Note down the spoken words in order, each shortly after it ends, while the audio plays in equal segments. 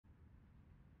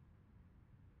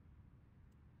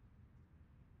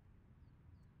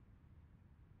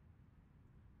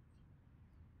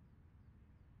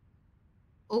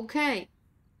Okay.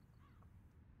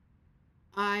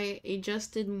 I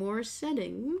adjusted more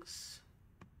settings.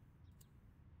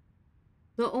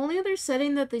 The only other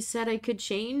setting that they said I could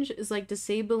change is like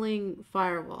disabling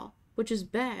firewall, which is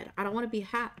bad. I don't want to be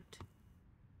hacked.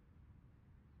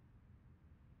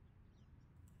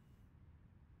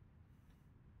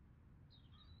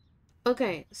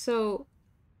 Okay, so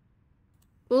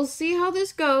we'll see how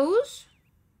this goes.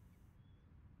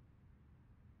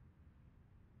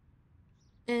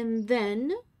 And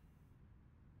then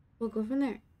we'll go from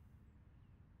there.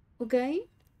 Okay?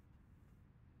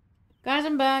 Guys,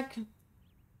 I'm back.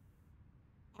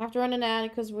 I have to run an ad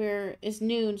because it's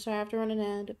noon, so I have to run an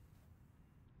ad.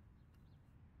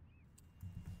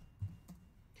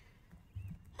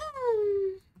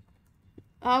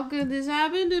 How could this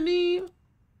happen to me?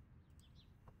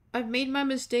 I've made my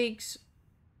mistakes.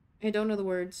 I don't know the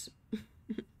words.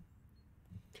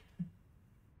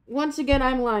 Once again,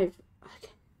 I'm live.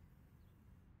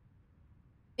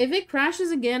 If it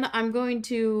crashes again, I'm going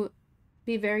to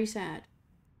be very sad.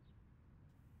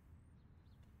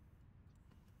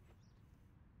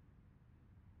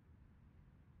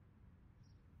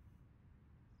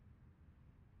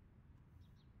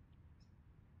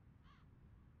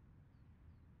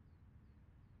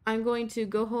 I'm going to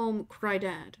go home, cry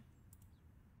dad.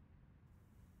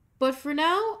 But for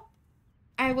now,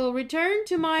 I will return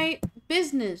to my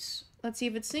business. Let's see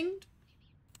if it's synced.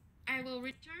 I will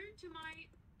return to my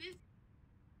business.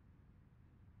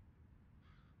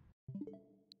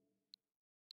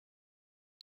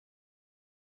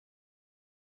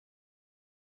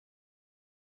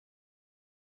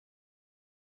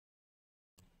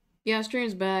 Yeah,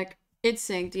 stream's back. It's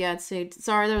synced. Yeah, it's synced.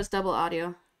 Sorry, there was double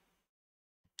audio.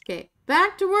 Okay,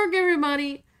 back to work,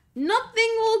 everybody. Nothing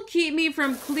will keep me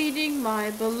from cleaning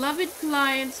my beloved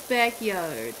client's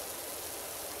backyard.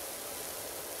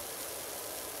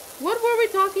 What were we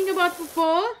talking about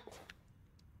before?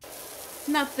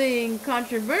 Nothing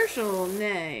controversial,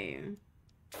 nay.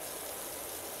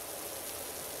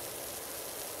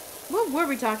 What were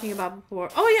we talking about before?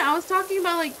 Oh yeah, I was talking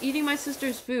about like eating my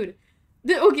sister's food.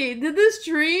 Okay, did the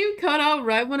stream cut out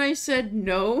right when I said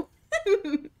no?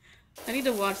 I need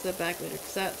to watch that back later,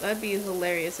 because that'd be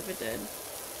hilarious if it did.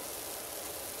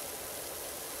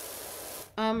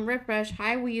 Refresh,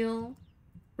 high wheel.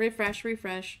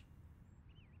 Refresh.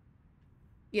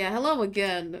 Yeah, hello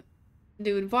again.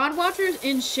 Dude, VOD watchers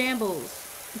in shambles.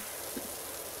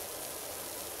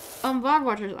 VOD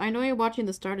watchers, I know you're watching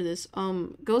the start of this.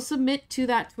 Go submit to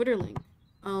that Twitter link.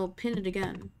 I'll pin it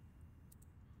again.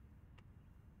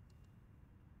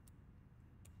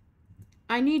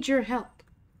 I need your help.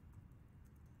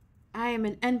 I am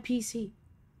an NPC.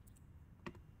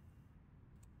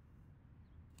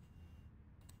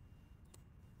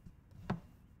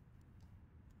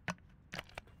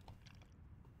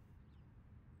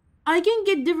 I can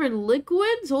get different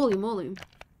liquids? Holy moly.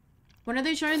 When are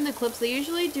they showing the clips? They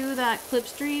usually do that clip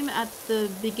stream at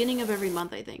the beginning of every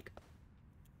month, I think.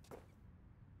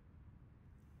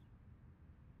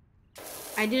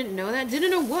 I didn't know that.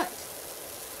 Didn't know what?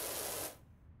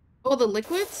 Oh, the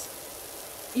liquids?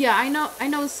 Yeah, I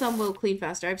know some will clean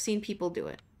faster. I've seen people do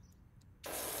it.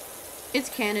 It's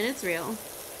canon, it's real.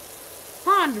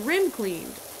 Pond rim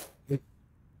cleaned.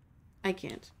 I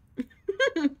can't.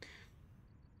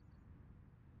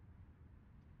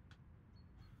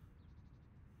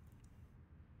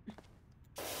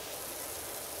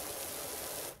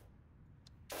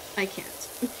 I can't.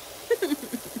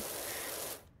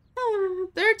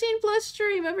 13 plus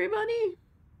stream, everybody.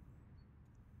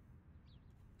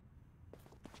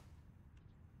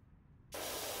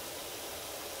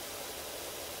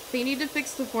 They need to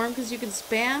fix the form because you can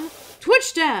spam. Twitch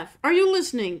staff, are you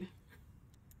listening?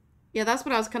 Yeah, that's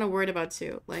what I was kind of worried about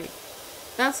too. Like,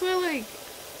 that's why, like,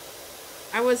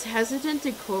 I was hesitant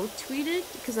to quote tweet it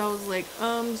because I was like,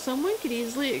 someone could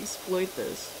easily exploit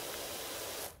this.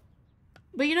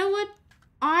 But you know what?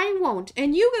 I won't.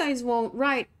 And you guys won't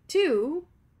write too.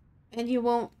 And you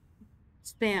won't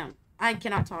spam. I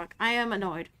cannot talk. I am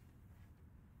annoyed.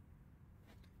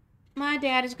 My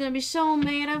dad is gonna be so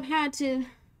mad. I've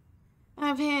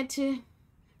had to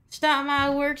stop my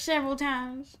work several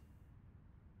times.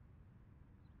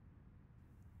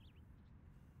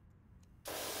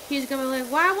 He's gonna be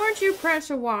like, why weren't you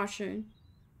pressure washing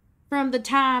from the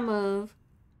time of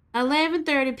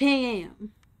 11:30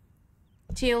 p.m.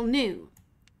 till noon?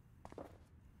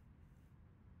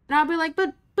 And I'll be like,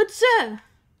 but sir,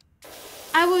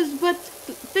 I was but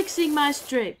fixing my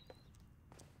strip.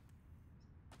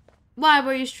 Why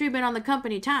were you streaming on the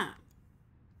company time?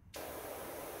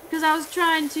 Because I was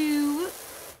trying to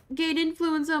gain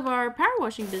influence of our power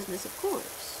washing business, of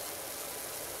course.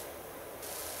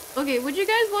 Okay, would you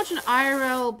guys watch an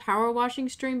IRL power washing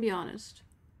stream? Be honest.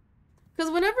 Because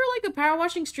whenever, like, a power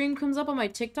washing stream comes up on my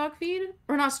TikTok feed,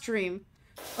 or not stream,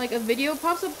 like, a video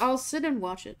pops up, I'll sit and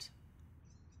watch it.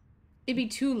 It'd be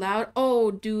too loud.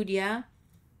 Oh, dude, yeah.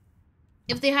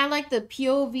 If they had, like, the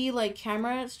POV, like,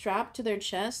 camera strapped to their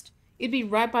chest, it'd be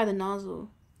right by the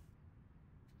nozzle.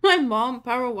 My mom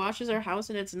power washes our house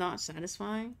and it's not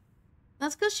satisfying.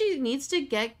 That's because she needs to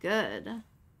get good.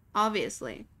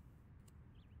 Obviously.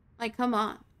 Like, come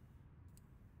on.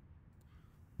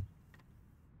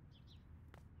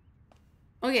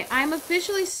 Okay, I'm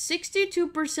officially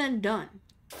 62% done.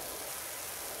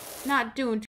 Not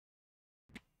doing too.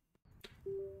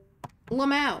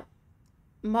 Lamau.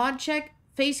 Mod check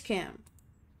face cam.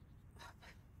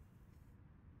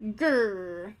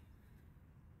 Grr.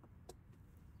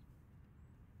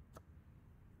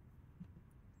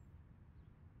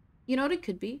 You know what it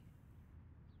could be?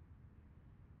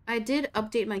 I did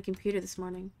update my computer this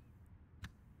morning.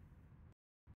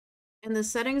 And the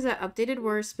settings that updated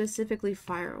were specifically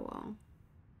firewall.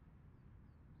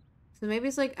 So maybe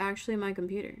it's like actually my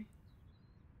computer.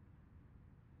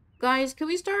 Guys, can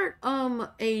we start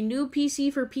a new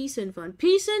PC for PSIN fun?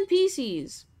 PSIN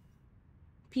PCs.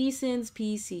 PSIN's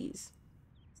PCs.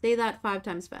 Say that 5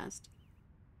 times fast.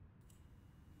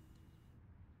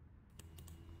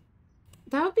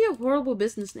 That would be a horrible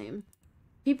business name.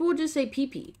 People would just say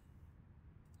PP.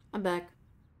 I'm back.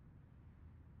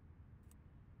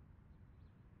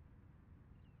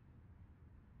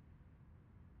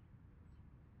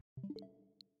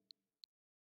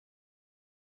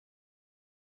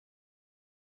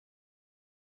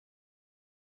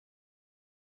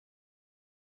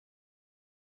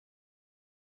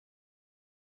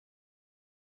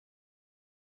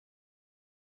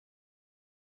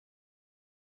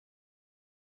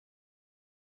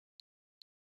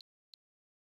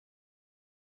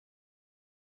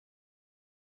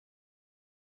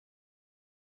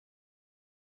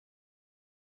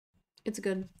 It's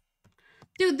good.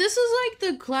 Dude, this is like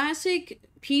the classic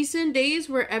PSIN days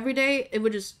where every day it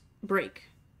would just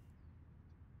break.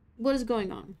 What is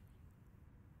going on?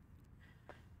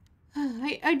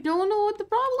 I don't know what the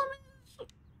problem is.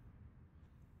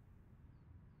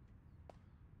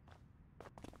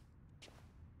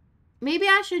 Maybe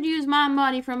I should use my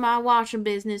money from my washing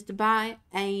business to buy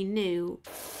a new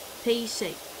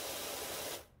PC.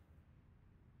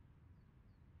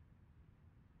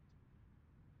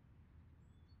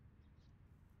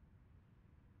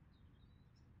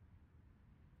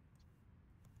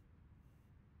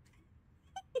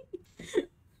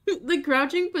 The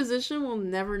crouching position will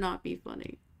never not be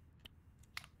funny.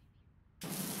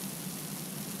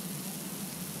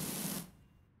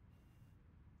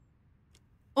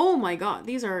 Oh my god,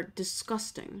 these are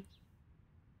disgusting.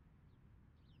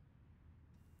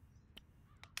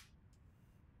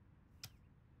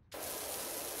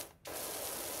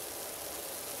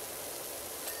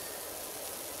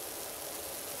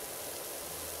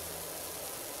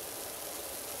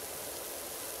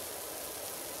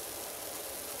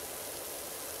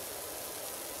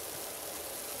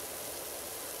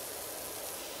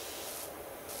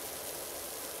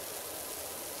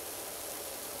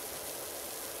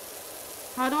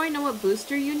 How do I know what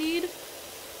booster you need?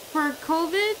 For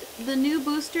COVID, the new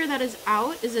booster that is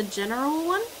out is a general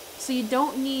one, so you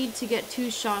don't need to get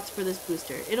 2 shots for this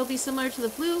booster. It'll be similar to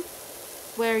the flu,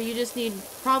 where you just need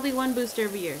probably 1 booster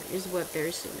every year, is what they're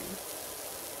assuming.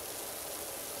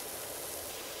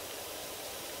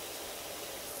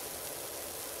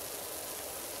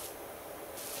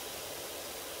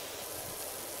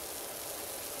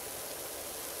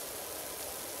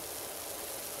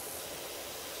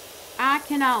 I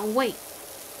cannot wait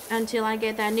until I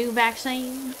get that new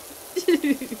vaccine.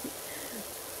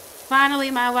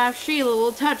 Finally, my wife Sheila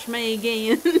will touch me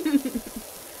again.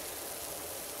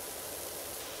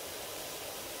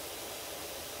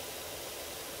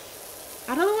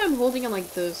 I don't know why I'm holding it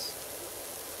like this.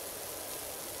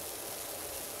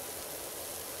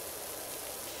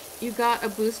 You got a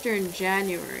booster in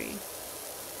January.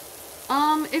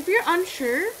 If you're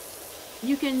unsure,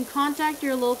 you can contact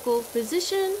your local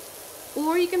physician,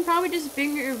 or you can probably just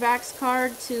bring your Vax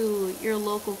card to your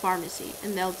local pharmacy,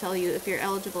 and they'll tell you if you're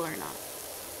eligible or not.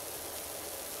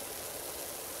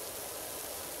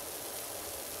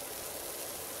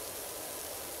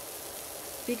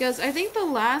 Because I think the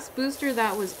last booster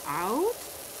that was out,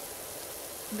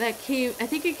 I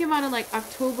think it came out in like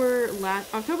October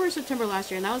or September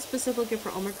last year, and that was specifically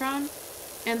for Omicron.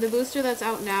 And the booster that's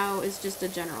out now is just a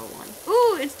general one.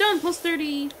 Ooh, it's done! Plus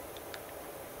 30!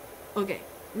 Okay.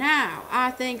 Now,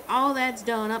 I think all that's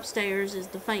done upstairs is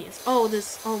the fence. Oh,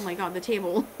 this, oh my god, the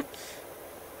table.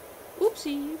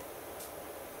 Oopsie.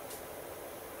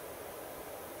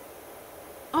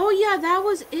 Oh yeah, that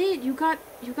was it. You got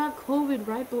COVID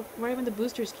right when the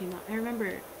boosters came out. I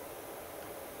remember.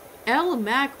 L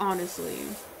Mac, honestly.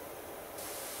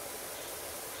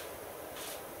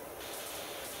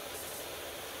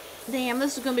 Damn,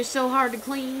 this is gonna be so hard to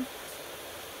clean.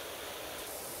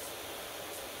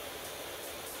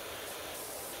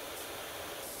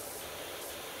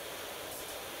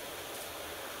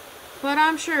 But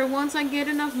I'm sure once I get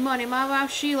enough money, my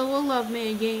wife Sheila will love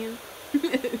me again.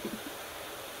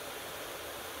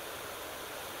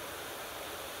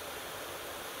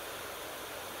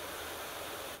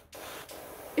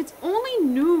 It's only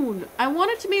noon. I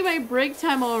want it to be my break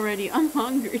time already. I'm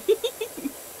hungry.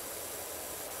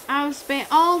 I've spent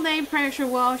all day pressure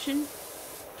washing.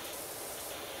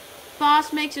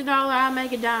 Boss makes $1, I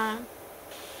make a dime.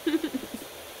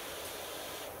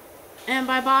 And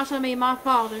by boss I mean my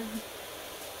father.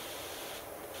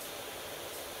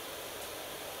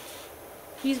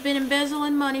 He's been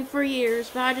embezzling money for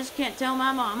years, but I just can't tell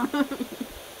my mama.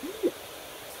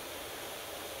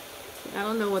 I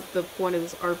don't know what the point of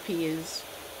this RP is.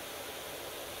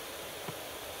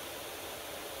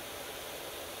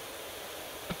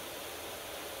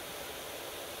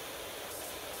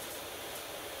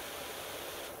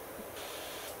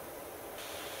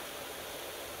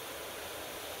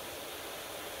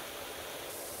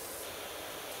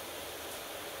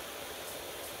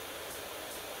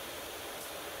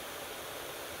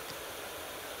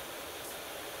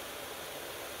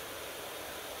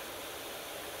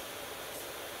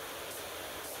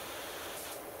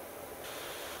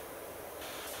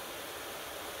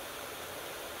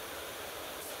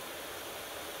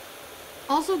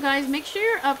 Also, guys, make sure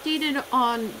you're updated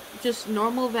on just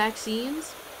normal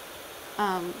vaccines.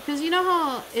 Because you know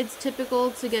how it's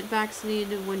typical to get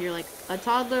vaccinated when you're like a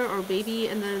toddler or baby,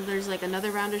 and then there's like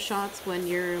another round of shots when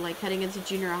you're like heading into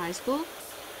junior high school?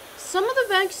 Some of the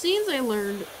vaccines I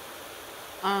learned,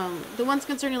 the ones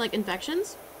concerning like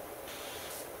infections,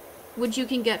 which you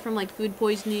can get from like food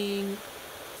poisoning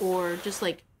or just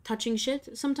like touching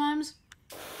shit sometimes.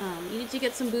 You need to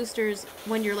get some boosters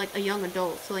when you're like a young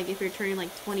adult. So like if you're turning like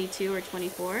 22 or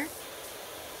 24,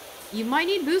 you might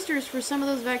need boosters for some of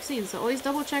those vaccines. So always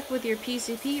double check with your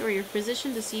PCP or your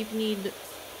physician to see if you need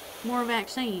more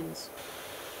vaccines.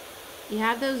 You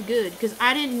have those good, because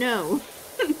I didn't know.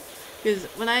 Because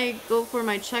when I go for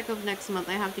my checkup next month,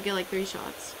 I have to get like 3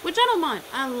 shots. Which I don't mind.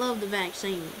 I love the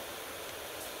vaccine.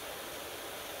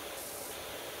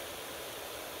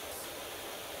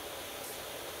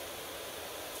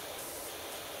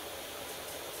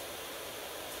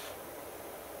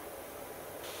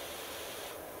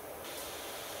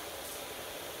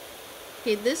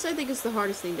 Okay, this I think is the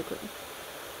hardest thing to clean.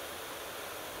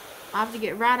 I have to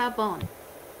get right up on it.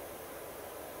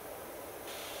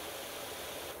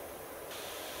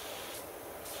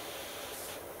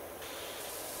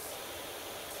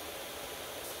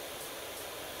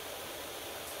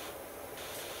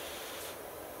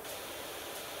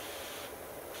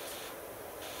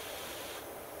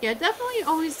 Yeah, definitely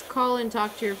always call and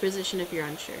talk to your physician if you're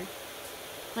unsure.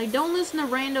 Like, don't listen to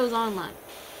randos online.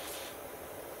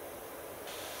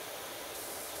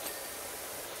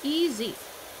 Easy.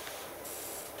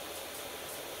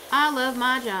 I love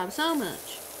my job so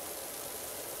much.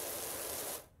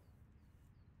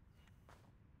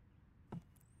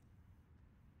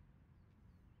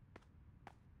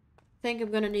 Think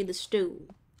I'm gonna need the stool.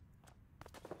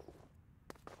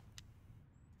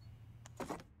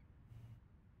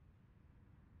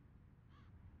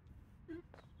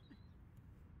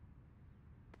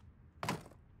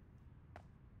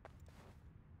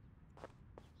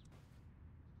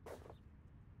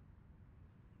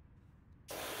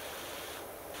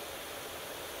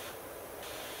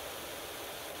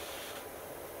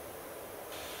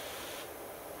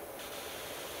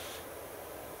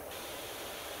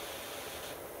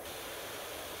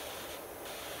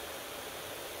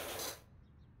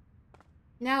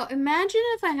 Now, imagine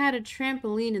if I had a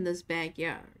trampoline in this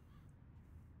backyard.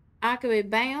 I could be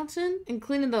bouncing and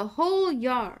cleaning the whole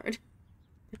yard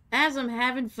as I'm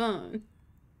having fun.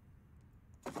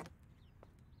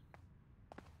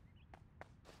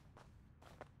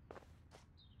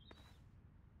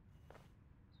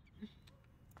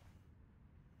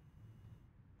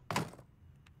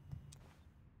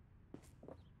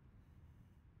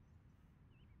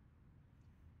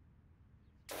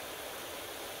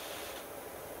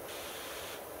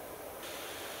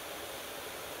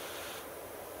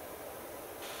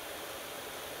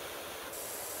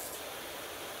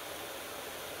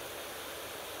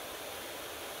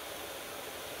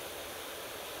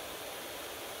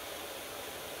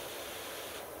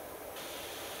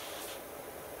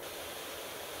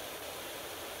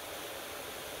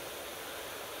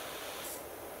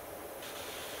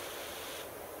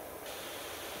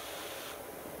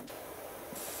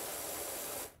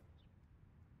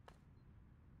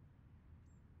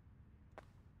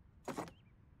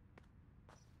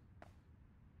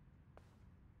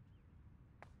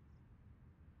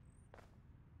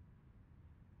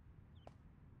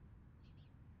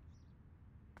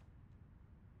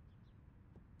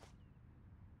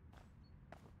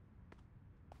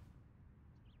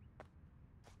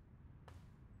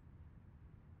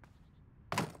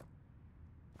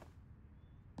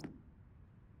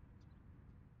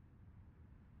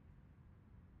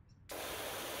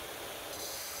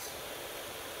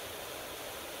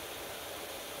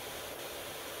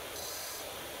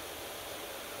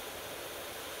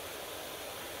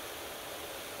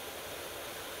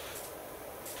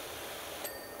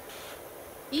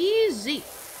 crazy.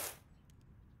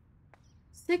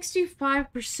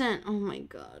 65%. Oh my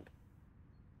god.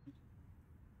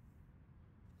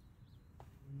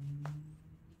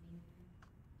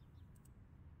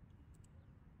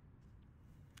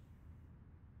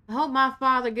 I hope my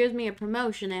father gives me a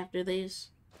promotion after this.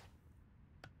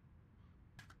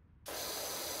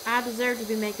 I deserve to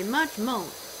be making much more.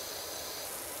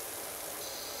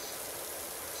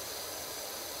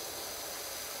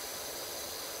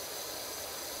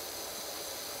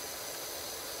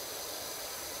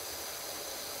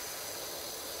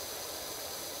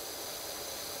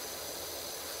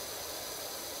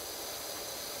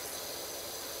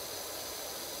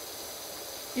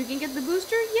 You can get the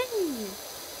booster? Yay!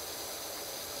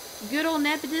 Good old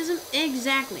nepotism?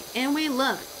 Exactly. And we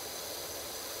love it.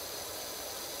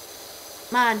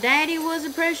 My daddy was a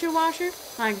pressure washer.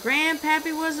 My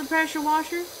grandpappy was a pressure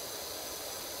washer.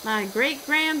 My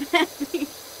great-grandpappy.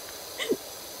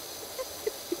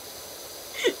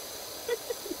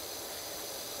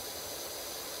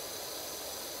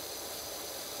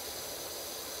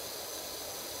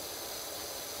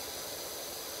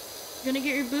 Gonna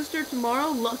get your booster tomorrow?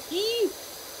 Lucky?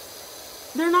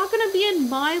 They're not gonna be in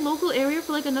my local area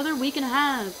for like another week and a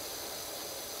half.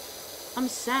 I'm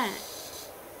sad.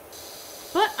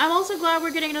 But I'm also glad we're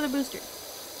getting another booster.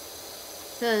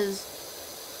 Because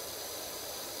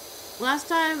last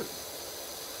time,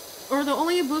 or the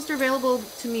only booster available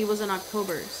to me was in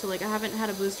October. So like I haven't had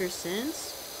a booster since.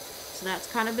 So that's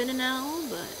kind of been an L,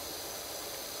 but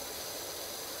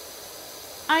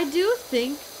I do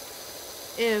think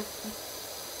if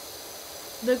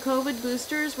the COVID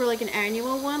boosters were like an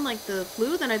annual one, like the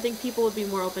flu, then I think people would be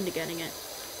more open to getting it.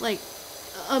 Like,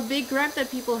 a big gripe that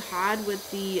people had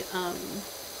with the,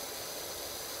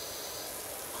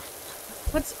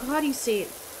 how do you say it?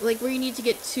 Like, where you need to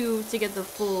get 2 to get the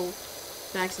full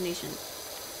vaccination.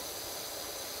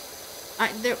 I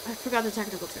forgot the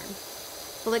technical term.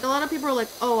 But like, a lot of people are like,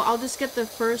 oh, I'll just get the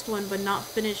first one, but not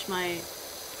finish my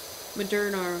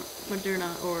Moderna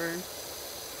or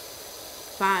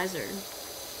Pfizer.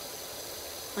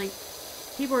 Like,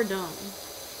 people are dumb.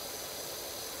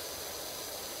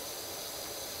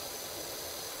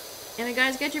 Anyway,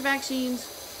 guys, get your vaccines.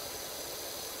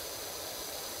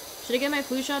 Should I get my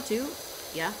flu shot too?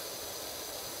 Yeah.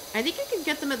 I think you can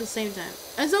get them at the same time.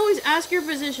 As always, ask your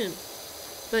physician.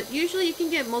 But usually you can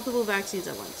get multiple vaccines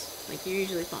at once. Like, you're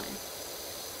usually fine.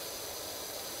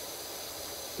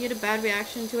 You had a bad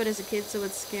reaction to it as a kid, so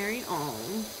it's scary?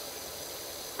 Aww.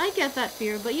 I get that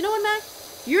fear, but you know what, Mac?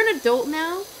 You're an adult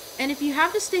now, and if you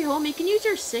have to stay home, you can use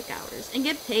your sick hours and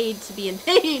get paid to be in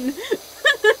pain.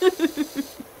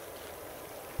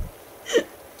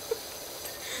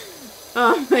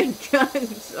 Oh my god, I'm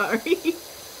sorry.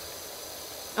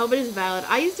 Oh, but it's valid.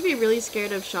 I used to be really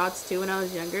scared of shots too when I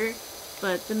was younger,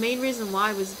 but the main reason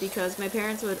why was because my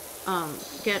parents would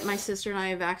get my sister and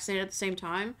I vaccinated at the same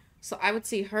time, so I would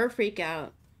see her freak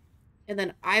out, and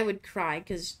then I would cry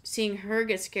because seeing her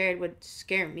get scared would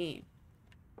scare me.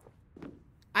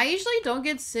 I usually don't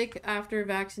get sick after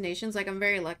vaccinations, like I'm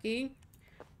very lucky.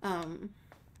 But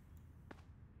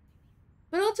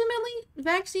ultimately,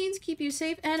 vaccines keep you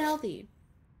safe and healthy.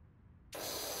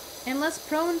 And less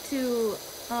prone to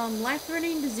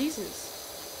life-threatening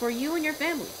diseases for you and your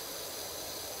family.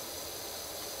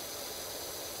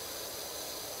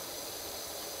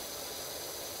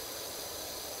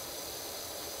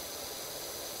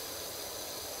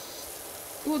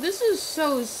 Ooh, this is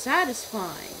so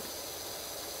satisfying.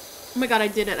 Oh my god, I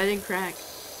did it. I didn't crack.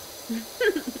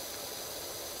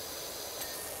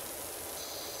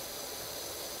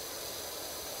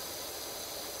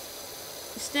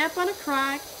 Step on a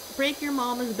crack, break your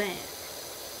mama's back.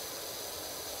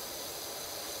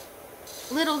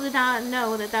 Little did I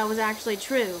know that that was actually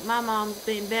true. My mom's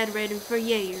been bedridden for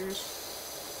years.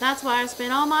 That's why I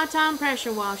spend all my time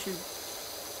pressure washing.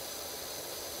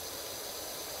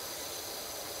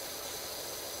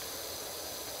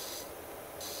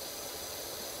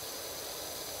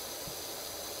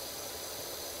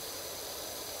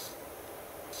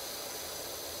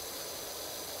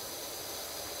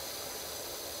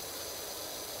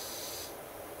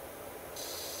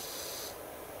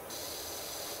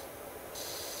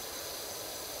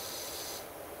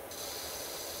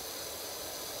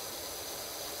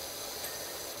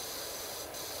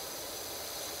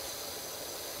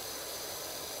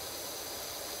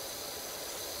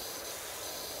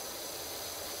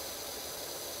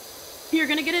 You're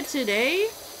gonna get it today?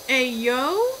 Hey,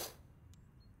 yo?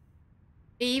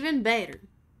 Even better.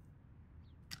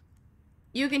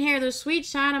 You can hear the sweet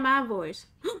sound of my voice.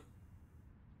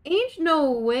 Ain't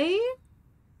no way.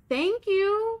 Thank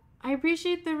you. I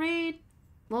appreciate the raid.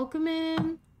 Welcome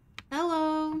in.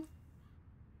 Hello.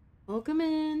 Welcome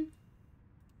in.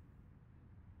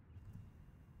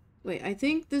 Wait, I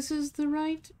think this is the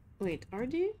right... Wait,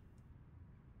 RD?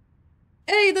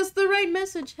 Hey, that's the right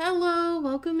message. Hello,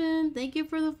 welcome in. Thank you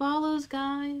for the follows,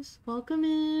 guys. Welcome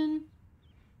in.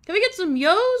 Can we get some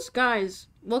yos? Guys,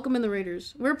 welcome in the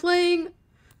raiders. We're playing,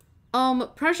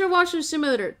 Pressure Washer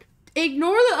Simulator.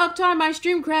 Ignore the uptime, my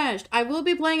stream crashed. I will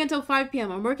be playing until 5 p.m.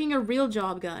 I'm working a real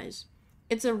job, guys.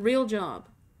 It's a real job.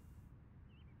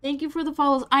 Thank you for the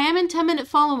follows. I am in 10-minute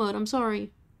follow mode, I'm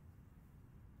sorry.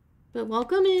 But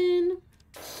welcome in.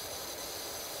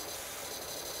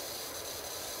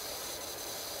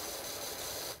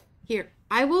 Here,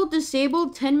 I will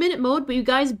disable 10-minute mode, but you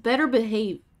guys better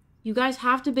behave. You guys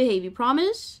have to behave, you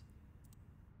promise?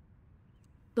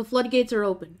 The floodgates are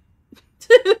open.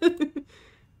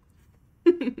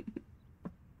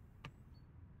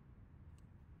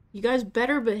 You guys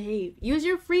better behave. Use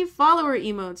your free follower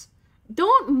emotes.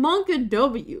 Don't monk a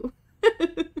W.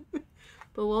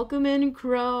 But welcome in,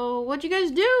 Crow. What'd you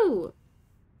guys do?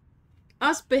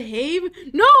 Us behave?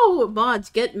 No! Mods,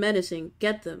 get menacing.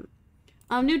 Get them.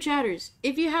 New chatters.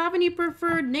 If you have any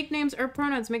preferred nicknames or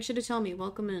pronouns, make sure to tell me.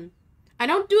 Welcome in. I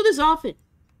don't do this often.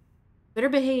 Better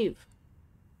behave.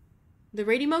 The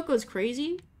raid emote goes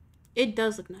crazy. It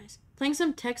does look nice. Playing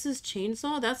some Texas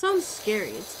Chainsaw? That sounds scary.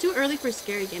 It's too early for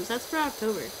scary games. That's for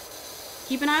October.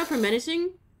 Keep an eye out for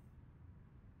menacing.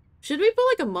 Should we put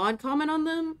like a mod comment on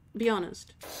them? Be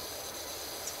honest.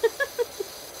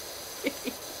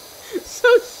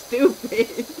 So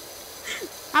stupid.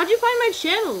 How'd you find my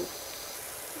channel?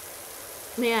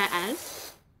 May I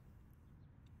ask?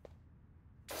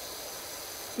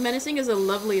 Menacing is a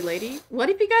lovely lady. What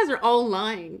if you guys are all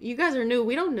lying? You guys are new.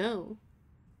 We don't know.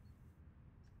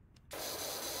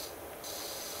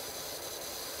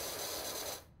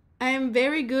 I am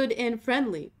very good and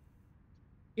friendly.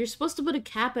 You're supposed to put a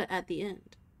kappa at the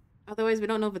end. Otherwise, we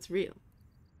don't know if it's real.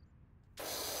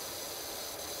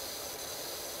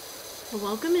 Well,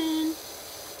 welcome in.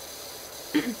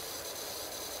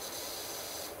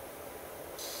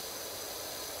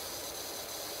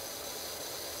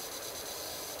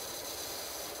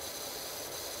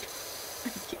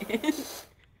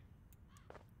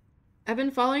 I've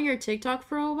been following your TikTok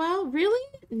for a while.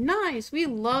 Really? Nice. We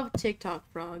love TikTok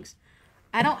frogs.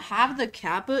 I don't have the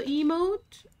Kappa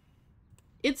emote.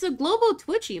 It's a global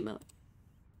Twitch emote.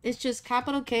 It's just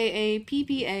capital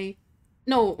K-A-P-P-A.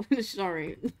 No,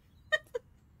 sorry.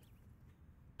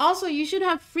 Also, you should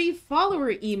have free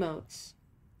follower emotes.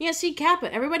 Yeah, see,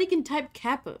 Kappa. Everybody can type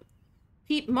Kappa.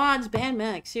 Peep mods, ban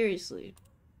Max. Seriously.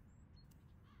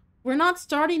 We're not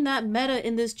starting that meta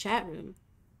in this chat room.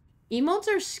 Emotes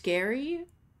are scary.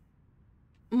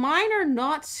 Mine are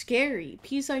not scary.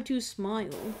 Peace I too smile.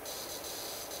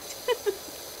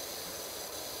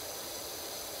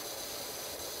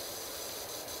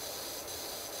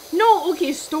 No,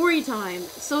 okay, story time.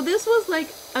 So this was like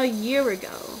a year ago.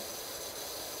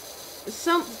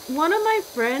 One of my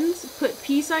friends put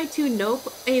Peace I too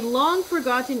Nope, a long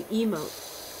forgotten emote.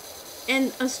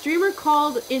 And a streamer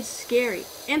called it scary.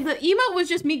 And the emote was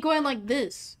just me going like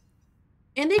this.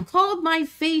 And they called my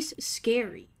face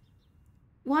scary.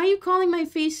 Why are you calling my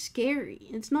face scary?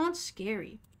 It's not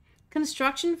scary.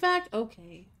 Construction fact?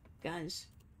 Okay, guys.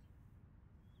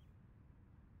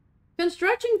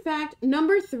 Construction fact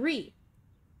number 3.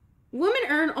 Women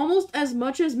earn almost as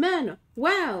much as men.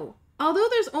 Wow. Although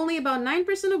there's only about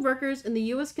 9% of workers in the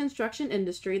US construction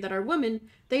industry that are women,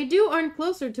 they do earn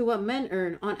closer to what men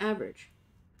earn on average.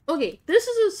 Okay, this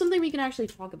is something we can actually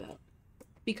talk about.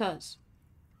 Because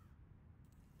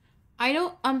I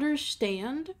don't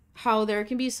understand how there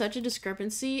can be such a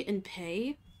discrepancy in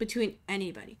pay between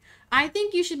anybody. I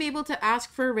think you should be able to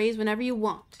ask for a raise whenever you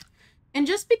want. And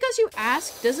just because you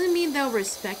ask doesn't mean they'll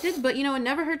respect it, but you know, it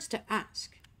never hurts to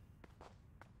ask.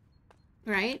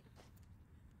 Right?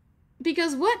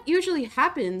 Because what usually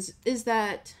happens is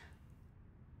that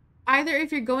either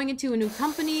if you're going into a new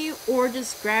company or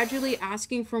just gradually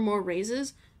asking for more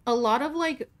raises, a lot of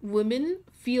like women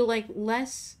feel like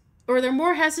less, or they're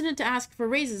more hesitant to ask for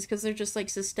raises because they're just like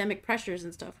systemic pressures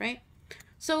and stuff, right?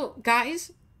 So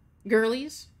guys,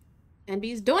 girlies,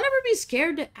 NBs, don't ever be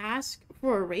scared to ask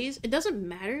for a raise. It doesn't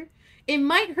matter. It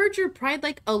might hurt your pride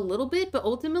like a little bit, but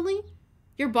ultimately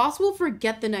your boss will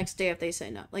forget the next day if they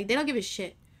say no. Like, they don't give a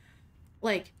shit.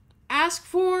 Like, ask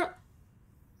for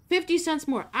 50 cents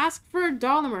more. Ask for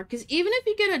 $1 more. Because even if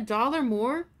you get $1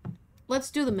 more,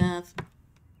 let's do the math.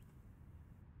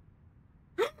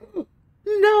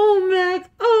 No, Mac.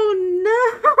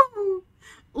 Oh,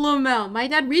 no. Lomel, my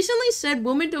dad recently said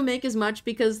women don't make as much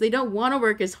because they don't want to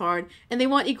work as hard and they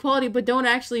want equality but don't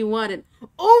actually want it.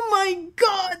 Oh my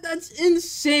god, that's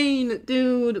insane,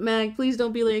 dude. Mag, please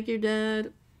don't be like your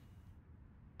dad.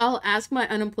 I'll ask my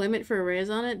unemployment for a raise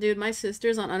on it. Dude, my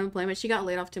sister's on unemployment. She got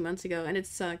laid off 2 months ago and it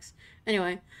sucks.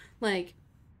 Anyway, like,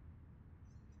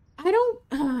 I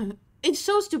don't, it's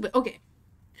so stupid. Okay.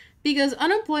 Because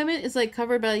unemployment is like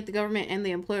covered by like the government and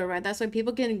the employer, right? That's why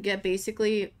people can get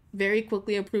basically very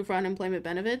quickly approved for unemployment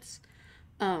benefits.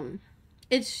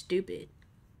 It's stupid.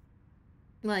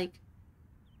 Like,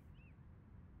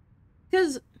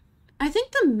 because I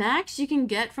think the max you can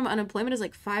get from unemployment is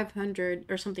like 500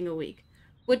 or something a week,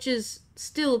 which is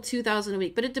still 2,000 a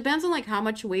week. But it depends on like how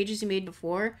much wages you made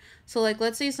before. So like,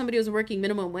 let's say somebody was working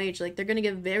minimum wage, like they're gonna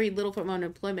get very little from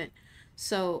unemployment.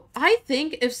 So I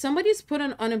think if somebody's put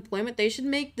on unemployment, they should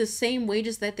make the same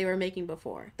wages that they were making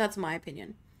before. That's my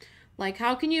opinion. Like,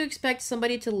 how can you expect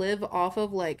somebody to live off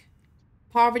of like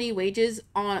poverty wages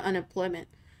on unemployment?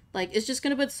 Like, it's just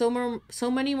gonna put so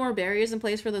many more barriers in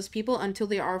place for those people until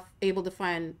they are able to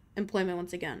find employment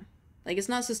once again. Like, it's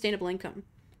not sustainable income.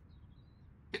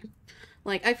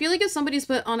 Like, I feel like if somebody's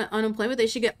put on unemployment, they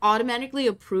should get automatically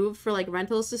approved for, like,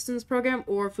 rental assistance program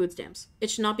or food stamps. It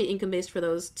should not be income-based for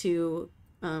those two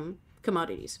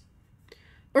commodities.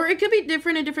 Or it could be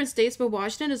different in different states, but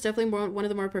Washington is definitely one of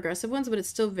the more progressive ones, but it's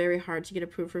still very hard to get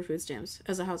approved for food stamps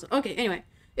as a household. Okay, anyway.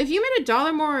 If you made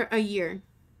 $1 more a year,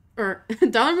 or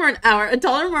 $1 more an hour,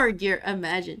 $1 more a year,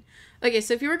 imagine. Okay,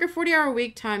 so if you work a 40-hour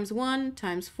week times 1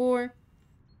 times 4,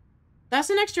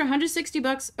 that's an extra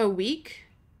 $160 a week.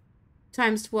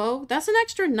 Times 12, that's an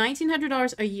extra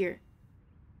 $1,900 a year.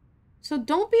 So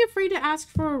don't be afraid to ask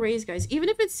for a raise, guys, even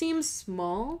if it seems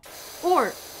small.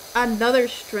 Or another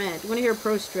strat. Want to hear a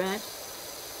pro strat?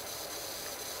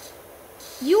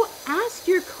 You ask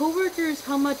your coworkers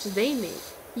how much they make.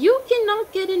 You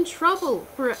cannot get in trouble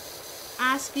for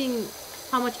asking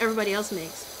how much everybody else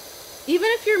makes. Even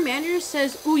if your manager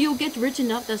says, "Ooh, you'll get rich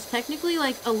enough," that's technically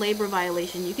like a labor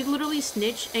violation. You could literally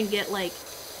snitch and get like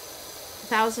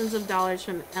thousands of dollars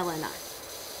from LNI.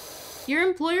 Your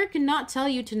employer cannot tell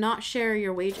you to not share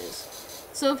your wages.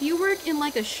 So if you work in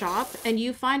like a shop and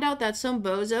you find out that some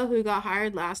bozo who got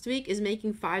hired last week is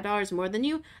making $5 more than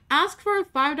you, ask for a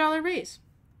 $5 raise.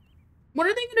 What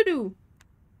are they gonna do?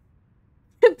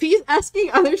 He's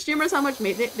asking other streamers how much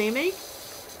they make?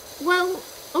 Well,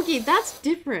 okay, that's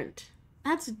different.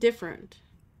 That's different.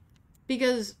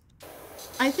 Because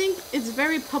I think it's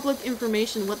very public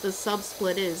information what the sub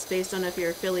split is based on if you're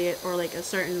affiliate or like a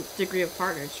certain degree of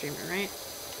partnered streamer, right?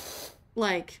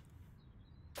 Like,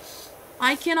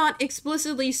 I cannot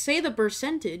explicitly say the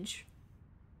percentage,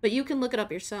 but you can look it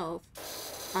up yourself.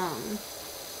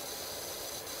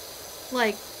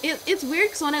 Like, it's weird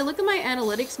because when I look at my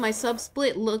analytics, my sub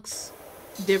split looks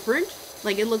different.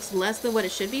 Like, it looks less than what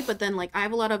it should be, but then like I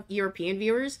have a lot of European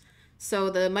viewers,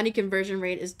 so the money conversion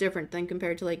rate is different than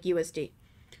compared to like USD.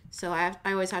 So I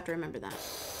always have to remember that.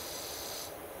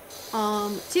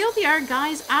 TLDR,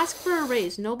 guys, ask for a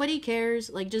raise. Nobody cares.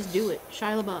 Like, just do it.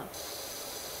 Shia LaBeouf.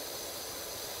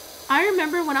 I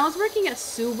remember when I was working at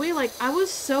Subway, like, I was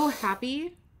so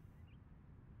happy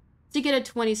to get a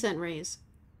 20-cent raise.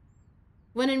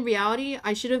 When in reality,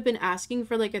 I should have been asking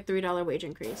for, like, a $3 wage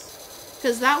increase.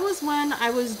 Because that was when I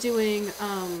was doing,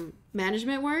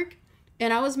 management work,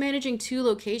 and I was managing 2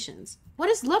 locations. What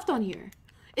is left on here?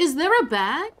 Is there a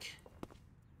bag?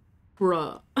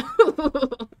 Bruh.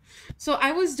 So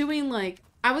I was doing like,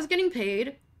 I was getting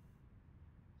paid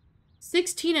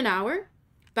 $16 an hour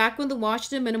back when the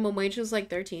Washington minimum wage was like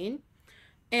 13.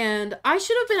 And I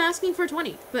should have been asking for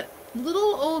 20, but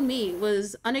little old me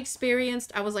was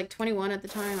unexperienced. I was like 21 at the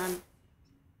time.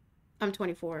 I'm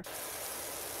 24.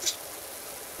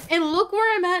 And look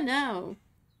where I'm at now.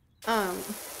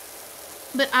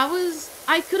 But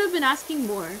I could have been asking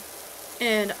more.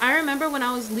 And I remember when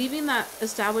I was leaving that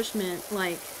establishment,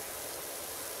 like,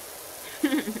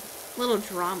 little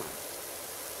drama.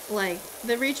 Like,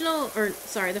 the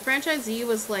franchisee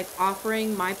was, like,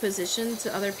 offering my position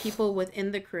to other people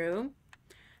within the crew.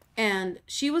 And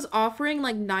she was offering,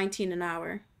 like, 19 an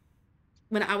hour.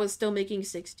 When I was still making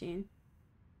 16.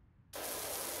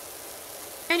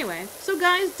 Anyway, so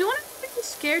guys, don't be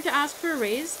scared to ask for a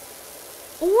raise.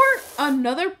 Or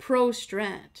another pro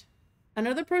strat.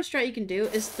 Another pro strat you can do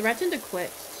is threaten to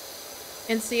quit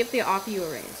and see if they offer you a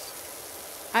raise.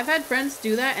 I've had friends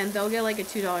do that and they'll get like a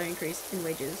 $2 increase in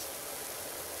wages.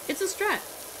 It's a strat.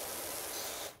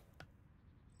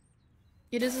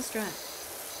 It is a strat.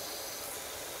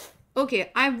 Okay,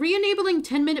 I'm re-enabling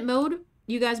 10-minute mode.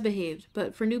 You guys behaved,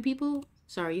 but for new people,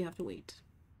 sorry, you have to wait.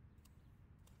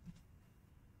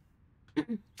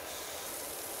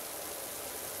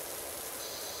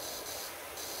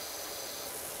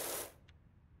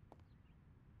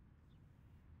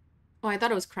 Oh, I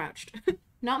thought it was crouched.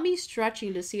 Not me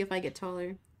stretching to see if I get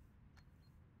taller.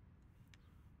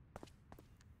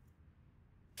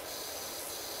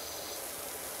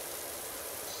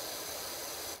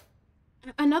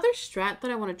 Another strat that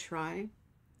I want to try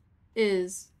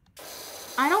is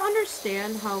I don't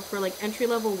understand how for like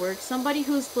entry-level work, somebody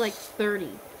who's like 30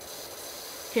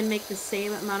 can make the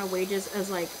same amount of wages as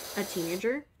like a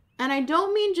teenager. And I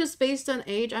don't mean just based on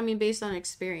age, I mean based on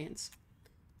experience.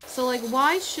 So like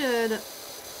why should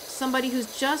somebody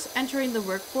who's just entering the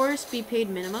workforce be paid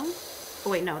minimum? Oh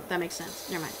wait, no, that makes sense.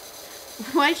 Never mind.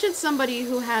 Why should somebody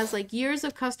who has like years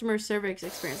of customer service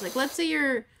experience, like let's say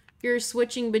you're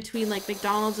switching between like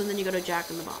McDonald's and then you go to Jack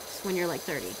in the Box when you're like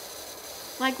 30.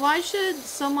 Like why should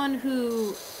someone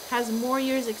who has more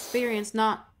years experience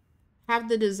not have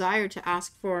the desire to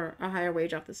ask for a higher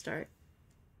wage off the start?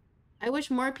 I wish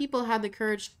more people had the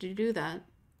courage to do that.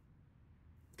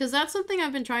 Because that's something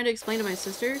I've been trying to explain to my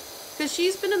sister. Because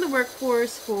she's been in the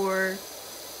workforce for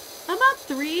about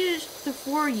 3 to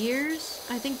 4 years,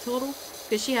 I think, total.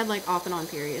 Because she had, like, off and on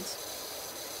periods.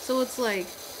 So it's like,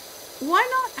 why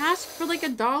not ask for, like,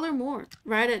 $1 more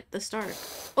right at the start?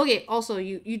 Okay, also,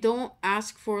 you don't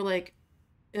ask for, like,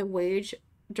 a wage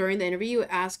during the interview. You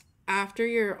ask after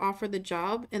you're offered the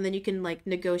job, and then you can, like,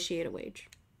 negotiate a wage.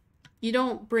 You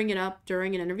don't bring it up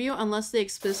during an interview unless they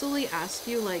explicitly ask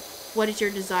you, like, what is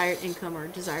your desired income or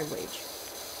desired wage.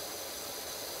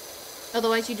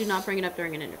 Otherwise, you do not bring it up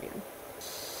during an interview.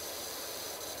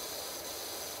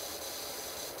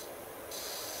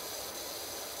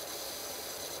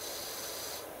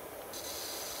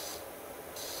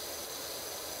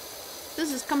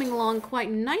 This is coming along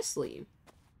quite nicely.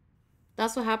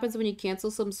 That's what happens when you cancel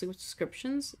some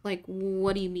subscriptions? Like,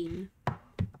 what do you mean?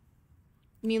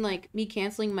 You mean, like, me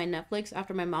canceling my Netflix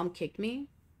after my mom kicked me?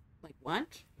 Like,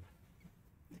 what?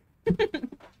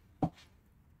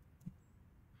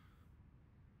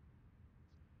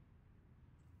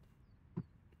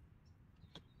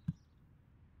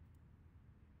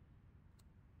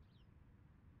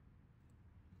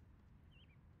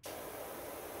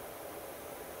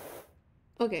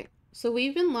 Okay, so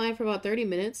we've been live for about 30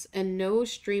 minutes and no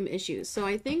stream issues. So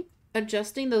I think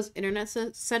adjusting those internet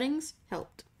settings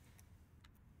helped.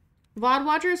 VOD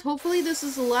watchers, hopefully this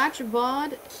is the last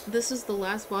VOD. This is the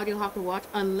last VOD you'll have to watch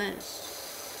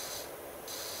unless...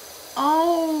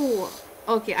 Oh!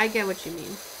 Okay, I get what you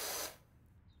mean.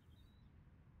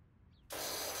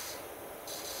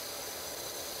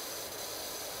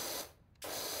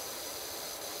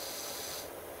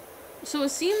 So it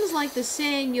seems like the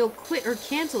saying you'll quit or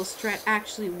cancel strat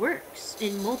actually works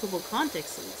in multiple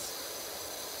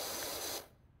contexts.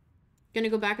 Gonna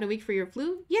go back in a week for your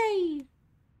flu? Yay!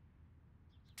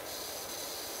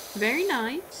 Very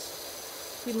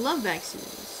nice. We love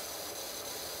vaccines.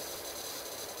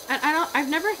 I've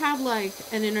never had, like,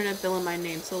 an internet bill in my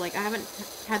name, so, like, I haven't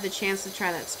had the chance to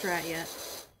try that strat yet.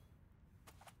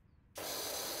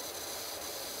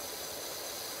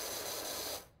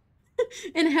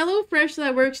 And HelloFresh,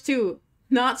 that works too.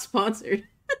 Not sponsored.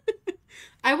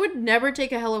 I would never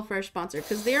take a HelloFresh sponsor,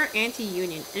 because they are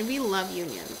anti-union, and we love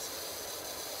unions.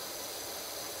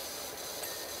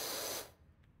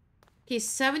 Okay,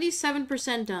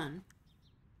 77% done.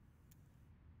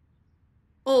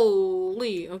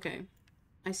 Holy, okay.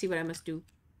 I see what I must do.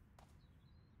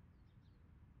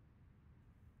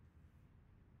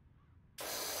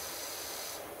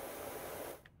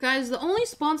 Guys, the only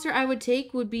sponsor I would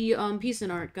take would be Peace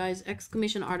and Art, guys.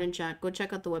 Exclamation art in chat. Go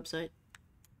check out the website.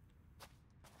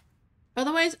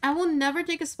 Otherwise, I will never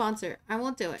take a sponsor. I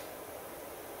won't do it.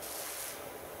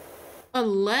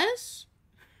 Unless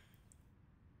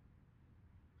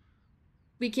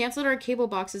we canceled our cable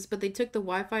boxes, but they took the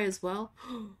Wi-Fi as well.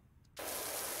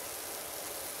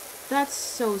 That's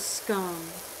so scum.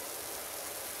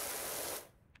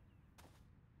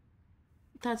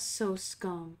 That's so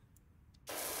scum.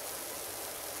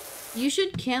 You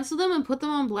should cancel them and put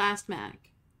them on Blast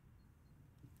Mac.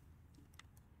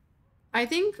 I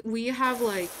think we have,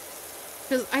 like...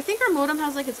 Because I think our modem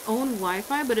has, like, its own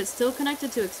Wi-Fi, but it's still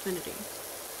connected to Xfinity.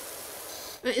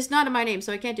 It's not in my name,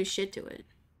 so I can't do shit to it.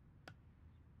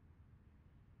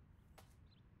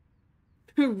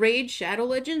 Raid Shadow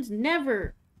Legends?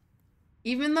 Never!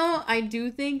 Even though I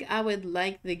do think I would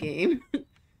like the game.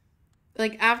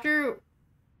 Like, after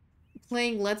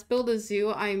playing Let's Build a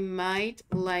Zoo, I might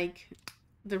like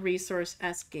the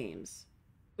Resource-esque games.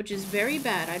 Which is very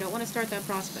bad. I don't want to start that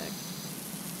prospect.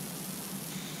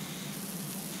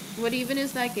 What even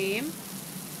is that game?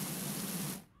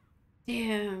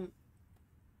 Damn.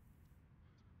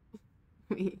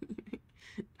 Wait.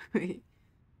 Wait.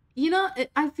 You know,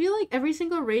 I feel like every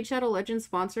single Raid Shadow Legends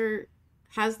sponsor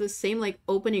has the same, like,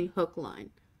 opening hook line.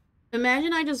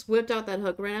 Imagine I just whipped out that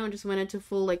hook right now and just went into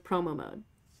full, like, promo mode.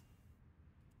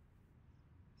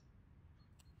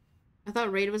 I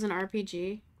thought Raid was an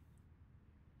RPG.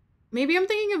 Maybe I'm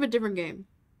thinking of a different game.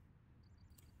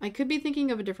 I could be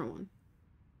thinking of a different one.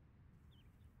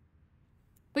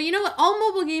 But you know what? All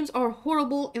mobile games are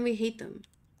horrible and we hate them.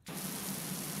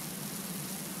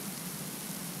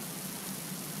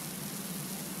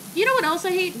 You know what else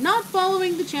I hate? Not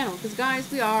following the channel. Because guys,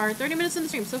 we are 30 minutes in the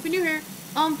stream. So if you're new here,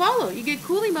 follow. You get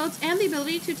cool emotes and the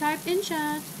ability to type in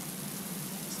chat.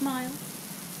 Smile.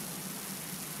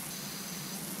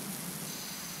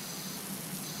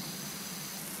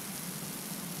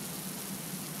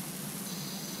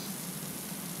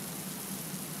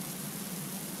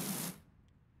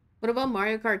 What about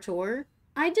Mario Kart Tour?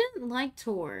 I didn't like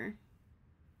Tour.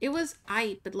 It was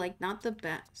aight, but like not the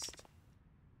best.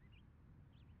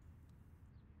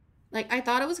 Like, I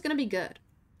thought it was gonna be good,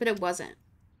 but it wasn't.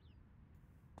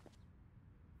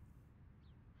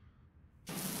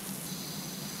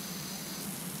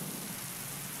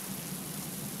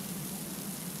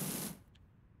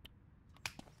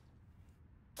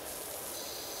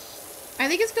 I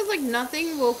think it's because, like,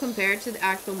 nothing will compare to the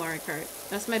actual Mario Kart.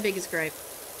 That's my biggest gripe.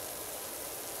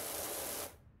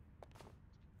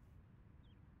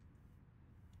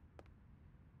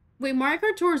 Wait, Mario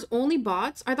Kart Tour is only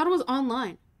bots? I thought it was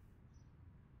online.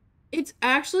 It's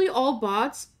actually all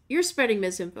bots? You're spreading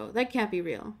misinfo. That can't be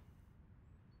real.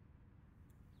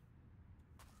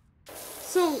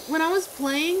 So, when I was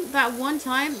playing that one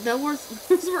time, those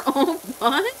were all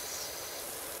bots?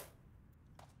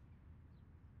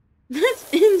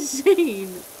 That's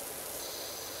insane.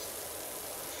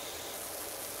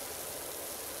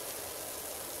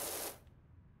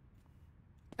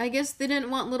 I guess they didn't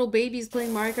want little babies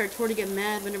playing Mario Kart Tour to get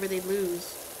mad whenever they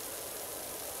lose.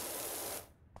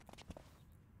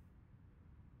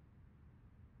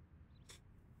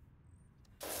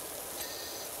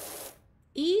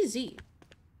 Easy.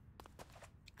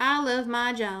 I love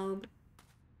my job.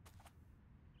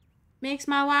 Makes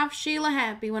my wife Sheila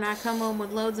happy when I come home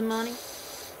with loads of money.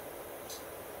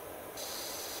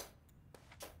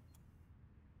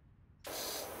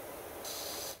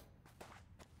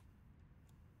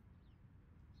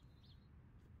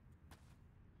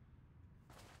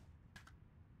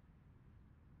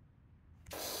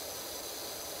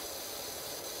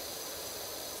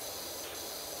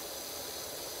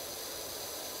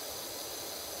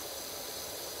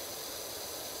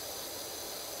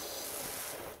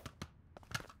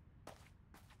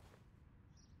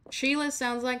 Sheila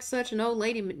sounds like such an old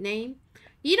lady name.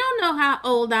 You don't know how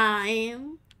old I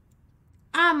am.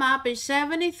 I might be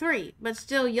 73, but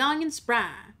still young and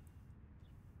spry.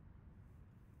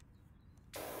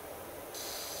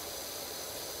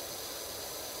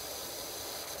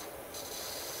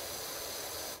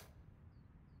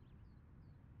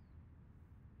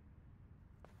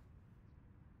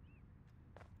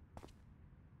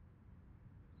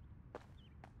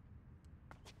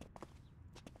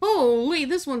 Holy,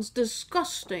 this one's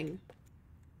disgusting.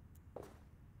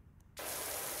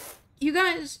 You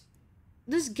guys,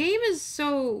 this game is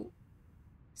so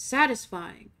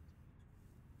satisfying.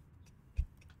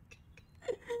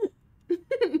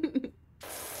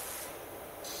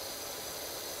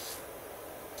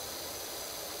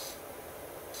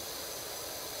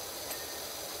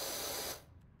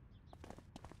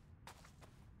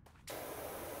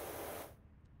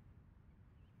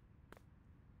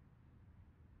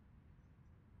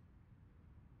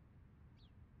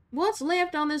 What's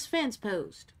left on this fence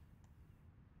post?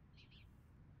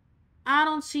 I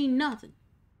don't see nothing.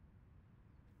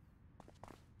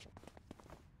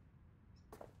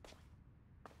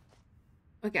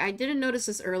 Okay, I didn't notice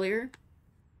this earlier.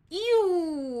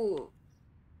 Ew!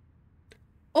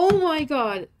 Oh my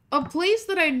god. A place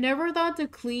that I never thought to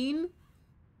clean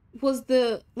was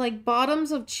the, like,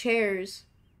 bottoms of chairs.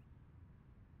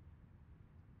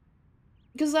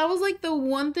 Because that was, like, the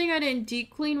one thing I didn't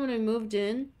deep clean when I moved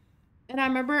in. And I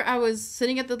remember I was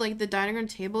sitting at the, like, the dining room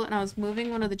table and I was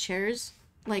moving one of the chairs.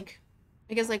 Like,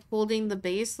 I guess, like, holding the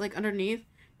base, like, underneath.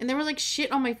 And there was, like, shit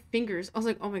on my fingers. I was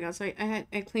like, oh my god, so I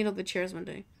cleaned up the chairs one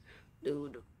day.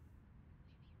 Dude.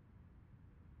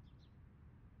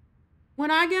 When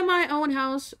I get my own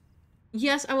house,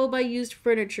 yes, I will buy used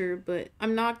furniture, but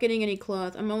I'm not getting any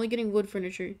cloth. I'm only getting wood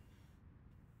furniture.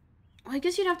 Well, I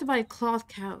guess you'd have to buy a cloth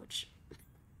couch.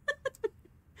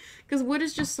 Because wood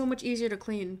is just so much easier to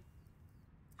clean.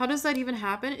 How does that even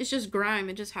happen? It's just grime.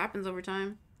 It just happens over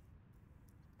time.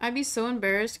 I'd be so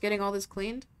embarrassed getting all this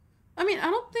cleaned. I mean,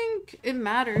 I don't think it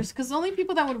matters, because the only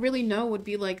people that would really know would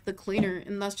be, like, the cleaner,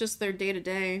 and that's just their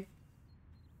day-to-day.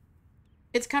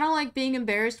 It's kind of like being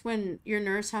embarrassed when your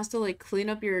nurse has to, like, clean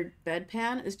up your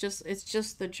bedpan. It's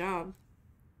just the job.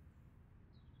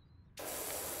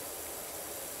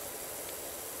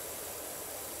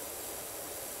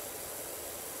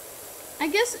 I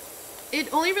guess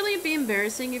it'd only really be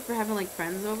embarrassing if you're having, like,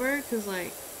 friends over, because,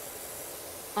 like,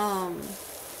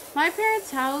 my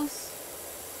parents' house,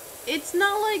 it's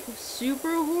not, like, super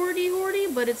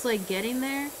hoardy, but it's, like, getting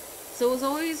there. So it was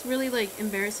always really, like,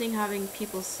 embarrassing having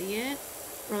people see it,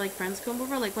 or, like, friends come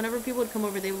over. Like, whenever people would come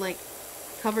over, they would, like,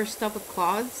 cover stuff with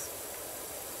cloths.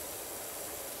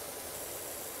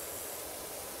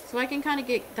 So I can kind of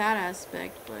get that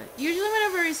aspect, but usually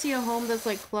whenever I see a home that's,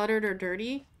 like, cluttered or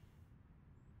dirty,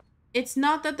 it's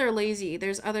not that they're lazy.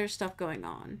 There's other stuff going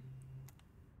on.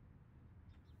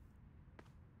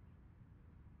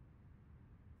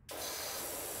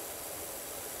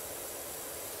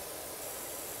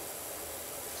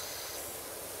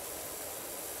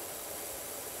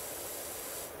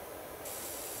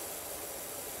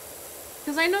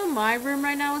 Because I know my room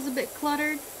right now is a bit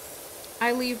cluttered.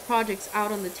 I leave projects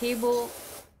out on the table.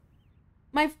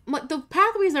 The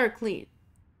pathways are clean.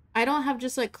 I don't have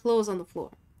just, like, clothes on the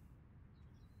floor.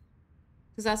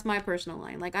 Because that's my personal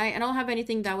line. Like, I don't have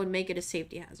anything that would make it a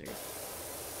safety hazard.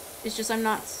 It's just I'm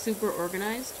not super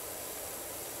organized.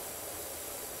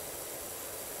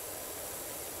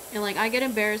 And, like, I get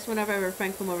embarrassed whenever I have a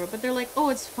friend come over. But they're like, oh,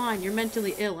 it's fine. You're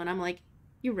mentally ill. And I'm like,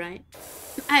 you're right.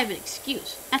 I have an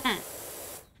excuse.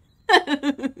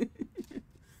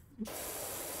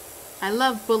 I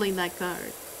love pulling that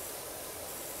card.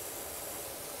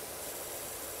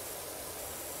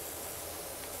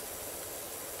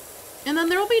 And then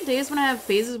there will be days when I have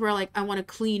phases where, like, I want to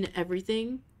clean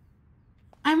everything.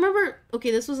 I remember,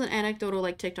 okay, this was an anecdotal,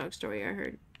 like, TikTok story I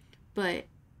heard. But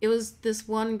it was this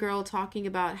one girl talking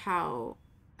about how,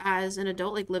 as an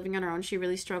adult, like, living on her own, she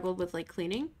really struggled with, like,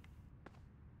 cleaning.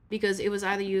 Because it was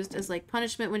either used as, like,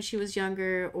 punishment when she was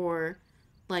younger, or,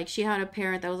 like, she had a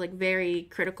parent that was, like, very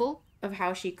critical of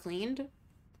how she cleaned.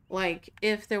 Like,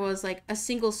 if there was, like, a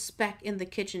single speck in the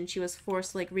kitchen, she was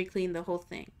forced to, like, re-clean the whole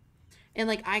thing. And,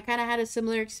 like, I kind of had a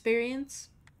similar experience.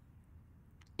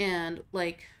 And,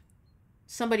 like,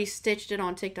 somebody stitched it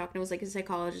on TikTok, and it was, like, a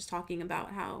psychologist talking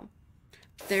about how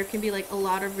there can be, like, a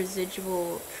lot of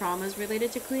residual traumas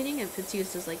related to cleaning if it's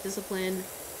used as, like, discipline,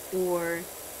 or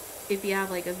if you have,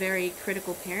 like, a very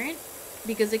critical parent,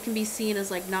 because it can be seen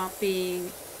as, like, not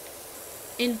being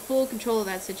in full control of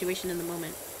that situation in the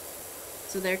moment.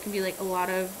 So there can be, like, a lot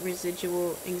of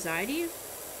residual anxiety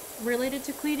related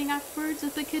to cleaning afterwards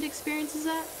if the kid experiences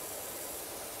that.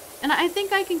 And I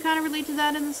think I can kind of relate to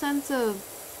that in the sense of,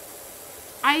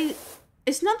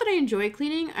 it's not that I enjoy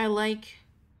cleaning, I like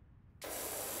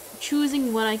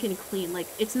choosing what I can clean. Like,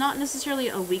 it's not necessarily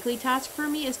a weekly task for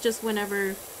me, it's just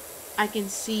whenever I can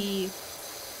see,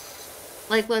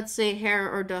 like, let's say hair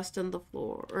or dust on the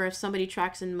floor, or if somebody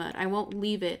tracks in mud, I won't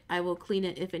leave it, I will clean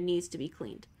it if it needs to be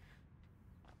cleaned.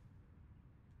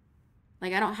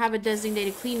 Like, I don't have a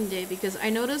designated cleaning day, because I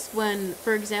noticed when,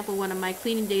 for example, one of my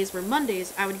cleaning days were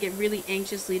Mondays, I would get really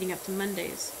anxious leading up to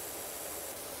Mondays.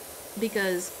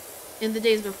 Because in the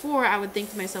days before, I would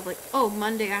think to myself, like, oh,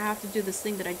 Monday I have to do this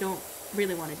thing that I don't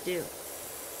really want to do.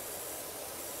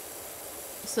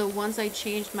 So once I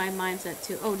changed my mindset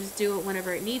to, oh, just do it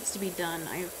whenever it needs to be done,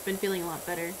 I've been feeling a lot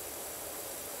better.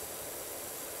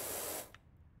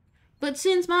 But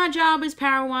since my job is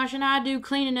power washing, I do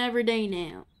cleaning every day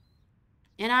now.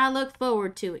 And I look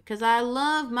forward to it, because I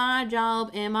love my job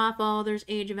and my father's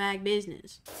HVAC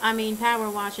business. I mean,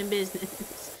 power washing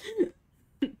business.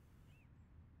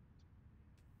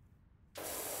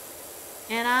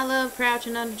 And I love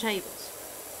crouching under tables.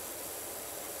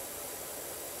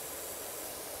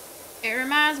 It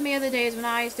reminds me of the days when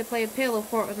I used to play pillow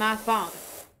fort with my father.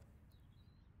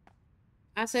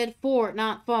 I said fort,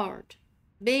 not fart.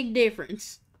 Big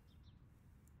difference.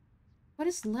 What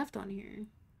is left on here?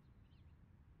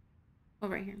 Oh,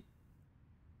 right here.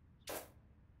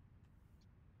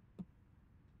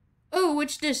 Oh,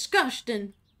 it's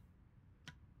disgusting.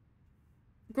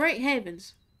 Great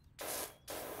heavens.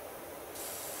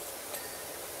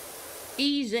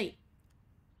 Easy.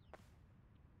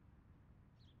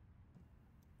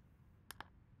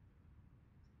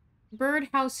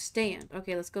 Birdhouse stand.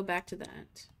 Okay, let's go back to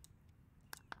that.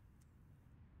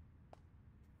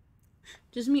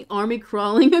 Just me army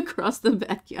crawling across the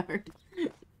backyard.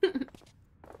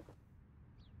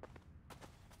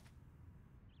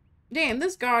 Damn,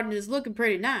 this garden is looking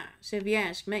pretty nice, if you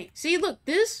ask me. See, look,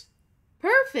 this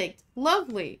Perfect.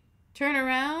 Lovely. Turn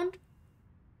around.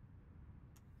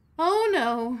 Oh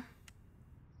no.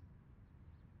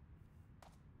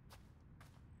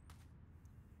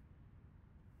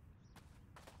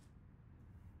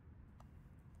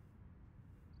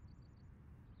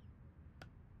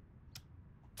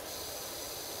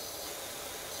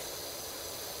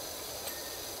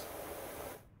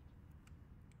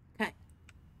 Okay.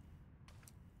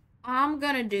 I'm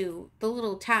gonna do the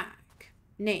little tag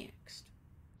next.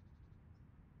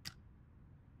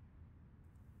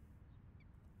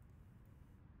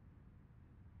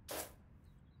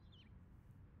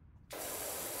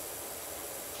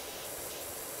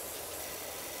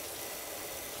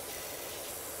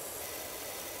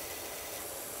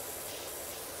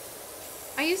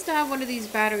 I used to have one of these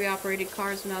battery-operated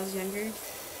cars when I was younger.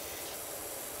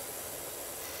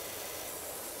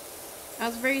 I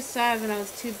was very sad when I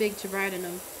was too big to ride in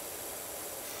them.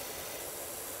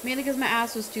 Mainly because my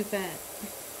ass was too fat.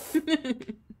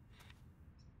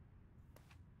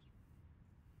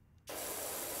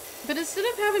 But instead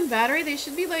of having battery, they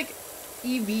should be like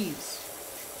EVs.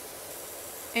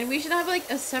 And we should have like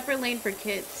a separate lane for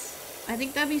kids. I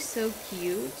think that'd be so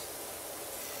cute.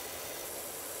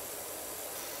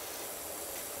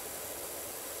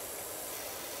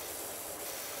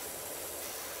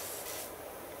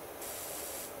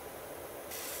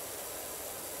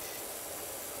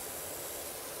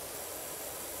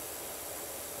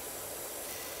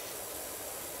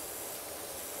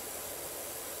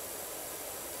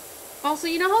 Also,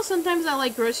 you know how sometimes at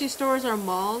like grocery stores or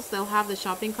malls, they'll have the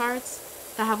shopping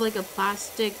carts that have like a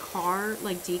plastic car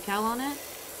like decal on it?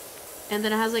 And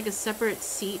then it has like a separate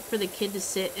seat for the kid to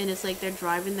sit and it's like they're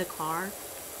driving the car.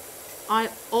 I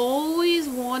always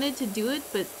wanted to do it,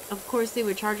 but of course they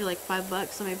would charge you like $5,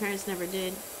 so my parents never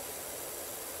did.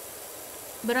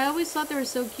 But I always thought they were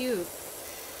so cute.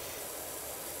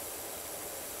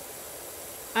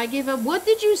 I gave up. What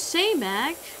did you say,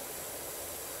 Mac?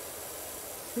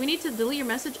 We need to delete your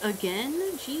message again?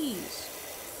 Jeez.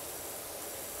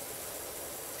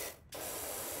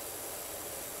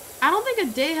 I don't think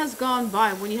a day has gone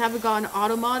by when you haven't gotten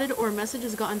auto-modded or a message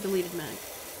has gotten deleted, Mac.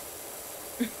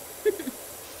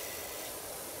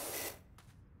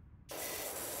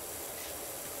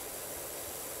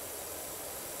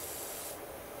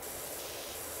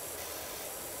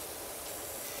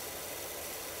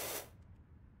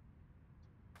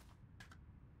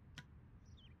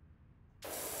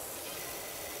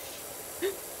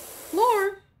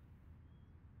 Lore!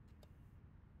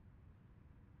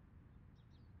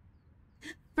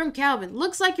 From Calvin.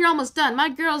 Looks like you're almost done. My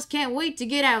girls can't wait to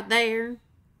get out there.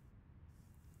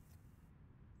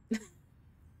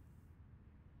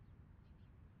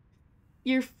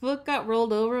 Your foot got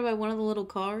rolled over by one of the little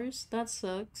cars? That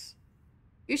sucks.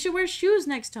 You should wear shoes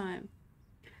next time.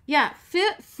 Yeah,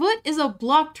 foot is a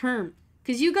block term.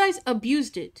 Because you guys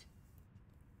abused it.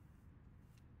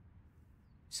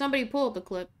 Somebody pull up the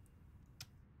clip.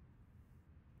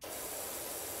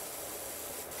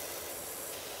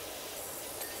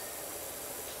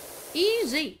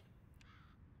 Easy.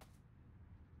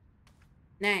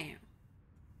 Now.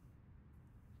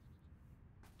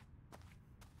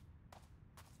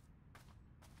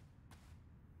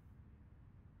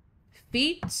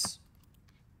 Feet.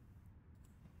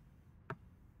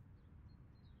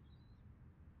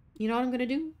 You know what I'm gonna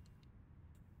do?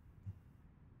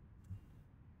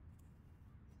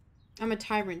 I'm a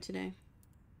tyrant today.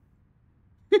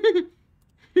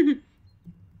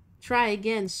 Try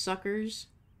again, suckers.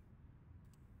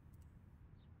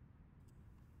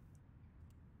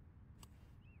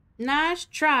 Nice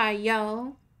try,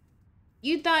 yo.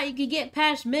 You thought you could get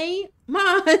past me?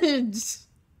 Mods!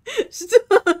 Stop!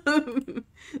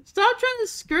 Stop trying to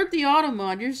skirt the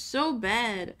automod. You're so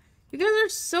bad. You guys are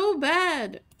so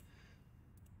bad.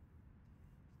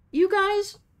 You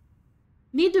guys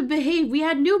need to behave. We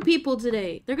had new people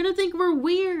today. They're gonna think we're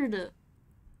weird.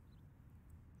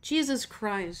 Jesus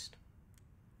Christ.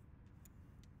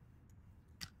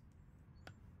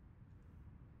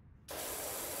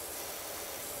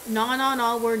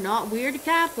 No, we're not weird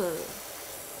Kappa.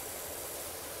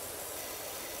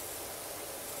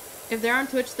 If they're on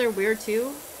Twitch, they're weird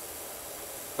too.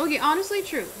 Okay, honestly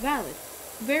true. Valid.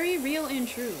 Very real and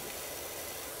true.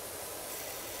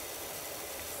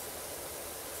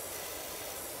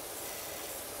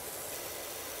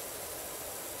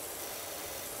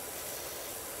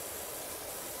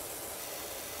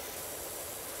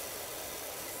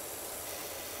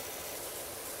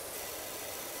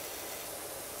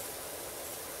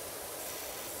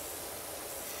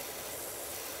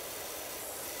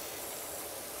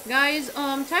 Guys,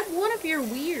 type 1 if you're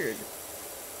weird.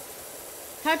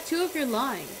 Type 2 if you're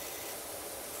lying.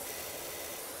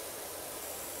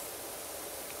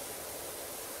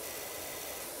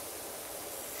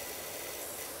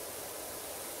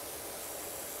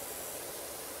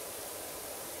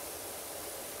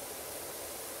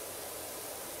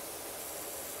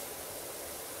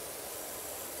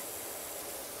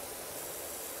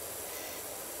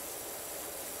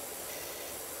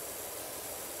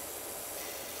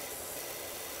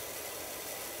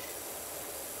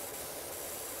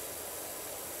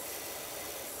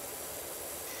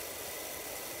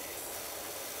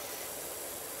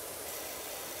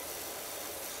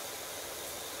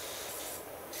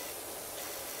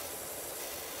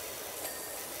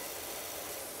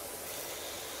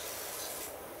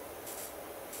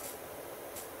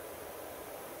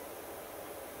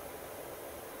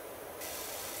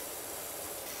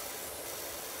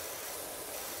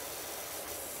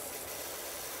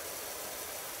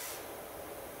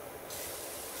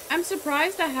 I'm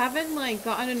surprised I haven't, like,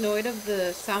 gotten annoyed of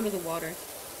the sound of the water.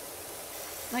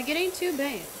 Like, it ain't too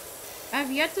bad. I've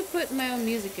yet to put my own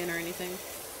music in or anything.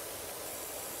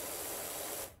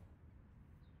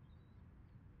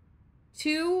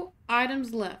 2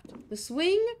 items left. The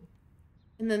swing,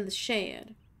 and then the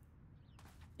shed.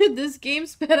 This game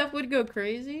sped up would go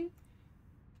crazy.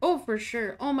 Oh, for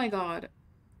sure. Oh my god.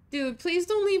 Dude, please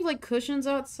don't leave, like, cushions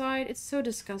outside. It's so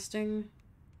disgusting.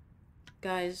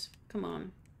 Guys, come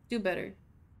on. Do better.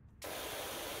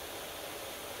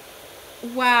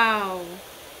 Wow.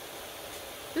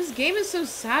 This game is so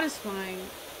satisfying.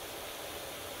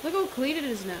 Look how clean it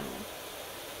is now.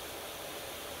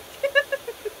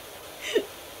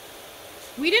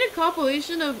 We did a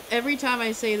compilation of every time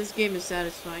I say this game is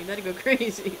satisfying. That'd go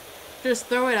crazy. Just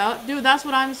throw it out. Dude, that's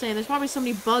what I'm saying. There's probably so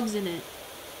many bugs in it.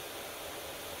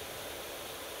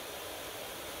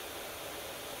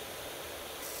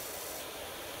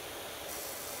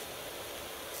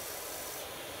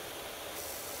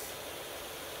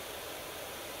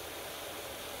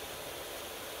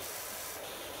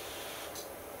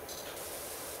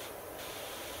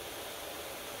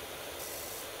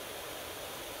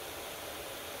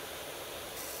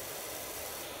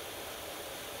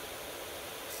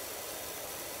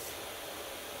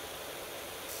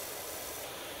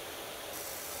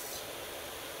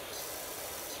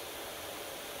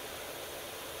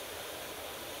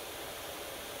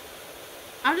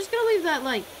 I'm just gonna leave that,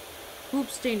 like, poop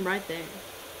stain right there.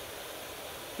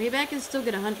 Maybe I can still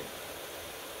get 100.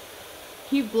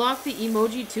 You blocked the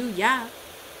emoji too? Yeah.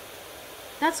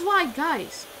 That's why,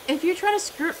 guys, if you're trying to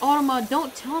skirt Automod,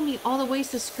 don't tell me all the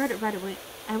ways to skirt it right away.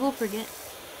 I will forget.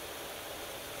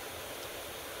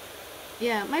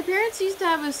 Yeah, my parents used to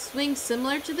have a swing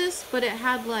similar to this, but it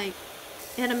had, like,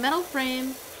 it had a metal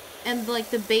frame, and, like,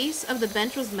 the base of the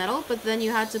bench was metal, but then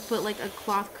you had to put, like, a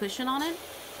cloth cushion on it.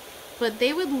 But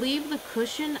they would leave the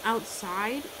cushion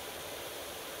outside.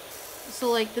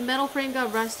 So, like, the metal frame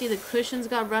got rusty, the cushions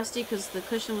got rusty because the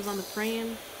cushion was on the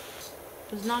frame.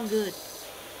 It was not good.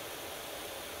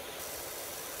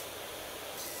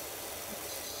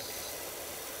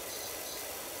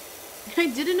 I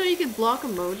didn't know you could block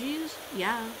emojis.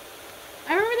 Yeah.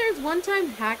 I remember there was one time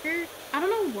Hacker, I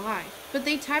don't know why, but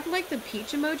they typed, like, the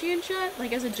peach emoji in chat,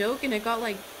 like, as a joke, and it got,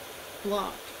 like,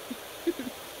 blocked.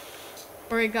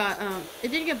 Or it got, it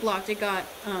didn't get blocked, it got,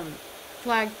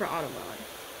 flagged for Automod.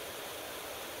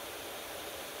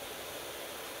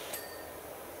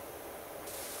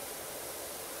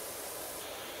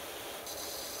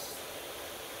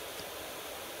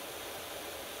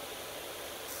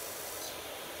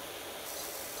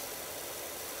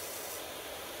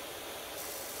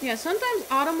 Yeah, sometimes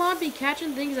Automod be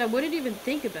catching things I wouldn't even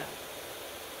think about.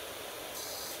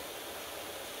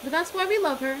 But that's why we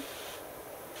love her.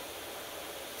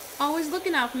 Always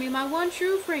looking out for me, my one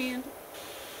true friend.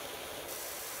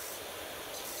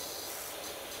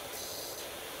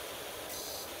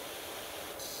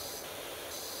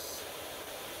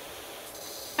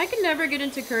 I could never get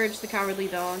into Courage the Cowardly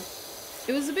Dog.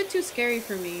 It was a bit too scary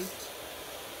for me.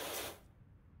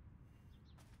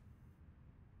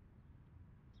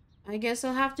 I guess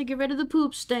I'll have to get rid of the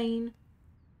poop stain.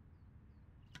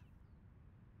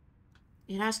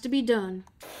 It has to be done.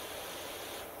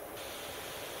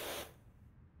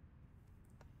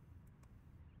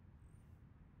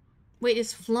 Wait,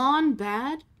 is flan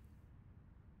bad?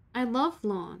 I love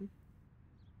flan.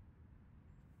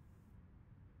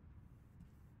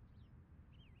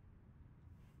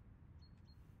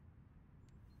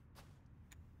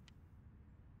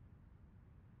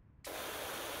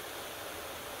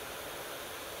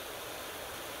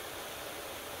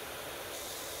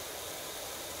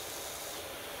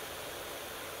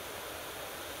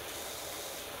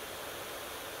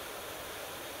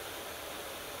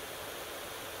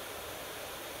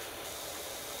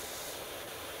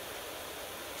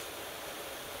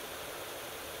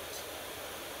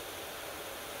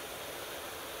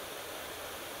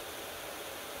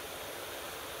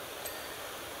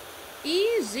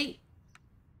 is Z?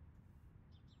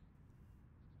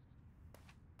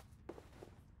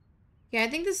 Yeah, I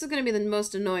think this is gonna be the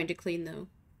most annoying to clean, though.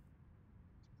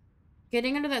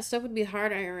 Getting under that stuff would be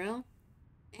hard IRL.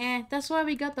 That's why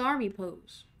we got the army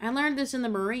pose. I learned this in the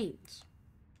Marines.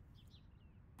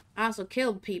 I also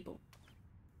killed people.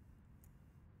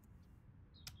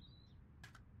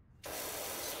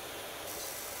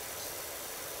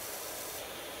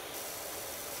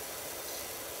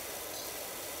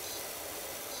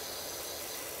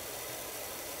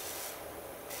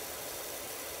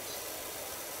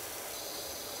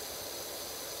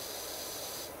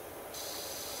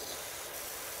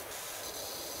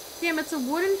 Damn, it's a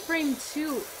wooden frame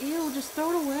too. Ew, just throw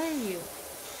it away.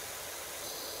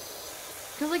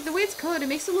 Cause like the way it's colored, it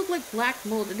makes it look like black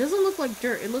mold. It doesn't look like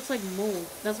dirt, it looks like mold.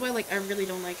 That's why like I really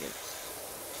don't like it.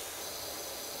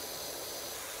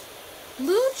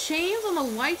 Blue chains on the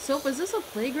white sofa, is this a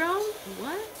playground?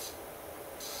 What?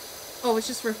 Oh, it's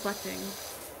just reflecting.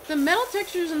 The metal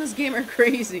textures in this game are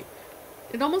crazy.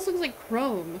 It almost looks like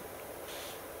chrome.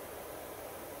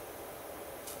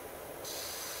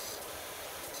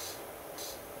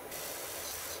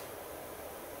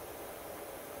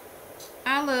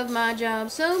 I love my job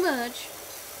so much.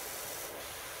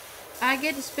 I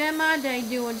get to spend my day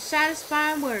doing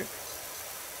satisfying work.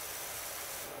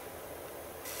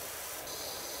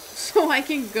 So I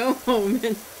can go home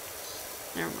and...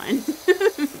 Never mind.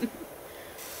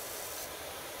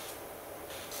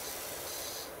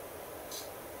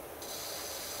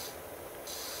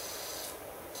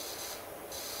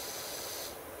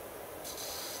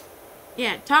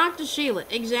 Yeah, talk to Sheila.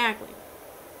 Exactly.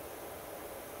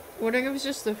 Wondering if it's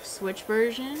just the Switch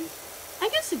version? I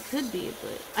guess it could be,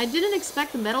 but I didn't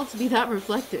expect the metal to be that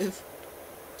reflective.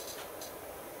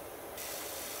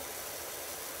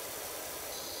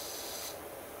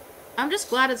 I'm just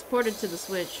glad it's ported to the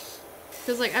Switch.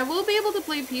 Because, like, I will be able to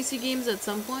play PC games at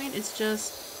some point. It's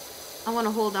just, I want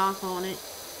to hold off on it.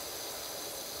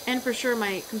 And for sure,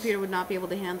 my computer would not be able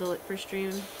to handle it for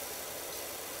stream.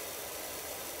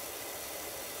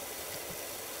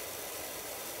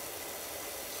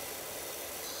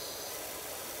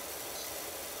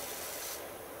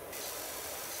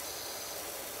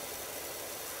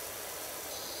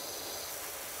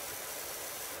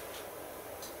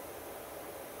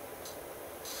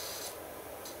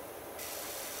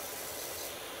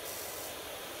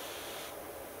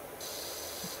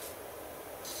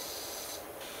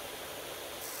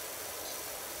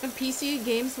 What PC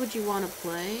games would you want to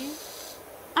play?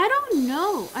 I don't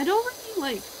know. I don't really,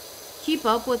 like, keep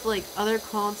up with, like, other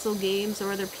console games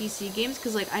or other PC games,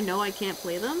 because, like, I know I can't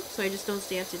play them, so I just don't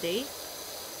stay up to date.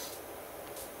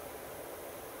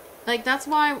 Like, that's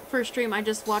why, for stream, I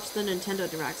just watch the Nintendo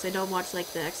Directs. I don't watch, like,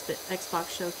 the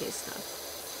Xbox Showcase stuff.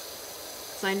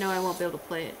 Because I know I won't be able to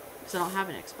play it, because I don't have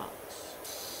an Xbox.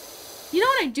 You know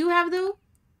what I do have,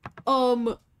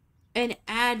 though? An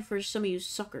ad for some of you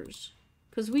suckers.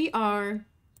 Because we are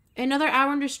another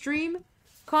hour into stream.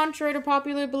 Contrary to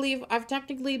popular belief, I've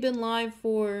technically been live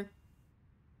for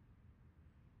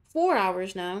 4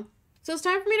 hours now. So it's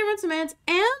time for me to run some ads.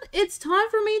 And it's time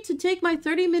for me to take my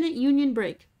 30-minute union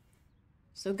break.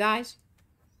 So guys,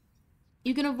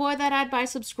 you can avoid that ad by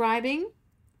subscribing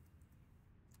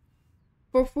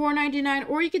for $4.99.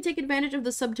 Or you can take advantage of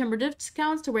the September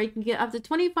discounts to where you can get up to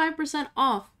 25%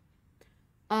 off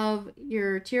of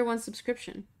your tier 1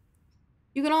 subscription.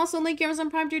 You can also link Amazon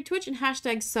Prime to your Twitch and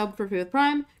hashtag sub for free with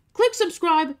Prime. Click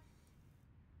subscribe.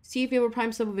 See if you have a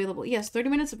Prime sub available. Yes, 30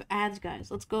 minutes of ads,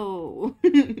 guys. Let's go.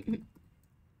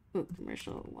 Ooh,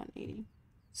 commercial 180.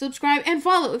 Subscribe and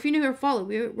follow. If you're new here, follow.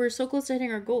 We're so close to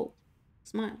hitting our goal.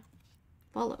 Smile.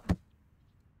 Follow.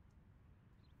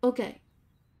 Okay.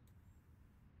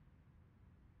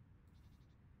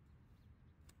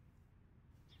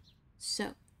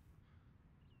 So.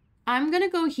 I'm gonna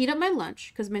go heat up my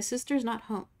lunch because my sister's not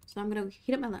home. So I'm gonna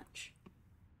heat up my lunch.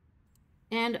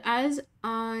 And as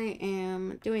I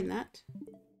am doing that...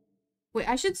 Wait,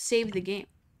 I should save the game.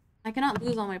 I cannot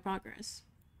lose all my progress.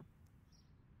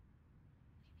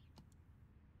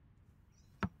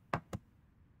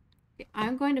 Okay,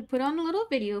 I'm going to put on a little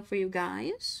video for you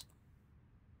guys.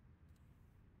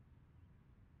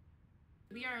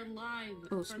 We are live.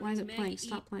 Oh, so why is it playing?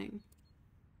 Stop playing.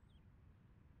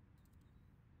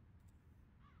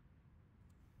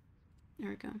 There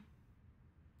we go.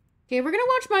 Okay, we're gonna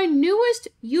watch my newest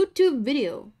YouTube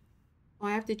video. Oh,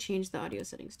 I have to change the audio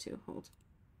settings too. Hold.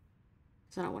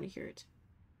 Because I don't want to hear it.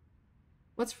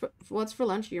 What's for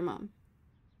lunch? Your mom.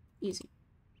 Easy.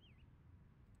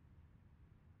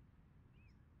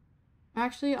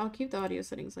 Actually, I'll keep the audio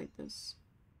settings like this.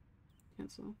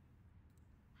 Cancel.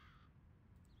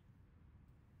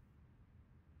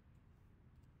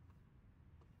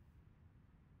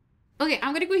 Okay,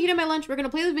 I'm gonna go heat up my lunch. We're gonna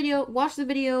play the video, watch the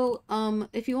video.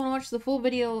 If you want to watch the full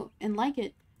video and like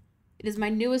it, it is my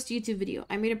newest YouTube video.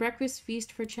 I made a breakfast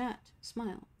feast for chat.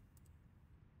 Smile.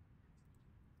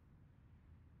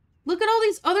 Look at all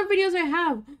these other videos I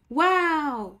have.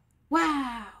 Wow.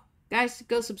 Wow. Guys,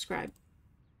 go subscribe.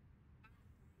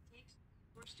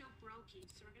 We're still brokey,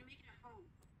 so we're gonna make it at home.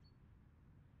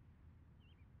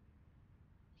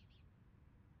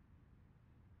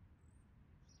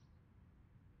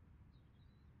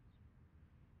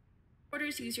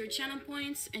 Orders, use your channel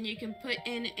points, and you can put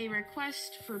in a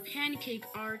request for pancake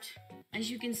art,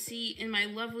 as you can see in my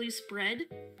lovely spread.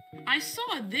 I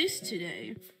saw this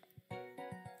today.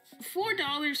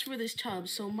 $4 for this tub,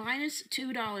 so minus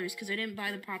 $2 because I didn't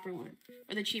buy the proper one,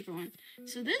 or the cheaper one.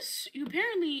 So this, you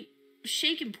apparently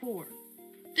shake and pour.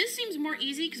 This seems more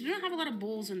easy because we don't have a lot of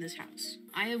bowls in this house.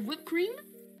 I have whipped cream,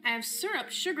 I have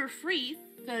syrup, sugar-free,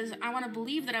 because I want to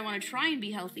believe that I want to try and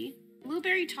be healthy.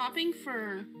 Blueberry topping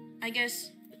for, I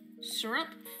guess, syrup.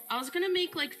 I was gonna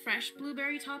make like fresh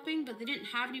blueberry topping, but they didn't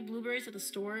have any blueberries at the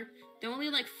store. The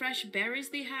only like fresh berries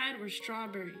they had were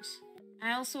strawberries.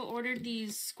 I also ordered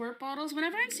these squirt bottles.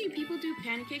 Whenever I see people do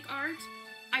pancake art,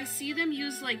 I see them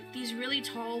use like these really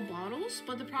tall bottles,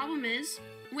 but the problem is,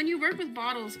 when you work with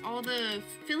bottles, all the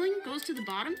filling goes to the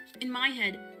bottom. In my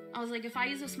head, I was like, if I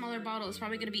use a smaller bottle, it's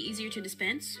probably gonna be easier to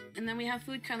dispense. And then we have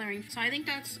food coloring. So I think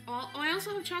that's all. Oh, I also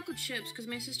have chocolate chips because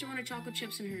my sister wanted chocolate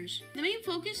chips in hers. The main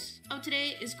focus of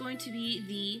today is going to be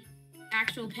the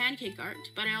actual pancake art,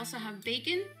 but I also have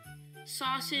bacon,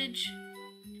 sausage,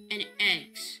 and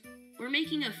eggs. We're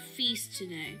making a feast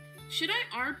today. Should I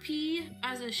RP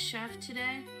as a chef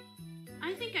today?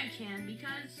 I think I can,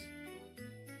 because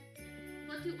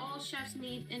what do all chefs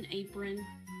need? An apron.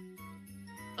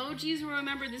 OGs will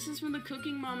remember this is from the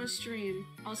Cooking Mama stream.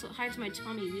 Also, it hides my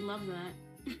tummy. We love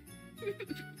that.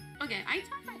 Okay, I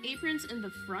tuck my aprons in the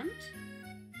front.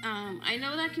 I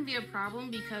know that can be a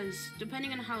problem because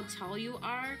depending on how tall you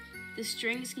are, the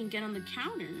strings can get on the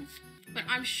counter. But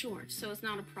I'm short, so it's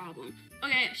not a problem.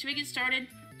 Okay, should we get started?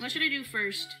 What should I do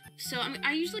first? So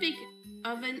I usually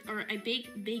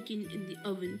bake bacon in the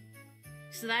oven.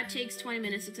 So that takes 20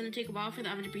 minutes. It's gonna take a while for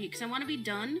the oven to preheat because I want to be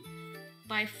done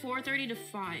by 4:30 to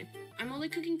 5. I'm only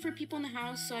cooking for people in the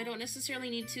house, so I don't necessarily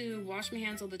need to wash my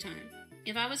hands all the time.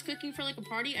 If I was cooking for like a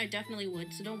party, I definitely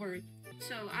would, so don't worry.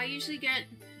 So I usually get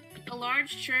a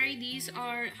large tray. These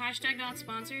are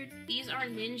 #not-sponsored. These are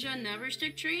Ninja Never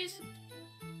Stick trays.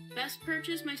 Best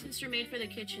purchase my sister made for the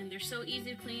kitchen. They're so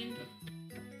easy to clean,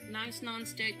 nice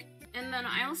non-stick. And then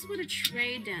I also put a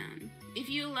tray down. If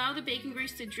you allow the bacon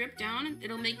grease to drip down,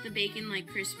 it'll make the bacon like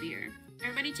crispier.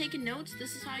 Everybody taking notes?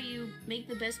 This is how you make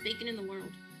the best bacon in the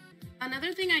world.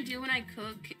 Another thing I do when I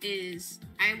cook is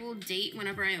I will date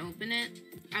whenever I open it.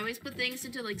 I always put things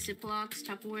into like Ziplocs,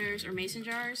 Tupperwares, or mason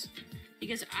jars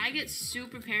because I get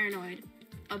super paranoid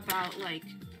about like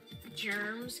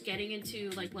germs getting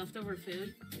into like leftover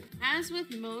food. As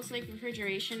with most like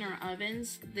refrigeration or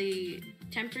ovens, the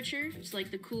temperature, so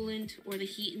like the coolant or the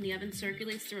heat in the oven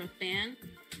circulates through a fan.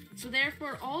 So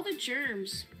therefore all the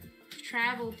germs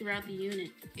travel throughout the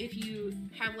unit. If you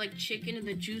have like chicken and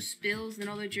the juice spills, then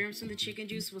all the germs from the chicken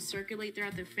juice will circulate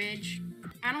throughout the fridge.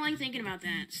 I don't like thinking about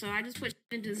that, so I just put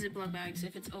into Ziploc bags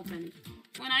if it's open.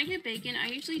 When I get bacon, I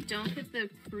usually don't get the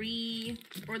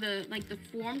the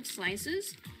formed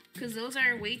slices, because those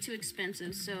are way too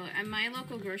expensive. So at my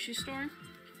local grocery store,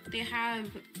 they have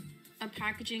a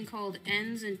packaging called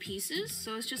ends and pieces.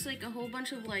 So it's just like a whole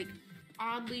bunch of like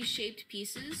oddly shaped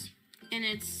pieces, and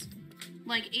it's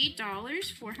like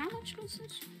 $8 for, how much was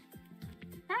this?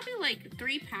 Probably like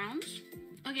 3 pounds.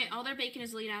 Okay, all their bacon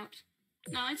is laid out.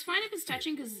 Now it's fine if it's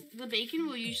touching because the bacon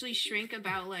will usually shrink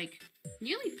about like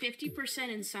nearly 50%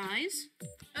 in size.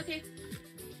 Okay,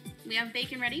 we have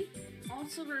bacon ready.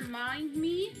 Also remind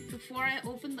me before I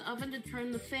open the oven to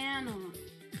turn the fan on.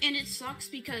 And it sucks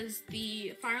because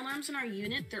the fire alarms in our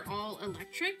unit, they're all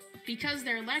electric. Because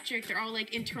they're electric, they're all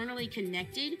like internally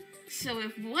connected. So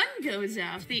if one goes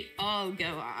off, they all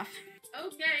go off.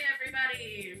 Okay,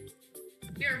 everybody.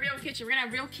 We're a real kitchen. We're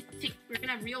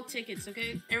gonna have real tickets,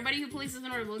 okay? Everybody who places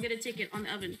an order will get a ticket on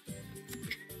the oven.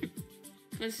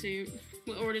 Let's see.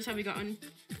 What orders have we gotten?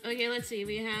 Okay, let's see.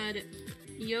 We had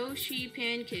Yoshi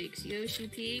pancakes. Yoshi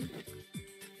P.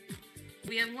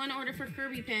 We have one order for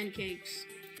Kirby pancakes.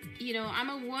 You know, I'm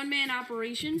a one-man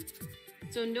operation,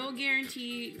 so no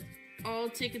guarantee all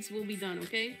tickets will be done,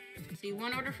 okay? See,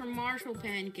 one order for Marshall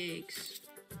pancakes.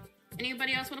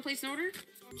 Anybody else want to place an order?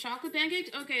 Chocolate pancakes?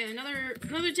 Okay, another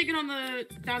ticket on the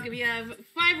docket. We have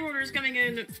 5 orders coming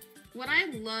in. What I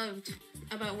loved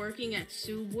about working at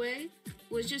Subway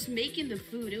was just making the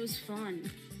food. It was fun.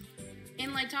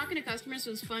 And like talking to customers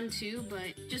was fun too,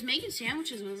 but just making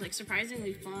sandwiches was like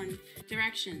surprisingly fun.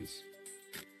 Directions.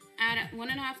 Add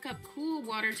 1.5 cup cool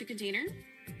water to container.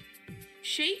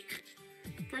 Shake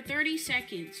for 30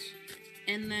 seconds.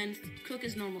 And then cook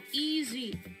as normal.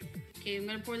 Easy. Okay, I'm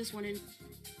gonna pour this one in.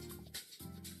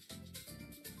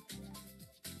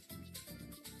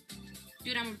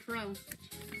 Dude, I'm a pro.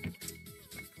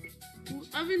 Ooh,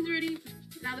 oven's ready.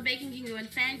 Now the baking can go in.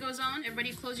 Fan goes on.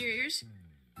 Everybody close your ears.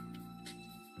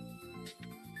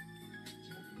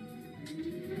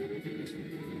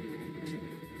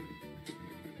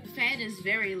 The fan is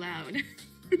very loud.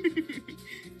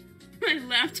 My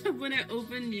laptop when I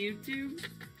open YouTube.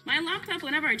 My laptop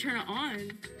whenever I turn it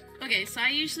on. Okay, so I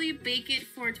usually bake it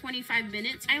for 25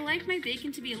 minutes. I like my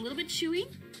bacon to be a little bit chewy,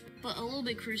 but a little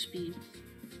bit crispy.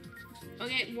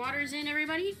 Okay, water's in,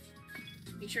 everybody.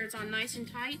 Make sure it's on nice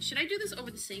and tight. Should I do this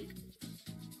over the sink?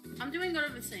 I'm doing it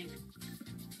over the sink.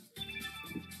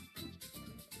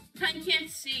 I can't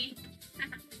see.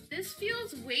 This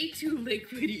feels way too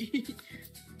liquidy.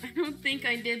 I don't think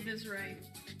I did this right.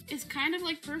 It's kind of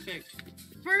like perfect.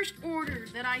 First order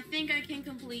that I think I can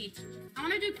complete. I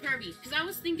want to do Kirby, because I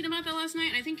was thinking about that last night,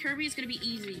 and I think Kirby is going to be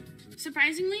easy.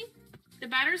 Surprisingly, the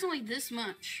batter is only this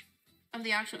much of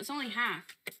the actual, it's only half.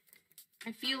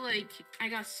 I feel like I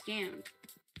got scammed.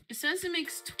 It says it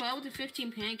makes 12 to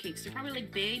 15 pancakes. They're probably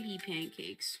like baby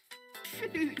pancakes.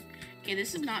 Okay,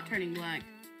 this is not turning black.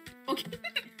 Okay.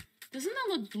 Doesn't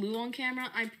that look blue on camera?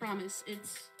 I promise,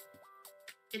 it's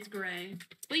gray.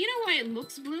 But you know why it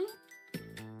looks blue?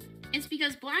 It's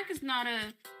because black is not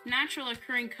a natural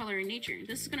occurring color in nature.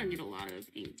 This is gonna need a lot of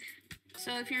ink.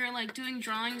 So if you're like doing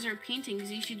drawings or paintings,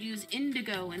 you should use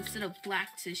indigo instead of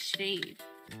black to shade.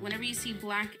 Whenever you see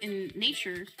black in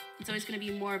nature, it's always gonna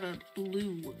be more of a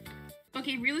blue.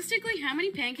 Okay, realistically, how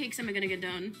many pancakes am I gonna get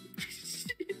done?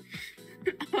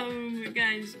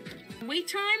 Guys, wait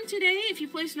time today, if you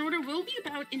place an order, will be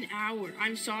about an hour.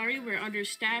 I'm sorry, we're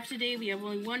understaffed today. We have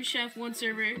only one chef, one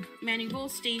server, manning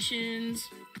both stations.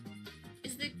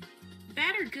 Is the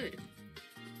batter good?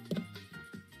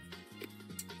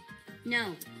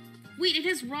 No. Wait, it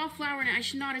has raw flour in it. I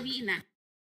should not have eaten that.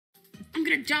 I'm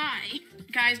gonna die.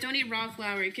 Guys, don't eat raw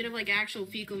flour. It could have like actual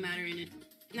fecal matter in it.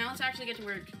 Now let's actually get to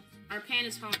work. Our pan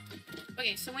is hot.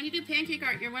 Okay, so when you do pancake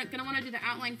art, you're gonna wanna do the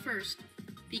outline first,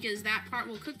 because that part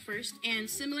will cook first. And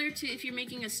similar to if you're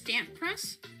making a stamp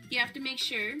press, you have to make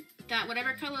sure that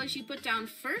whatever colors you put down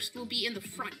first will be in the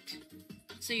front.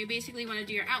 So you basically want to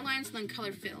do your outlines and then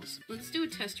color fills. Let's do a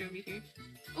tester over here.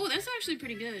 Oh, that's actually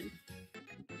pretty good.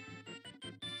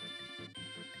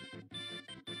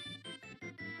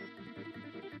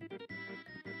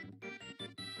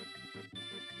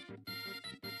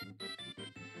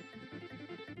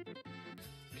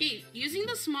 Okay, using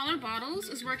the smaller bottles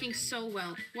is working so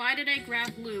well. Why did I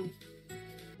grab blue?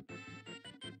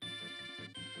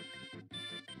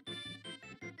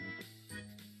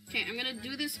 Okay, I'm gonna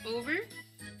do this over.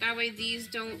 That way these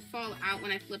don't fall out when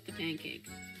I flip the pancake.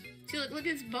 See, look,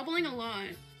 it's bubbling a lot.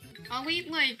 I'll wait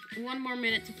like 1 more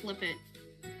minute to flip it.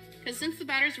 Because since the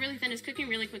batter's really thin, it's cooking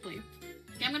really quickly.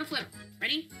 Okay, I'm gonna flip.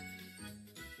 Ready?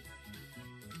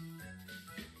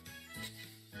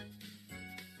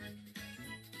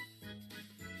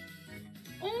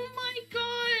 Oh my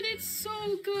god, it's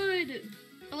so good!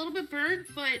 A little bit burnt,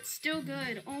 but still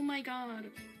good. Oh my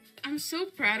god. I'm so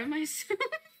proud of myself.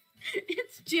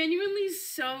 It's genuinely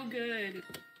so good.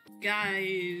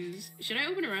 Guys, should I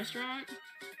open a restaurant?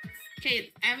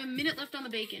 Okay, I have a minute left on the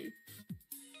bacon.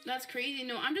 That's crazy.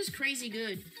 No, I'm just crazy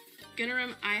good. Gonna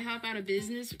run IHOP out of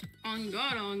business. On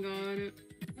God, on God.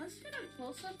 Let's get a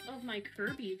close-up of my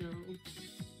Kirby, though.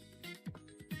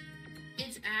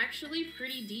 It's actually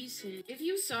pretty decent. If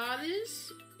you saw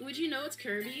this, would you know it's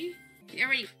Kirby?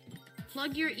 Alright,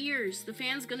 plug your ears. The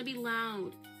fan's gonna be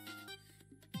loud.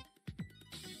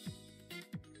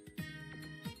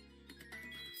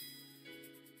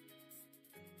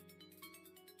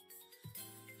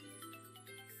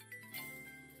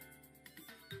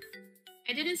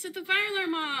 I didn't set the fire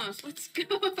alarm off. Let's go.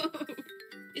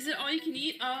 Is it all you can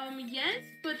eat? Yes,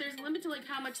 but there's a limit to like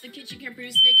how much the kitchen can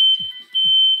produce.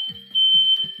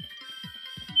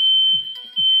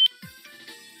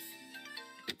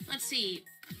 Let's see.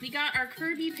 We got our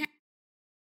Kirby pan.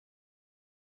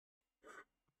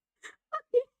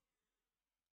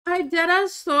 I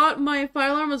deadass thought my fire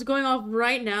alarm was going off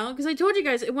right now, because I told you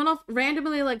guys it went off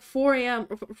randomly like 4 a.m.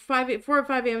 or 4 or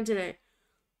 5 a.m. today.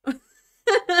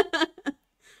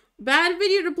 Bad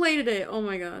video to play today. Oh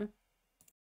my god.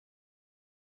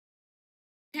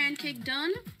 Pancake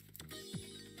done.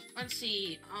 Let's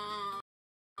see.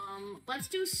 Let's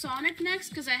do Sonic next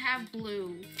because I have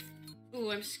blue. Ooh,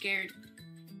 I'm scared.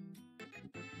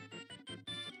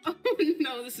 Oh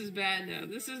no, this is bad now.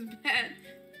 This is bad.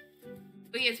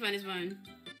 Oh yeah, it's fine, it's fine.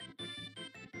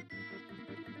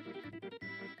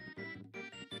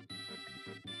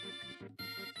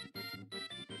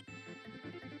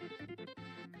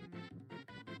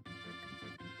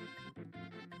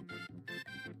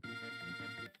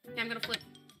 Okay, I'm gonna flip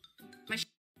my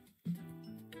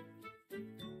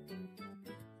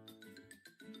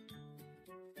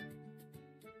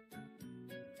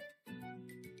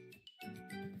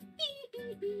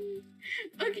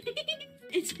okay,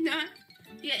 it's not.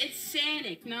 Yeah, it's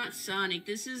Sonic, not Sonic.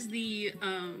 This is the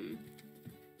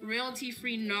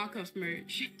royalty-free knockoff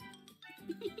merch.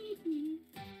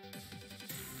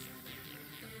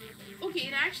 Okay,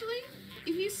 it actually,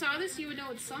 if you saw this, you would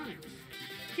know it's Sonic.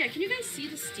 Yeah, can you guys see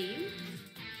the steam?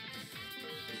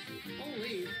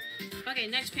 Holy. Okay,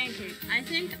 next pancake. I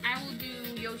think I will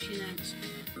do Yoshi next.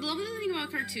 The lovely thing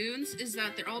about cartoons is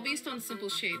that they're all based on simple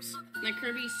shapes. Like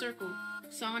Kirby, circle.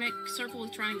 Sonic, circle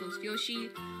with triangles. Yoshi,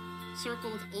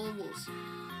 circle with ovals.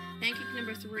 Pancake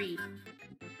number 3.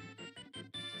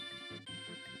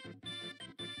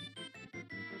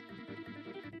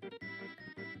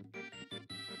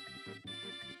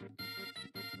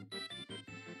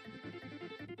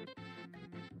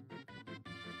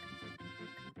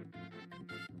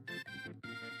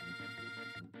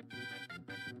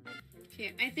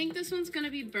 Okay, I think this one's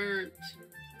gonna be burnt.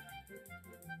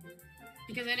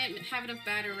 Because I didn't have enough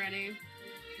batter ready.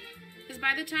 Because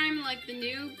by the time, like, the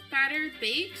new batter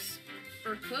bakes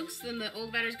or cooks, then the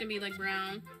old batter's gonna be, like,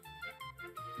 brown.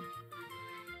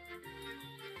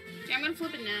 Okay, I'm gonna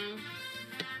flip it now.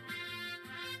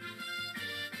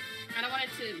 I don't want it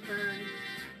to burn.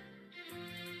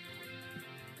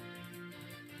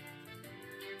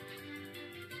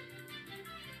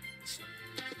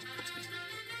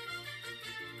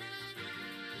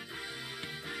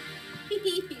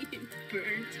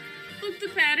 Burnt. Look, the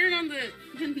pattern on the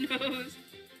nose.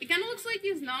 It kind of looks like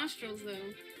his nostrils,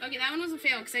 though. Okay, that one was a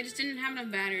fail, because I just didn't have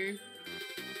enough batter.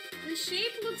 The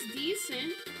shape looks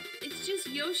decent. It's just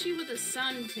Yoshi with a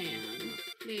suntan.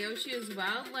 The Yoshi as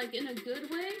well, like, in a good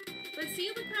way. But see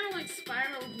the kind of, like,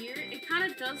 spiral here? It kind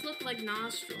of does look like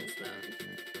nostrils, though.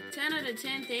 10 out of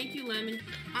 10, thank you, Lemon.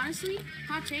 Honestly,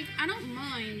 hot take, I don't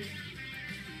mind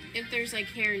if there's, like,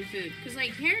 hair in food. Because,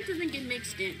 like, hair doesn't get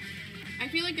mixed in. I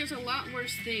feel like there's a lot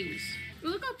worse things. But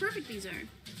look how perfect these are.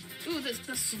 Ooh, the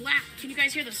slap. Can you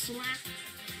guys hear the slap?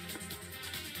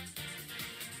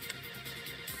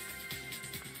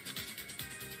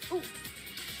 Oh.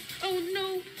 Oh,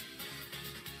 no.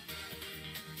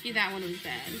 Yeah, that one was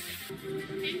bad.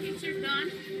 Pancakes are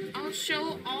done. I'll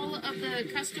show all of the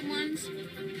custom ones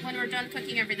when we're done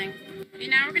cooking everything. And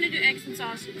now we're gonna do eggs and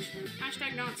sausage.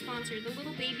 Hashtag not sponsored. The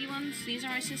little baby ones, these are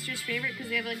my sister's favorite because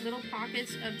they have like little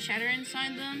pockets of cheddar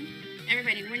inside them.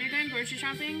 Everybody, when you're going grocery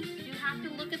shopping, you have to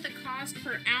look at the cost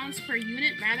per ounce per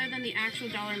unit rather than the actual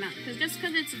dollar amount. Because just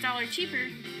because it's $1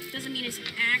 cheaper doesn't mean it's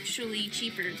actually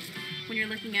cheaper when you're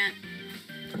looking at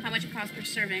how much it costs per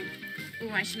serving. Ooh,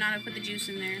 I should not have put the juice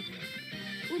in there.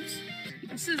 Oops.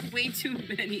 This is way too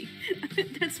many.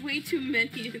 That's way too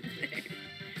many in there.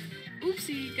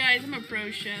 Oopsie, guys, I'm a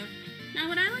pro chef. Now,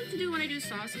 what I like to do when I do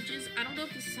sausages, I don't know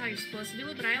if this is how you're supposed to do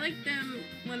it, but I like them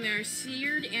when they're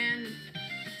seared and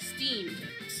steamed.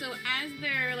 So as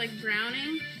they're, like,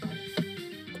 browning,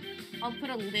 I'll put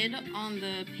a lid on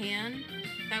the pan.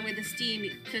 That way the steam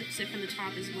cooks it from the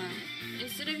top as well.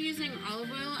 Instead of using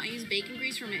olive oil, I use bacon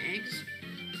grease for my eggs.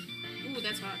 Ooh,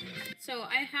 that's hot. So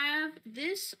I have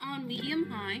this on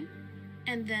medium-high,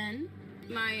 and then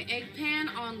my egg pan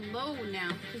on low now,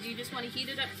 because you just want to heat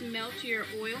it up to melt your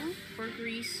oil or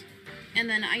grease. And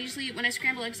then I usually, when I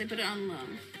scramble eggs, I put it on low.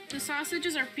 The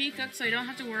sausages are pre-cooked, so I don't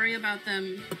have to worry about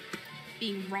them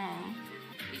being raw.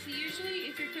 You see, usually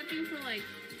if you're cooking for like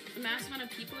a mass amount of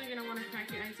people, you're going to want to crack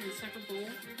your eggs in a separate bowl.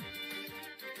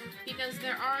 Because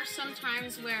there are some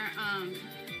times where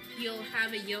you'll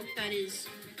have a yolk that is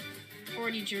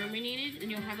already germinated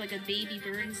and you'll have like a baby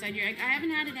bird inside your egg. I haven't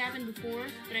had it happen before,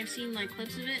 but I've seen like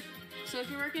clips of it. So if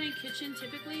you're working in a kitchen,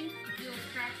 typically you'll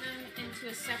crack them into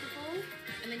a separate bowl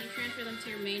and then you transfer them to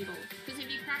your main bowl. Because if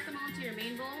you crack them all into your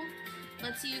main bowl,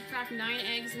 let's say you crack 9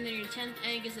 eggs and then your 10th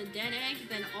egg is a dead egg,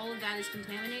 then all of that is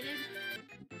contaminated.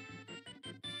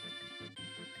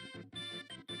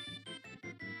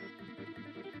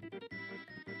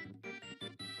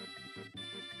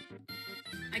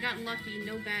 I got lucky,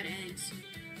 no bad eggs.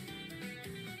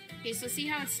 Okay, so see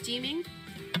how it's steaming?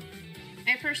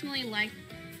 I personally like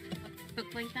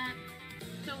cooked like that.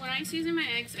 So when I season my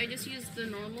eggs, I just use the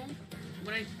normal,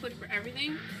 what I put for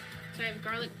everything. So I have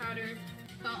garlic powder,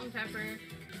 salt and pepper.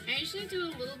 I usually do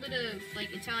a little bit of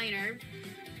like Italian herb,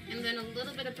 and then a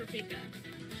little bit of paprika.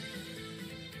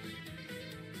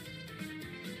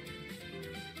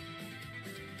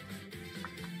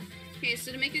 Okay,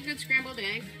 so to make a good scrambled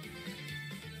egg,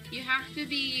 you have to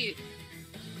be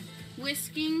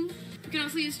whisking. You can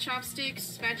also use chopsticks,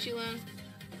 spatula,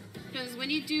 because when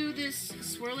you do this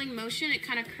swirling motion, it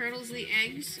kind of curdles the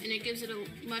eggs and it gives it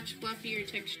a much fluffier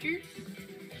texture.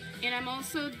 And I'm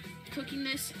also cooking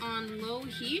this on low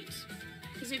heat,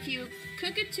 because if you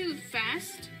cook it too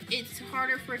fast, it's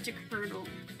harder for it to curdle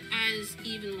as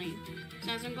evenly. So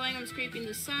as I'm going, I'm scraping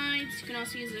the sides. You can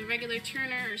also use a regular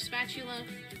turner or spatula.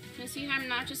 You see how I'm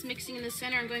not just mixing in the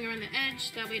center, I'm going around the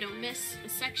edge, that way I don't miss a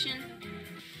section.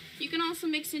 You can also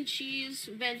mix in cheese,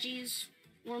 veggies,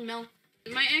 or milk.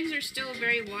 My eggs are still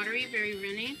very watery, very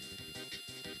runny.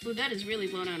 Oh, that is really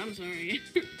blown out, I'm sorry.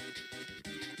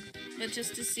 But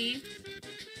just to see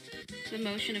the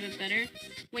motion of it better.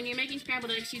 When you're making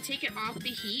scrambled eggs, you take it off the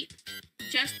heat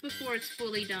just before it's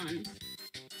fully done.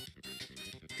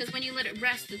 Because when you let it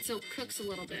rest, it still cooks a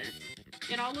little bit.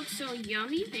 It all looks so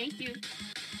yummy, thank you.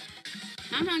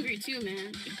 I'm hungry too,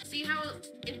 man. See how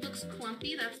it looks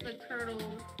clumpy? That's the curdle.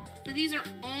 So these are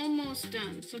almost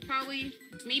done. So probably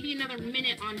maybe another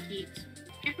minute on heat.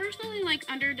 I personally like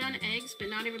underdone eggs, but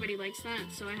not everybody likes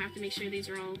that. So I have to make sure these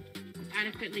are all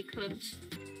adequately cooked.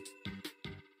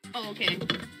 Oh, okay.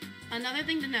 Another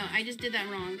thing to know, I just did that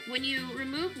wrong. When you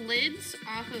remove lids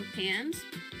off of pans,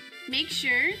 make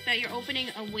sure that you're opening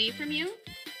away from you.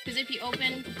 Because if you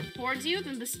open towards you,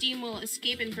 then the steam will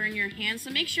escape and burn your hands. So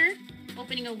make sure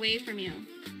opening away from you,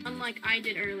 unlike I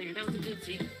did earlier. That was a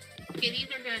oopsie. Okay, these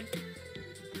are good.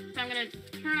 So I'm gonna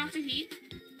turn off the heat.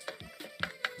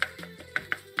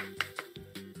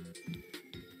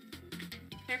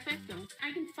 Perfecto.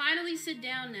 I can finally sit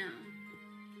down now.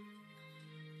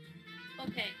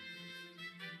 Okay.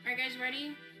 Alright guys,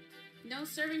 ready? No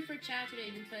serving for chat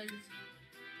today because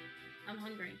I'm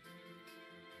hungry.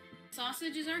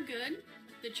 Sausages are good.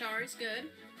 The char is good.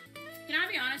 Can I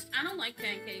be honest? I don't like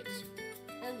pancakes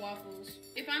or waffles.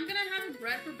 If I'm gonna have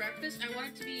bread for breakfast, I want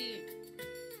it to be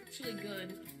actually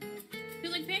good.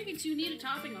 Because like pancakes, you need a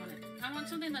topping on it. I want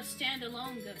something that's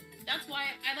standalone good. That's why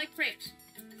I like crepes.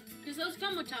 Because those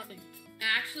come with topping.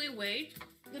 Actually, wait.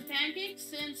 The pancakes,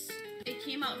 since it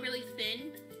came out really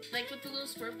thin, like with the little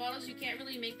squirt bottles, you can't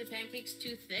really make the pancakes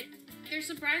too thick. They're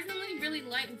surprisingly really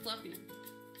light and fluffy.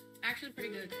 Actually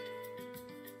pretty good.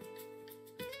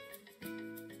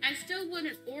 I still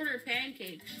wouldn't order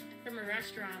pancakes from a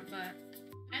restaurant, but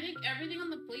I think everything on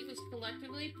the plate was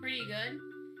collectively pretty good.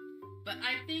 But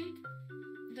I think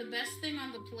the best thing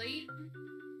on the plate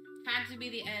had to be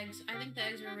the eggs. I think the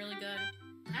eggs were really good.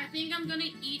 I think I'm gonna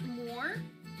eat more,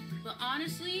 but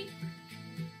honestly,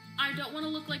 I don't want to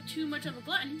look like too much of a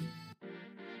glutton.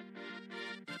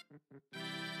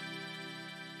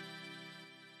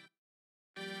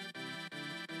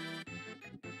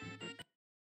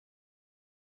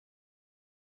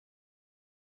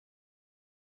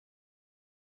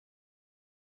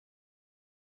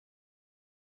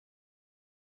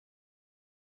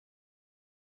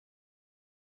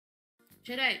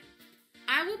 Today,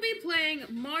 I will be playing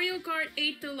Mario Kart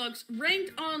 8 Deluxe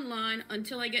ranked online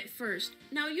until I get first.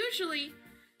 Now, usually,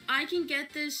 I can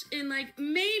get this in like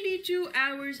maybe 2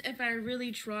 hours if I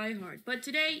really try hard. But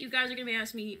today, you guys are going to be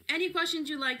asking me any questions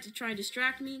you like to try and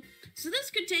distract me. So this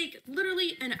could take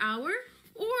literally an hour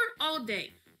or all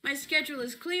day. My schedule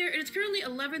is clear. It's currently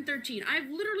 11:13. I have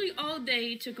literally all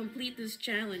day to complete this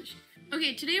challenge.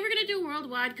 Okay, today we're gonna do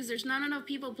worldwide because there's not enough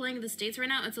people playing in the States right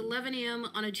now. It's 11 a.m.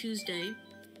 on a Tuesday.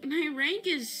 My rank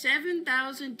is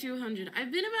 7,200. I've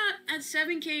been about at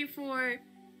 7K for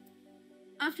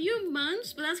a few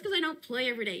months, but that's because I don't play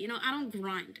every day. You know, I don't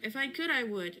grind. If I could, I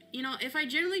would. You know, if I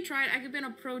generally tried, I could be on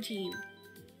a pro team.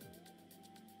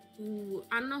 Ooh,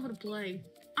 I don't know how to play.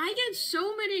 I get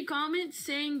so many comments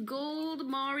saying Gold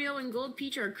Mario and Gold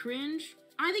Peach are cringe.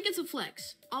 I think it's a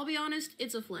flex. I'll be honest,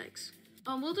 it's a flex.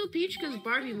 We'll do Peach because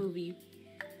Barbie movie.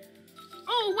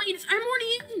 Oh, wait, I'm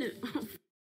already in.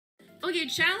 Okay,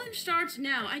 challenge starts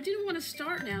now. I didn't want to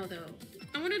start now, though.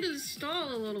 I wanted to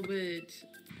stall a little bit.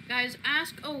 Guys,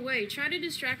 ask away. Try to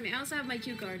distract me. I also have my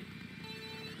cue card.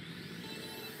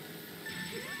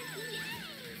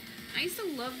 I used to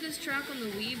love this track on the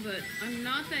Wii, but I'm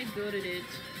not that good at it,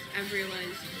 I've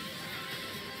realized.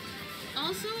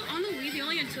 Also, on the Wii, they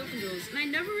only had tilt controls, and I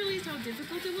never realized how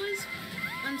difficult it was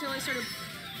until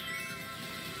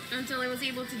I was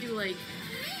able to do, like,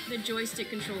 the joystick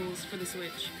controls for the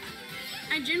Switch.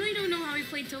 I generally don't know how we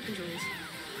played tilt controls.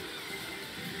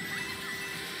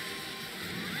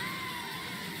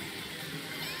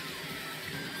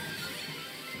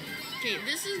 Okay,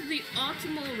 this is the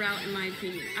optimal route in my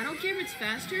opinion. I don't care if it's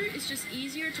faster, it's just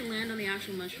easier to land on the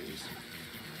actual mushrooms.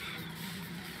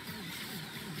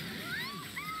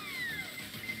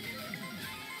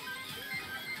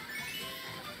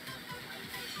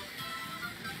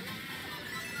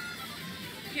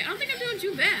 Okay, I don't think I'm doing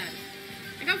too bad.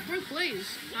 I got 4th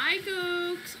place. Hi,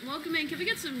 Cokes. Welcome in. Can we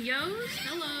get some yos?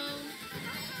 Hello.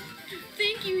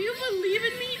 Thank you. You believe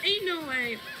in me? Ain't no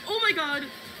way. Oh my god.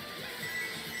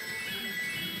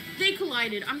 They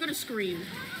collided. I'm gonna scream.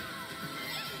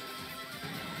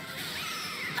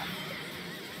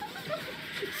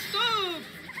 Stop!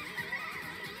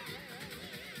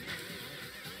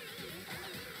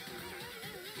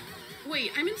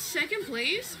 Wait, I'm in 2nd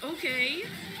place? Okay.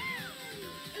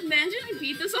 Imagine I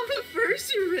beat this on the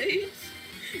first race.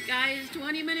 Guys,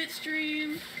 20-minute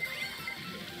stream.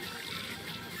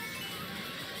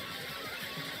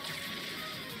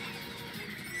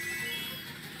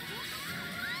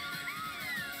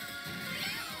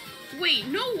 Wait,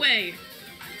 no way.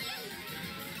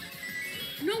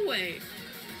 No way.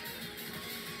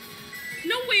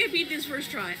 No way I beat this first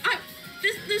try.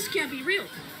 This can't be real.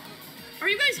 Are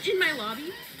you guys in my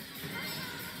lobby?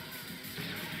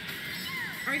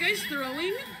 Are you guys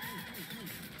throwing?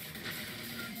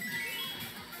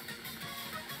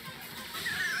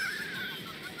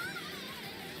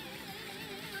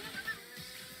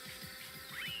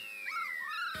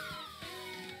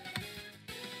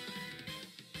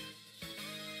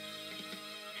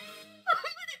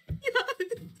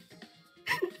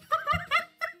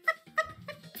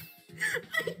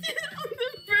 I did it on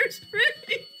the first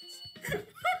race. Oh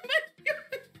my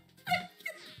god. I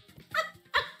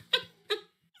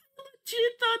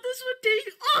legit thought this would take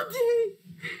all day.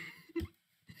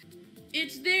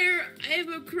 It's there. I have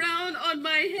a crown on my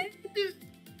head.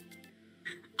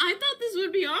 I thought this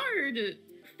would be hard.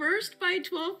 First by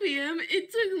 12 p.m.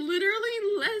 It took literally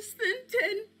less than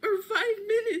 10 or 5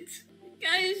 minutes.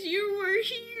 Guys, you were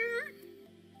here.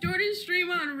 Jordan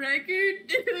stream on record?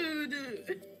 Dude.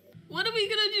 What are we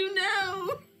gonna do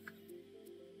now?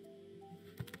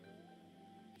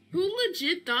 Who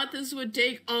legit thought this would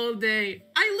take all day?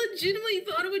 I legitimately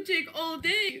thought it would take all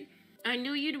day. I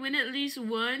knew you'd win at least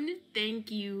one.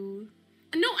 Thank you.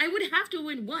 No, I would have to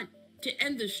win one to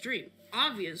end the stream.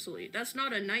 Obviously, that's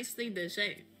not a nice thing to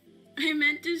say. I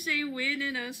meant to say win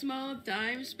in a small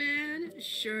time span.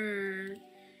 Sure.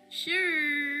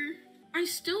 I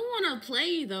still want to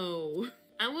play though.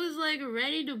 I was like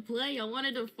ready to play. I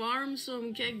wanted to farm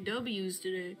some keg W's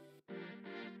today.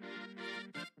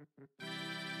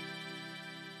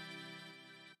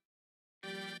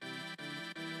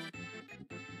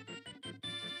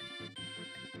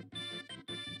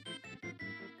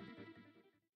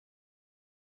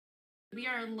 We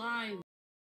are live.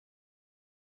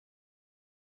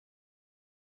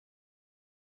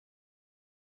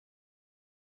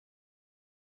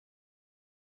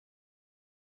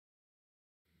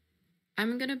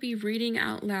 I'm gonna be reading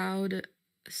out loud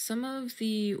some of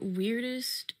the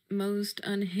weirdest, most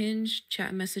unhinged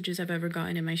chat messages I've ever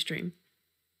gotten in my stream.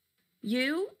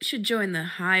 You should join the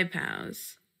High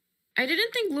Pals. I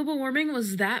didn't think global warming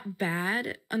was that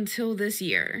bad until this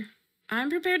year. I'm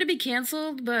prepared to be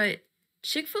canceled, but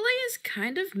Chick-fil-A is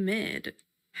kind of mid.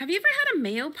 Have you ever had a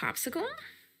mayo popsicle?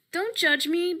 Don't judge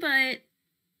me, but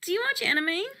do you watch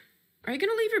anime? Are you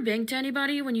gonna leave your bank to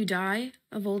anybody when you die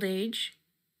of old age?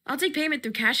 I'll take payment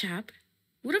through Cash App.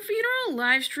 Would a funeral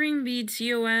live stream be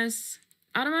TOS?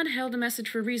 Automod held a message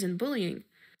for a reason. Bullying.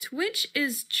 Twitch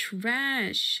is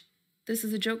trash. This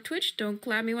is a joke, Twitch. Don't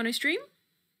clap me when I stream.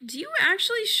 Do you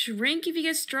actually shrink if you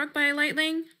get struck by a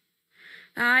lightning?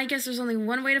 I guess there's only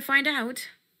one way to find out.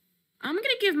 I'm gonna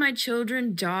give my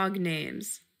children dog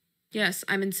names. Yes,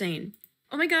 I'm insane.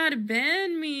 Oh my god,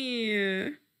 ban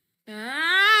me.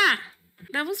 Ah!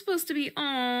 That was supposed to be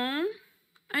on.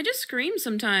 I just scream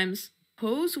sometimes.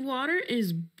 Hose water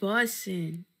is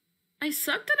bussin'. I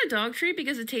sucked at a dog treat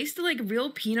because it tasted like real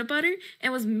peanut butter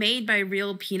and was made by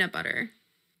real peanut butter.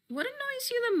 What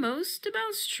annoys you the most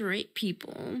about straight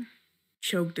people?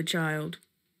 Choke the child.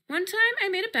 One time I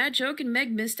made a bad joke and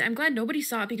Meg missed it. I'm glad nobody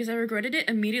saw it because I regretted it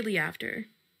immediately after.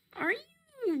 Are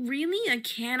you really a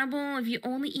cannibal if you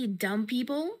only eat dumb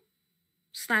people?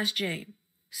 /J.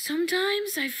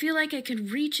 Sometimes I feel like I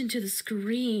could reach into the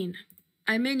screen.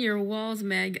 I'm in your walls,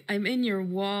 Meg. I'm in your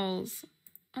walls.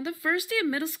 On the first day of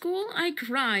middle school, I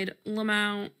cried,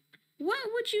 Lamau.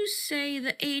 What would you say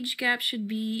the age gap should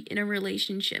be in a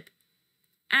relationship?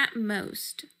 At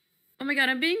most. Oh my god,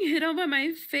 I'm being hit on by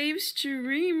my fave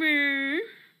streamer.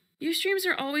 Your streams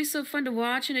are always so fun to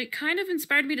watch, and it kind of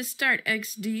inspired me to start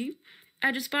XD.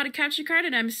 I just bought a capture card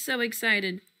and I'm so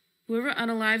excited. Whoever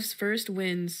unalives first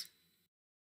wins.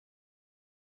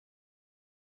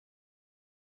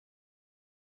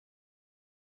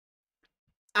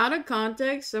 Out of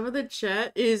context, some of the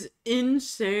chat is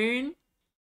insane.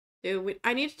 Dude,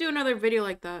 I need to do another video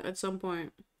like that at some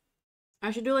point.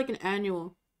 I should do like an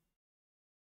annual.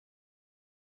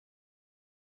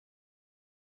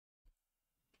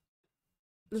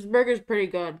 This burger's pretty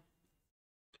good.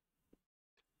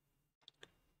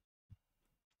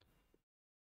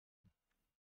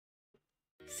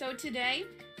 So today,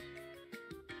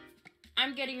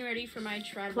 I'm getting ready for my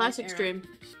trad classic stream.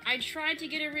 I tried to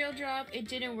get a real job, it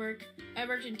didn't work. I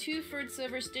worked in 2 Ford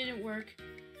servers, didn't work.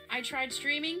 I tried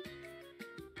streaming.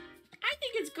 I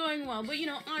think it's going well, but you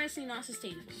know, honestly not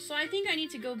sustainable. So I think I need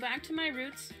to go back to my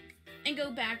roots and go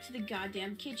back to the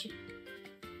goddamn kitchen.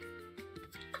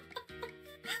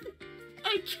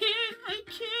 I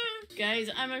can't. Guys,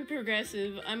 I'm a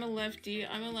progressive. I'm a lefty.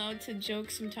 I'm allowed to joke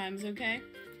sometimes, okay?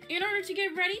 In order to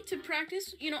get ready to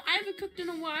practice, you know, I haven't cooked in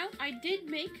a while. I did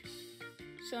make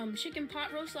some chicken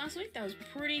pot roast last week. That was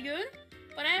pretty good.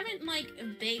 But I haven't, like,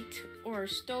 baked or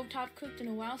stovetop cooked in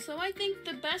a while. So I think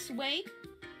the best way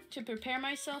to prepare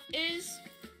myself is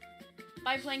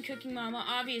by playing Cooking Mama,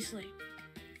 obviously.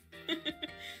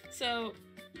 So,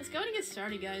 let's go and get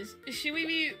started, guys. Should we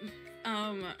be,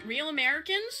 real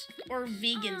Americans or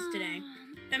vegans today?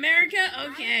 America?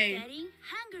 Okay. I'm getting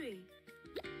hungry.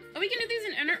 Are we gonna do these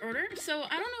in inner order? So, I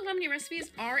don't know how many recipes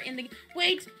are in the...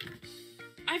 Wait!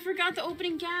 I forgot the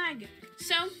opening gag.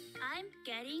 So, I'm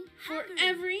getting for hungry.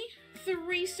 every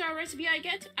 3-star recipe I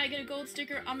get a gold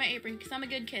sticker on my apron, because I'm a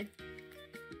good kid.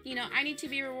 You know, I need to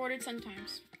be rewarded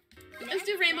sometimes. Let's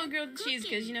do rainbow grilled cheese,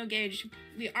 because, you know, Gage,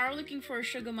 we are looking for a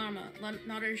sugar mama,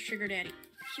 not a sugar daddy.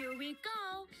 Here we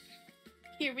go.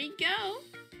 Here we go.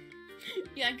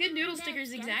 Yeah, good noodle Let's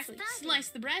stickers, get exactly. started. Slice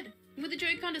the bread with the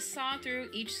Joy-Con to saw through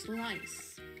each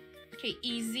slice. Okay,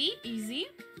 easy, easy.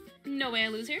 No way I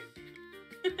lose here.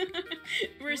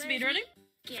 We're speedrunning.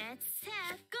 Get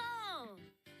set, go.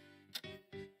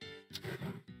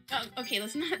 Oh, okay,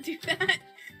 let's not do that.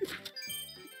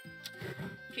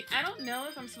 Okay, I don't know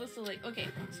if I'm supposed to, like, okay,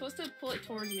 I'm supposed to pull it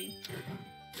towards me.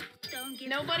 Don't give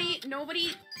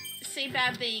Nobody say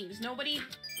bad things. Nobody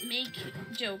make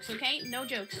jokes, okay? No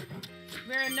jokes.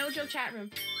 We're a no-joke chat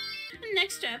room.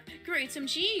 Next up, grate some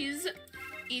cheese.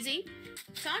 Easy.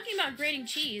 Talking about grating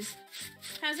cheese,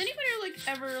 has anybody, like,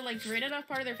 ever, like, grated off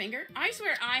part of their finger? I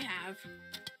swear I have.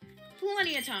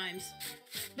 Plenty of times.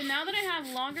 But now that I have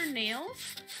longer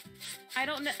nails, I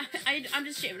don't know. I'm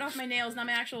just shaving off my nails, not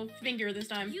my actual finger this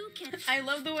time. You can I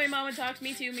love the way Mama talks.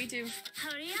 Me too, me too.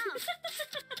 hurry up.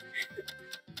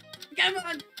 Come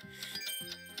on.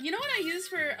 You know what I use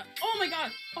for... Oh my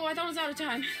god. Oh, I thought it was out of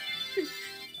time.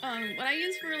 What I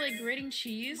use for, like, grating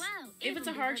cheese, Wow, if it's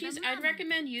a hard cheese, I'd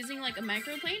recommend using, like, a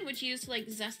microplane, which you use to, like,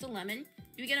 zest a lemon.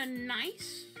 You get a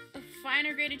nice,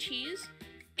 finer grated cheese,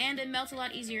 and it melts a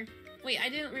lot easier. Wait, I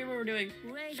didn't read what we're doing.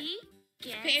 Ready?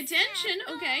 Get Pay attention.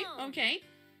 set, Okay, go. okay.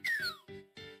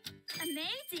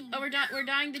 Amazing. Oh, we're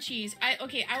dyeing the cheese. I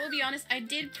will be honest, I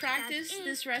did practice That's it.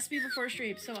 this recipe before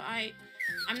stream, so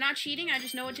I'm not cheating, I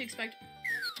just know what to expect.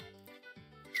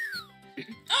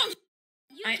 Oh!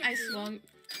 You I can do it. swung.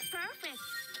 Perfect.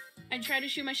 I tried to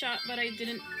shoot my shot, but I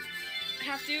didn't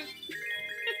have to.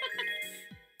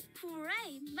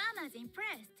 Hooray! Mama's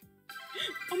impressed.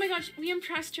 Oh my gosh, we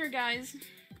impressed her, guys.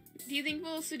 Do you think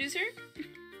we'll seduce her?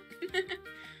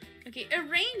 Okay,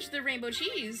 arrange the rainbow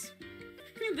cheese.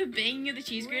 The banging of the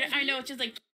cheese grater. I know, it's just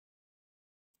like...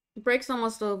 The break's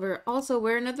almost over. Also,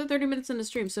 we're another 30 minutes in the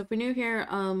stream, so if you're new here,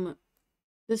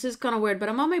 this is kind of weird, but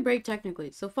I'm on my break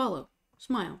technically, so follow.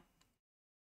 Smile.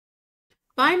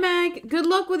 Bye, Meg. Good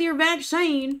luck with your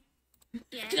vaccine.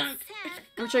 Get set,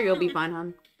 I'm sure you'll be go. fine,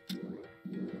 hon.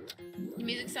 The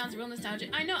music sounds real nostalgic.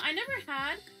 I know, I never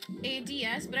had a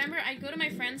DS, but I remember I'd go to my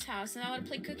friend's house and I would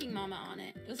play Cooking Mama on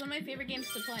it. It was one of my favorite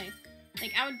games to play.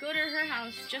 Like, I would go to her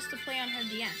house just to play on her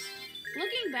DS.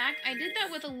 Looking back, I did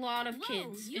that with a lot of Whoa,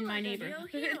 kids you in my are the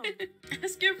neighborhood. real hero.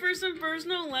 Ask her for some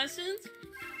personal lessons?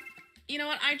 You know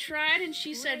what, I tried and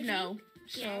she said Ready? no.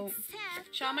 Get So,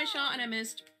 set, shot my go. shot and I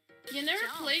missed. You never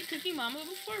Jump. played Cooking Mama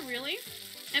before, really?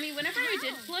 I mean, whenever I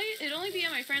did No. play, it'd only be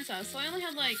at my friend's house, so I only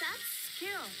had, like, That's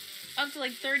skill. up to,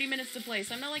 like, 30 minutes to play,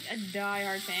 so I'm not, like, a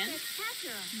die-hard fan.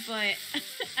 Spectacular. But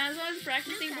as I was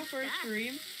practicing Look at before that.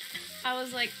 stream, I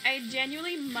was like, I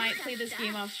genuinely might play this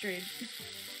game off stream.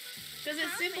 Because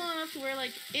it's simple Perfect. enough to where,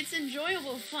 like, it's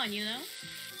enjoyable fun, you know?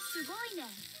 すごいね.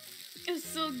 It's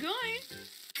so good.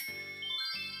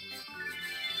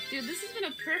 Dude, this has been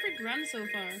a perfect run so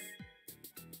far.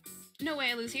 No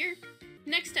way I lose here.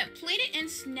 Next up, plate it and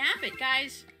snap it,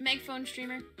 guys. Meg phone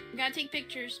streamer. Gotta take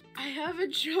pictures. I have a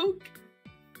joke.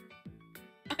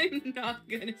 I'm not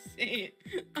gonna say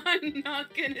it. I'm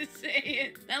not gonna say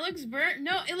it. That looks burnt.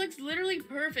 No, it looks literally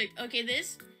perfect. Okay,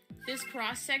 this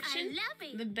cross section, I love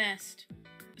it. the best.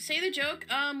 Say the joke.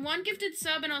 One gifted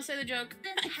sub and I'll say the joke.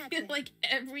 That's I feel happening. like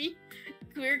every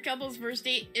queer couple's first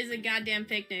date is a goddamn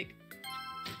picnic.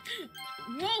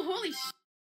 Whoa, holy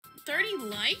 30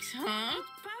 likes, huh? It's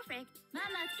perfect.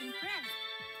 Mama's impressed.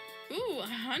 Ooh,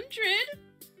 100?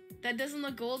 That doesn't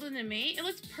look golden to me. It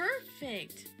looks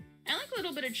perfect. I like a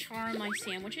little bit of char on my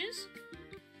sandwiches.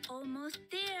 Almost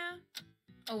there.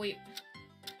 Oh, wait.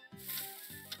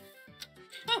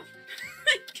 Oh!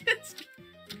 I guess.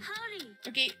 Hurry.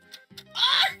 Okay.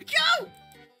 Ah, go!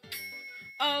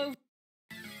 Oh.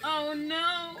 Oh no,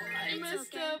 I It's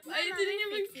messed okay. up. I Mama didn't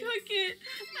will even fix it. cook it.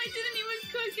 I didn't even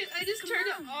cook it. I just Come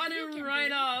turned on, it on you and can right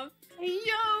do it. off.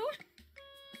 Yo!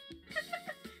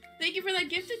 Thank you for that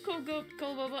gifted, Cole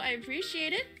Bobo. I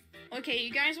appreciate it. Okay,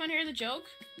 you guys want to hear the joke?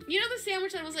 You know the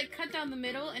sandwich that was like cut down the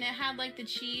middle and it had like the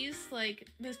cheese, like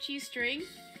this cheese string?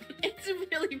 It's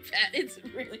really bad. It's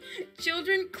really...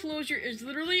 Children, close your ears.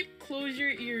 Literally, close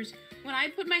your ears. When I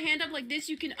put my hand up like this,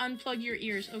 you can unplug your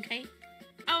ears, okay?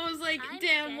 I was like, I'm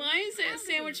damn, why is that hungry.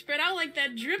 sandwich spread out like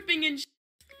that, dripping and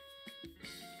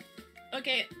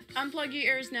Okay, unplug your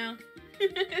ears now.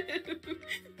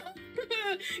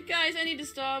 Guys, I need to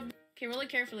stop. Okay, roll it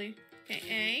carefully. Okay,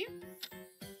 A.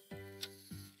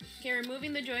 Okay,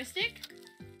 removing the joystick.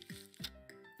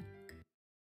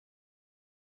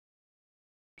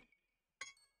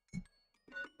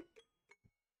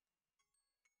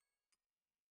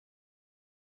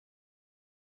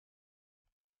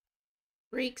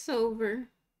 Break's over.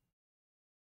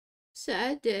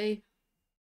 Sad day.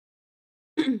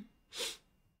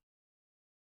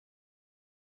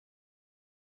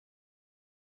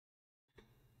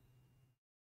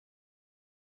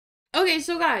 Okay,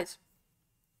 so guys,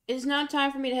 it's now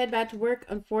time for me to head back to work,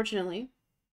 unfortunately.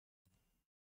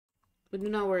 But do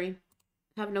not worry.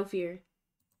 Have no fear.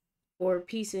 Or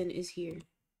Peace In is here.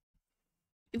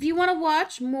 If you want to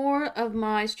watch more of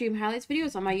my stream highlights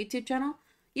videos on my YouTube channel,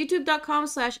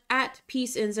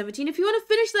 youtube.com/@peacein17. If you want to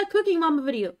finish that Cooking Mama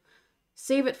video,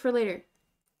 save it for later.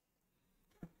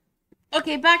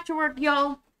 Okay, back to work,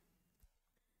 y'all.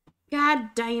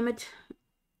 God damn it.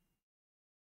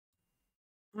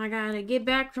 I gotta get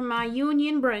back from my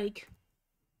union break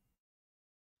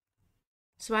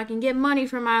so I can get money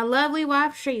for my lovely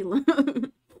wife, Sheila.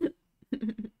 Okay.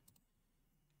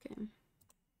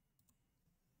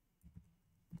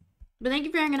 But thank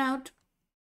you for hanging out.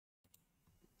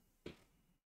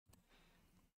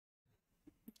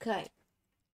 Okay.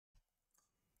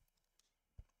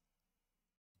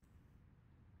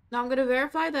 Now I'm gonna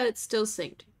verify that it's still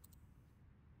synced.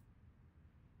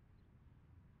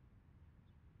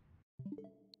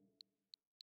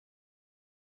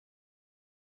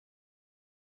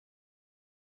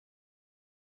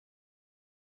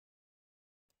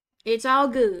 It's all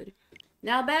good.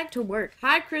 Now back to work.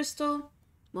 Hi, Crystal.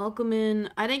 Welcome in.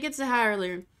 I didn't get to say hi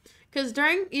earlier. Because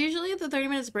usually the 30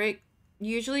 minutes break,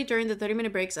 during the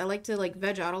 30-minute breaks, I like to, like,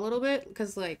 veg out a little bit.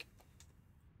 Because, like,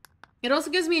 it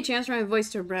also gives me a chance for my voice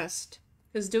to rest.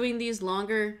 Because doing these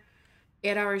longer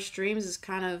 8-hour streams is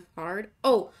kind of hard.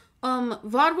 Oh,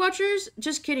 VOD watchers,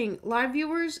 just kidding. Live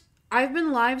viewers, I've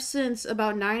been live since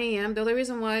about 9 a.m. The only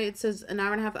reason why it says an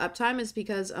hour and a half uptime is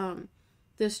because,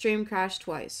 the stream crashed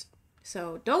twice.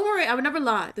 So, don't worry, I would never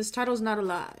lie. This title's not a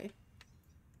lie.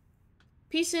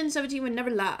 Peace In 17 would never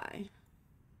lie.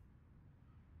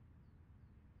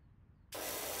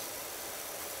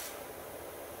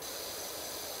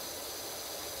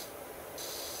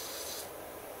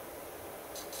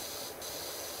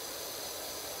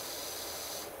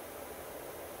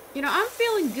 You know, I'm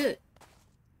feeling good.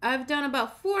 I've done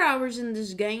about 4 hours in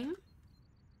this game.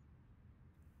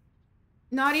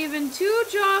 Not even 2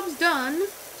 jobs done.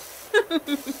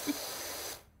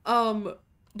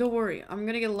 Don't worry. I'm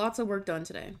gonna get lots of work done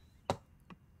today.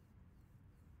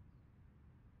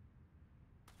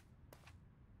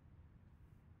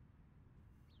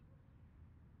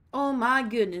 Oh my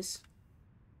goodness.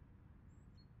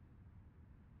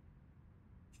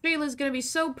 Sheila's gonna be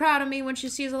so proud of me when she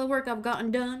sees all the work I've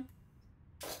gotten done.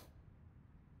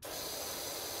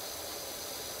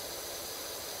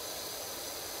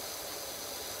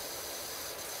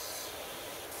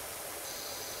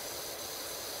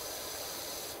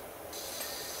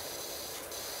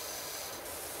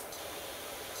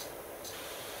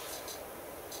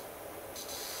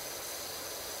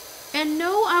 And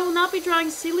no, I will not be drawing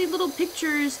silly little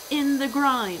pictures in the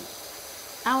grime.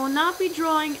 I will not be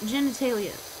drawing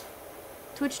genitalia.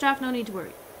 Twitch staff, no need to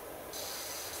worry.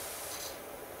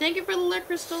 Thank you for the alert,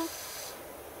 Crystal.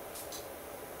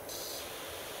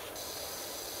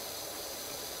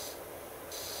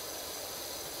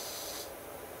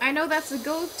 I know that's the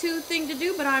go-to thing to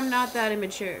do, but I'm not that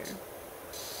immature.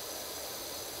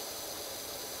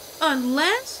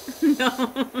 Unless... No.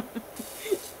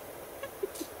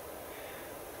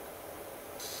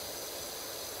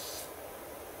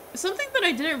 Something that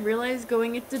I didn't realize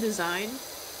going into design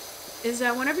is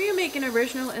that whenever you make an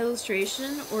original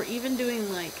illustration, or even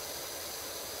doing like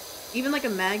a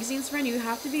magazine spread, you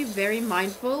have to be very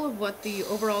mindful of what the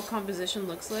overall composition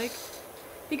looks like.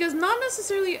 Because not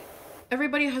necessarily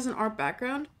everybody has an art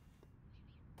background.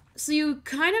 So you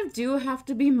kind of do have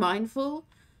to be mindful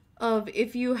of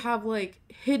if you have like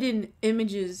hidden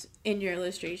images in your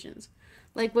illustrations.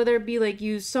 Like whether it be like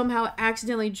you somehow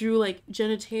accidentally drew like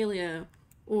genitalia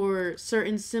or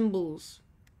certain symbols.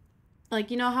 Like,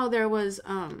 you know how there was,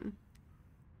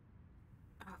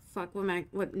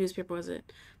 what newspaper was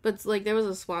it? But it's like there was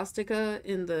a swastika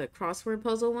in the crossword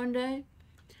puzzle one day.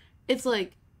 It's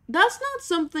like, that's not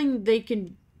something they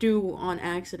can do on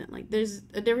accident. Like, there's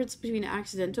a difference between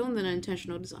accidental and then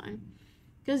intentional design.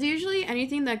 Because usually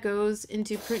anything that goes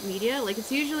into print media, like,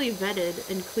 it's usually vetted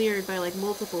and cleared by, like,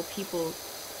 multiple people.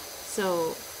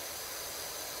 So,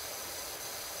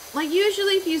 like,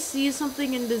 usually if you see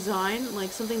something in design,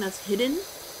 like, something that's hidden,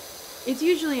 it's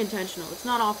usually intentional. It's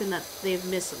not often that they've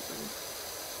missed something.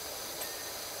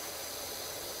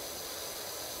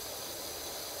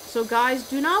 So guys,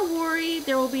 do not worry,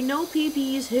 there will be no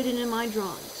PPs hidden in my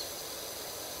drawings.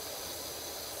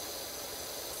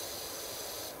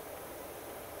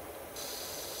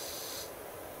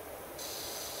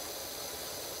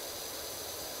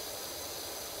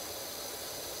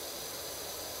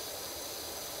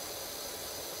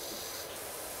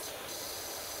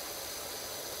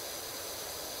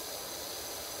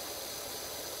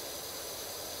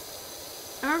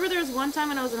 I remember there was one time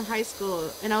when I was in high school,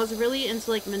 and I was really into,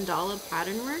 like, mandala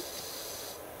pattern work.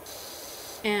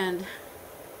 And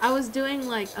I was doing,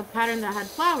 like, a pattern that had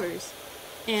flowers.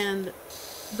 And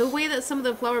the way that some of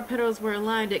the flower petals were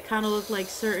aligned, it kind of looked like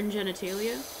certain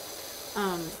genitalia.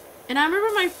 And I remember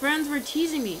my friends were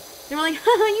teasing me. They were like,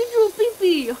 haha, you drew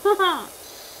pee-pee, haha.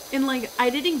 And, like, I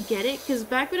didn't get it, because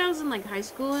back when I was in, like, high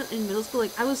school and middle school,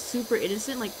 like, I was super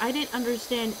innocent. Like, I didn't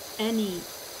understand any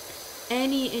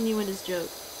innuendous joke.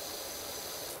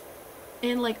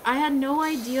 And, like, I had no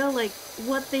idea, like,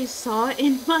 what they saw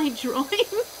in my drawing.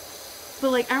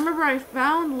 But, like, I remember I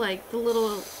found, like, the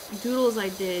little doodles I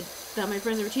did that my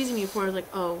friends were teasing me for. I was like,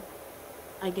 oh,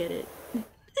 I get it.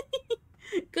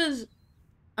 Because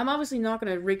I'm obviously not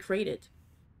going to recreate it.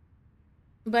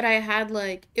 But I had,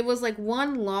 like, it was, like,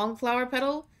 one long flower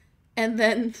petal, and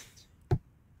then,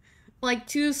 like,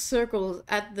 2 circles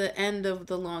at the end of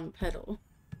the long petal.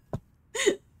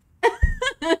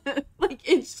 Like,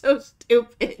 it's so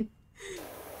stupid.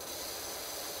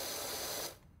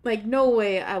 Like, no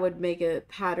way I would make a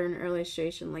pattern or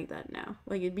illustration like that now.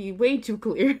 Like, it'd be way too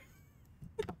clear.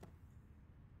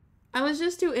 I was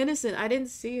just too innocent. I didn't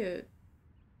see it.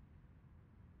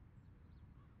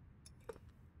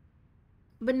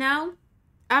 But now,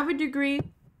 I have a degree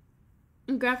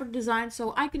in graphic design,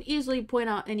 so I can easily point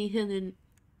out any hidden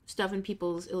stuff in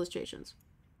people's illustrations.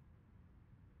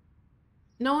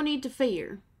 No need to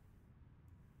fear.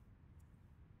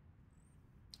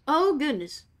 Oh,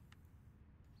 goodness.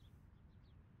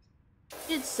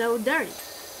 It's so dirty.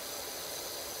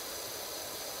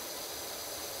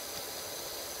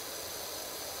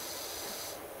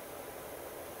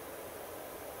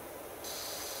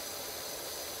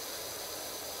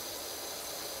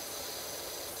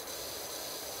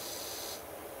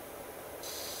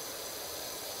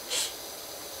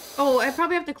 Oh, I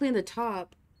probably have to clean the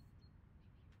top.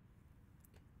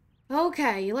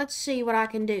 Okay, let's see what I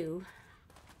can do.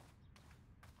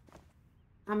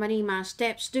 I'm gonna need my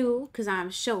step stool, because I'm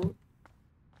short.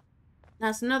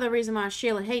 That's another reason why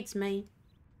Sheila hates me.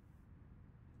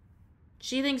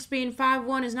 She thinks being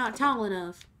 5'1" is not tall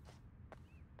enough.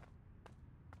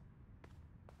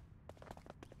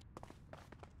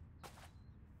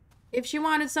 If she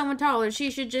wanted someone taller, she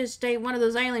should just stay one of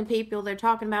those alien people they're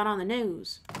talking about on the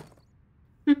news.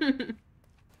 How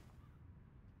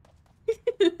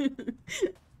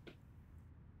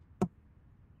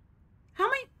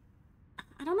many...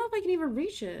 I don't know if I can even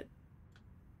reach it.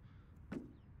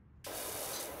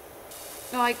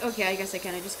 Oh, okay, I guess I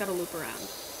can. I just gotta loop around.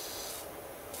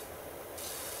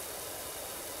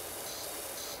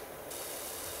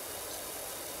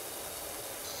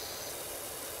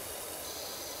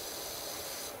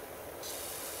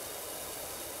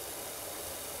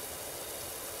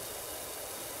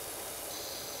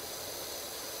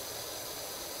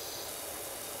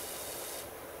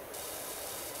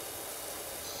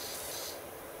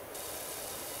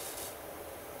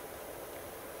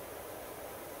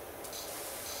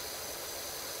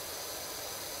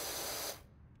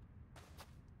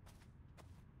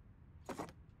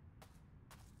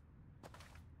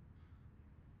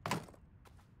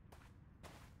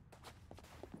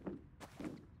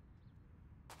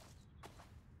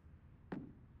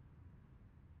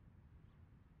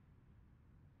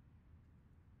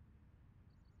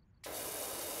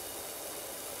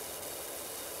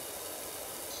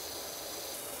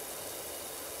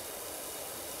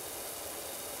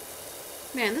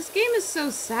 Man, this game is so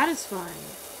satisfying.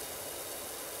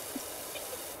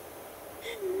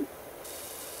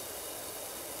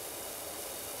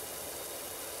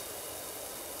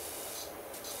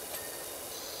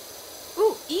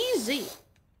 Ooh, easy.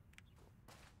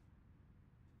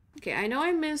 Okay, I know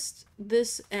I missed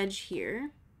this edge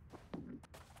here.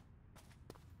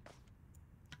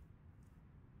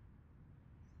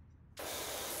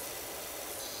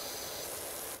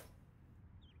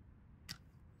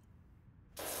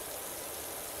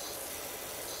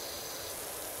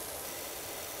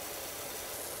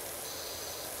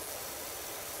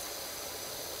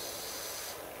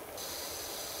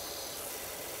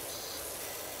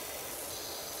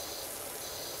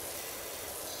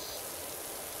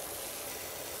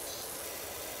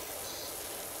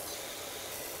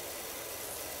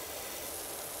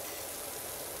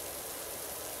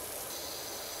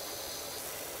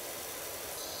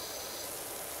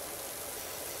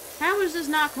 How is this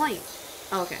not clean?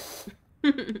 Oh, okay.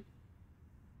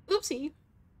 Oopsie.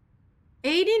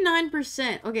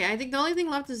 89%. Okay, I think the only thing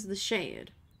left is the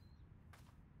shade.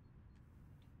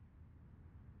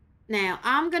 Now,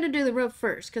 I'm gonna do the roof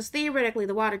first, because theoretically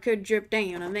the water could drip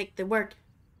down and make the work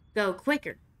go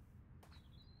quicker.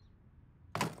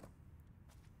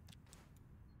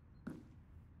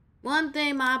 One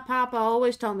thing my papa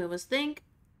always told me was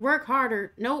work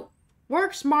harder. Nope.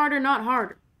 Work smarter, not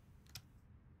harder.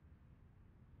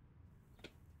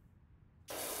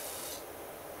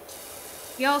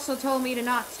 He also told me to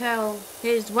not tell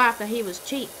his wife that he was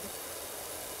cheating.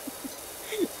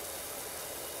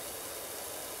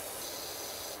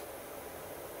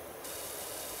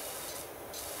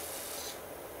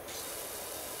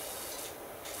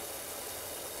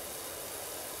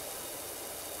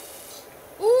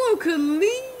 Ooh,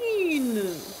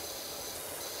 clean!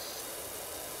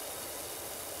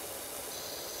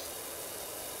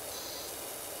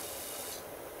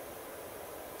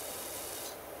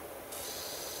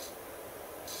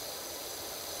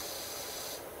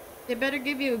 They better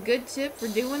give you a good tip for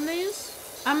doing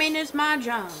this. I mean, it's my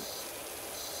job.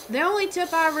 The only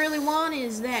tip I really want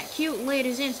is that cute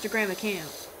lady's Instagram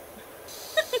account.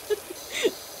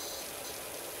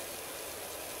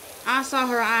 I saw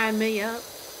her eyeing me up.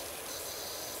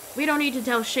 We don't need to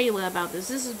tell Shayla about this.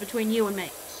 This is between you and me.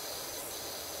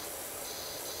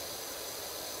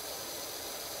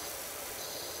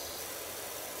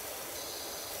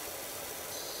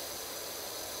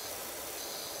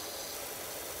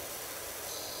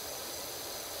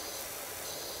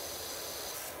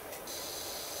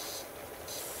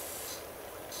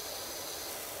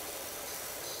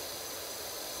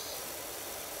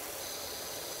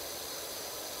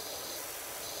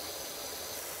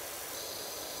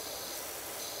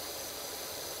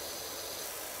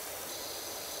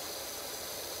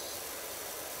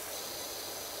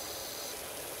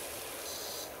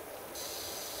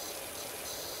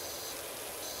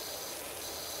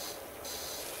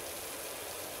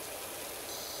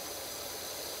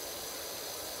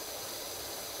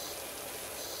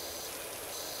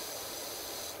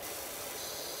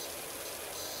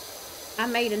 I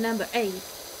made a number 8.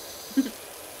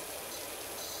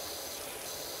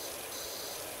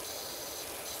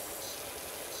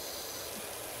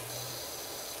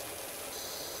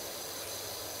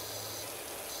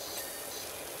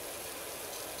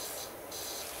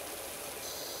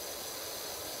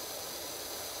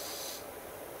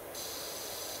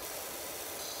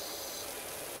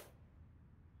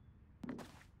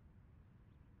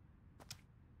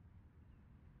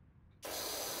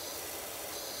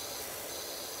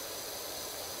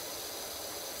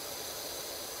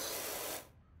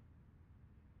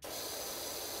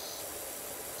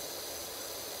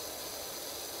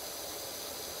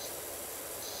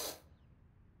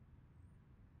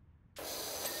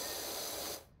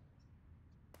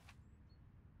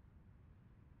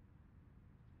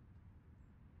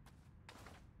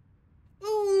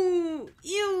 Ooh,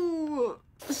 ew,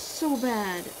 so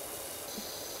bad.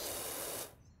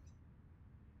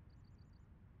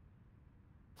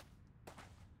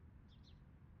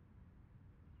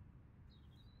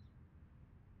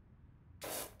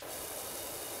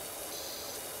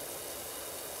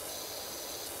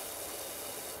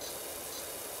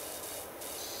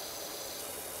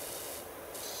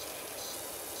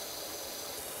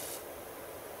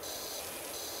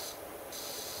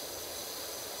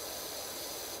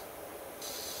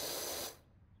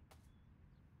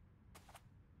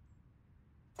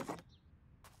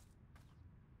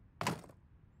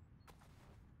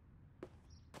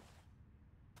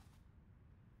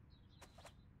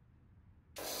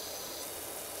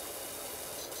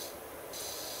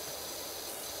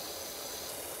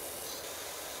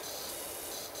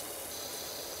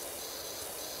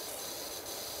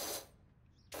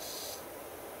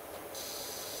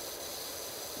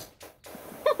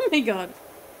 my god.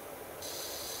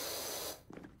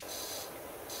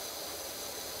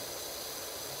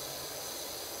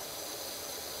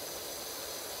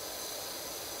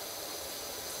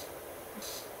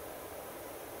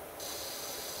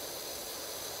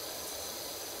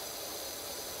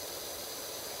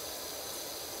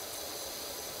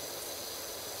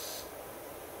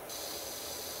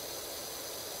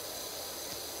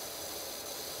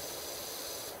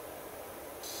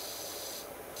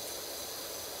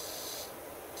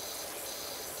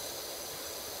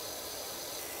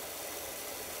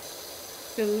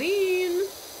 Celine.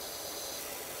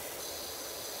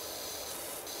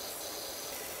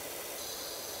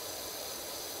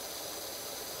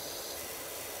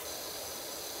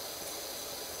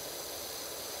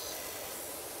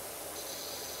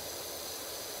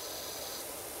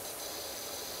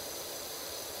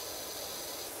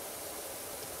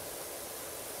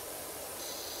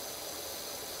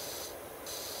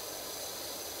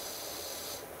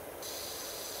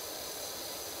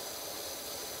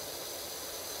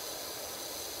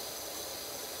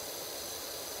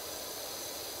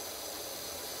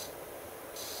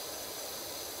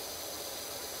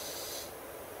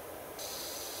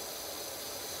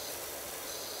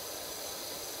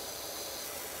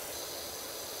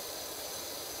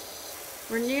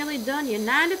 We're nearly done. You're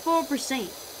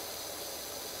 94%.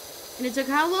 And it took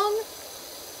how long?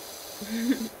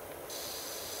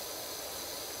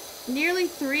 Nearly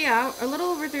 3 hours, a little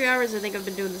over 3 hours I think I've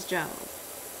been doing this job.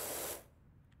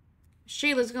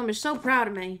 Sheila's gonna be so proud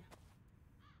of me.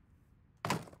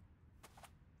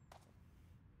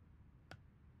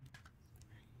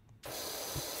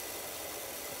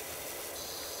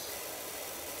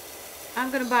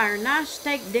 I'm gonna buy her a nice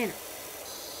steak dinner.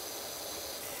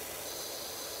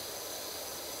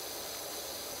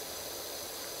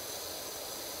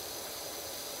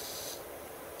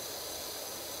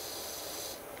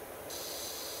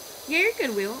 Yeah, you're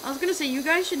good, Will. I was gonna say, you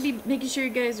guys should be making sure you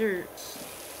guys are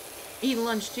eating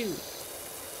lunch, too.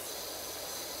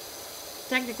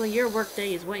 Technically, your work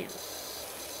day as well.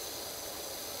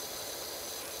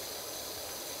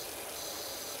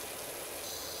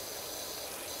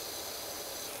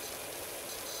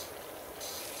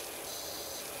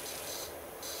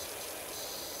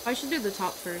 I should do the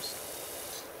top first.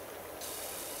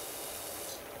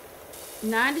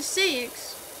 96.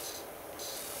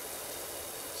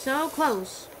 So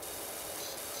close.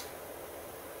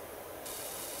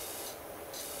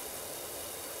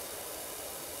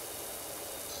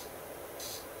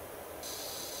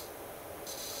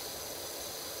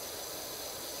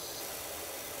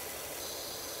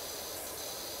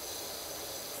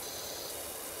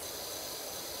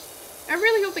 I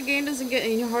really hope the game doesn't get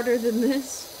any harder than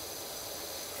this.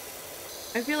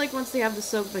 I feel like once they have the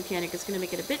soak mechanic, it's gonna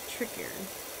make it a bit trickier.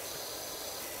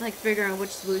 Like figuring out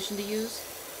which solution to use.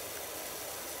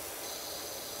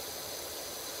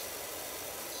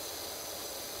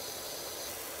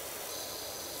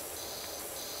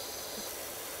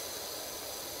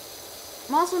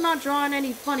 I'm also not drawing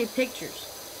any funny pictures.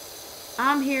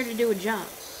 I'm here to do a job.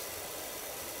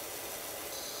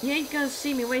 You ain't gonna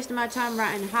see me wasting my time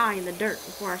writing high in the dirt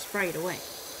before I spray it away.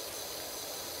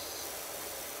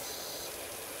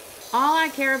 All I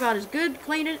care about is good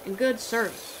cleaning and good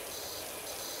service.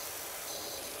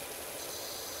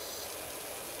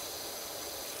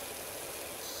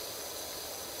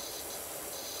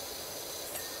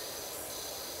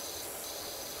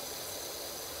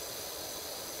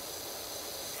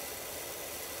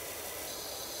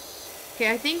 Okay,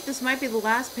 I think this might be the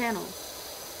last panel.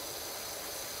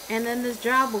 And then this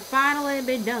job will finally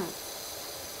be done.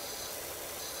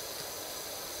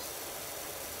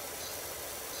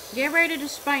 Get ready to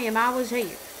spam, I was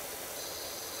here.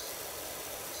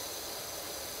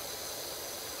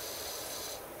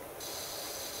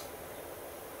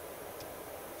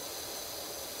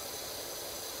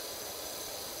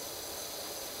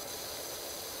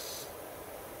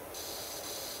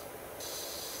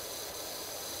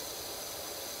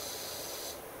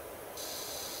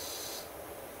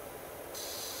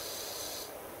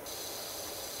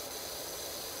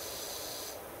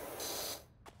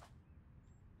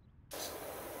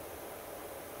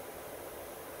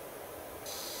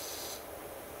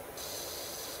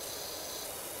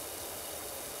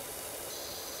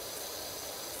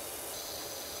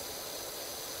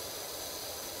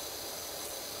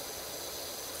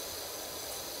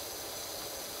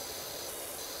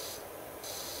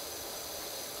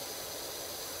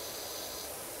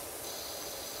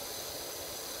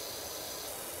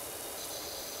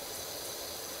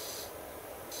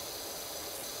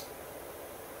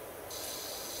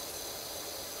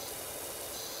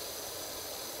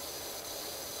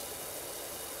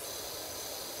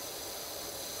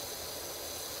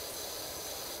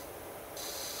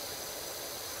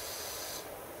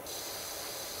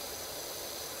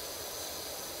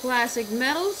 Classic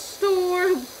metal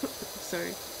store.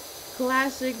 Sorry.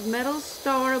 Classic metal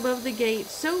star above the gate.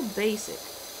 So basic.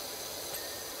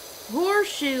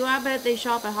 Horseshoe. I bet they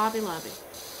shop at Hobby Lobby.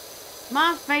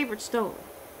 My favorite store.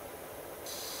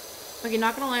 Okay,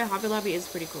 not gonna lie, Hobby Lobby is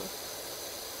pretty cool.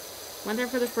 Went there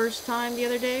for the first time the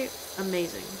other day.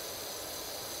 Amazing.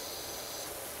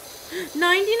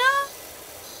 99?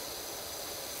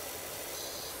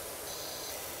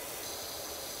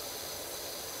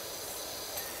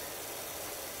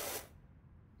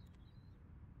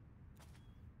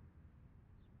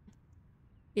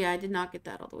 Yeah, I did not get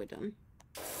that all the way done.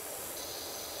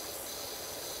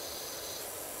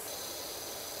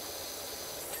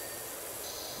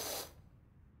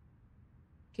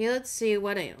 Okay, let's see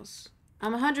what else.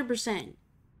 I'm 100%.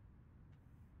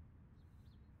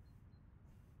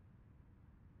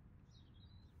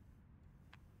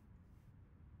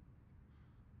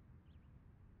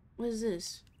 What is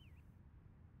this?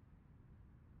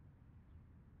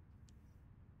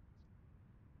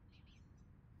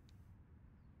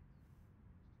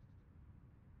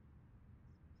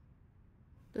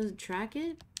 Does it track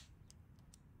it?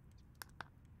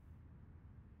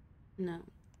 No.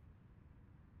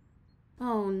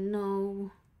 Oh,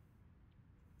 no.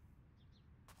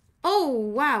 Oh,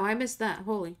 wow, I missed that.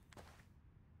 Holy.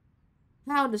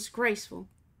 How disgraceful.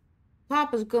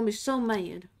 Papa's gonna be so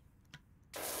mad.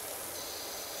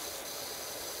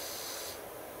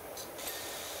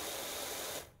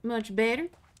 Much better.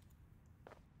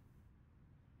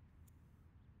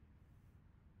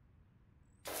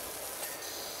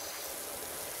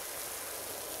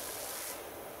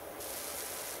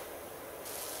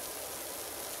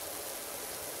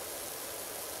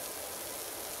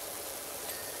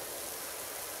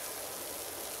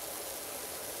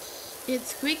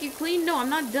 It's squeaky clean? No, I'm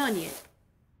not done yet.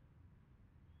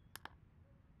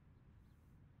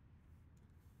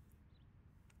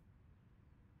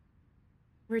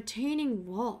 Retaining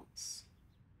walls.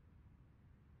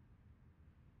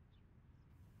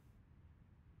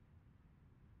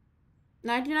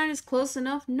 99 is close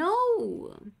enough?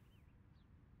 No!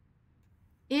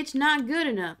 It's not good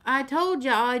enough. I told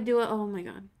y'all I'd do it. Oh my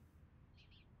god.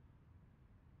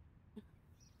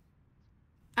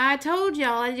 I told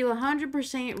y'all I'd do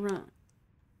 100% run.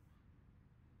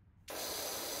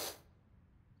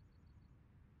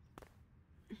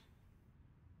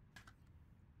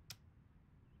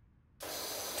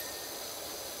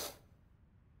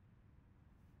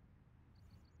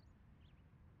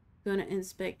 Gonna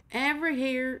inspect every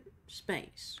hair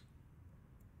space.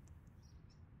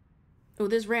 Oh,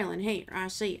 this railing here. I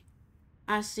see it.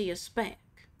 I see a speck.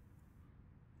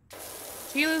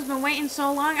 Sheila's been waiting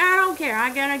so long. I don't care.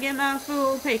 I gotta get my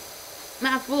full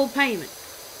payment.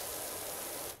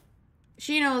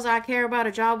 She knows I care about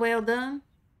a job well done.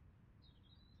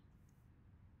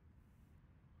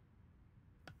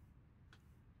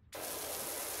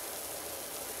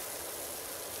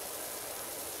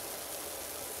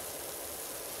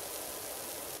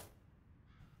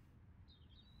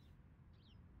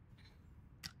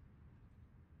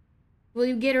 Will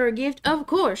you get her a gift? Of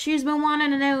course. She's been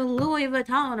wanting to know Louis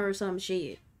Vuitton or some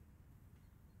shit.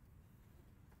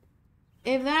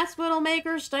 If that's what'll make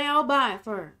her stay, I'll buy it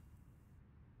for her.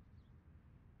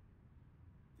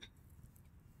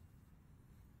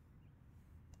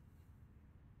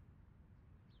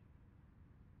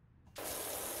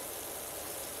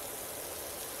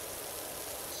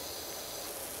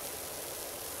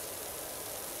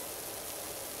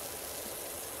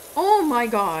 Oh my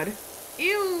god.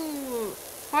 Ew.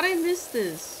 How'd I miss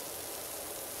this?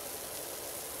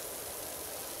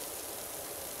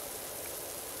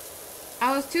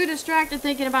 I was too distracted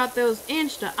thinking about those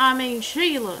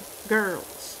Sheila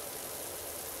girls.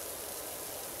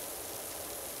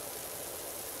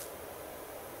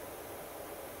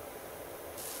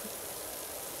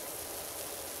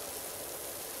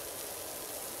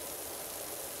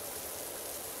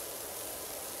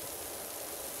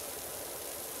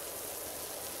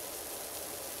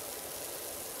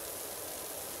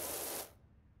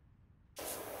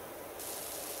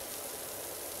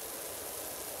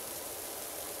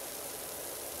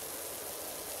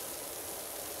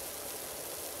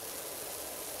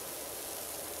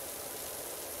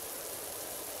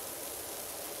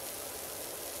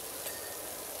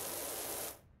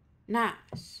 Nice.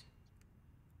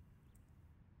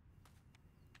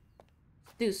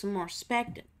 Let's do some more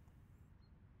specting.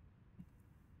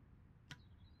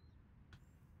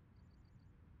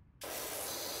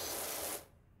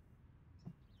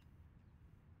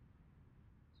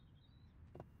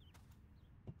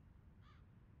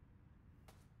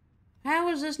 How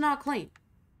is this not clean?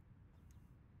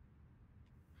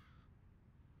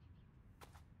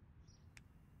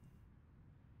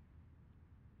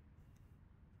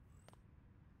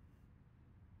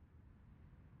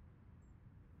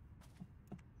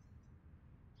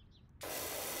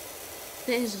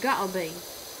 There's gotta be.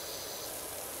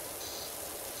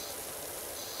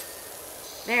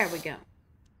 There we go.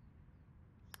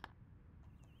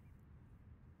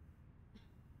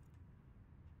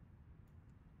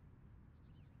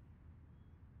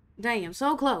 Damn,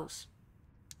 so close.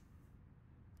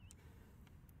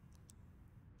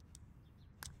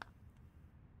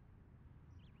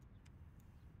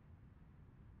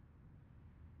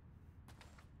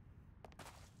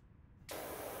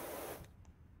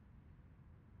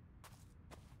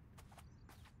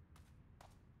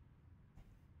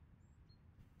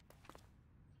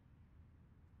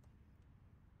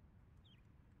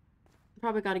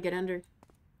 Probably gotta get under.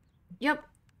 Yep.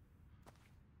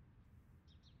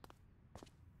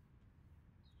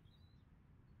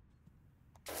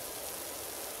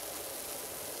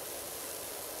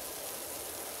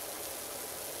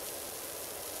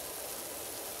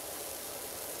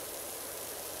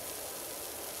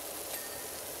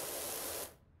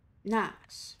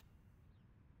 Nice.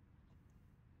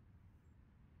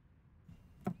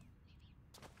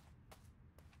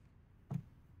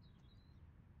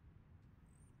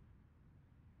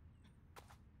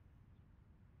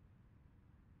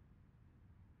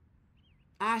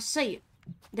 I see it.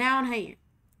 Down here.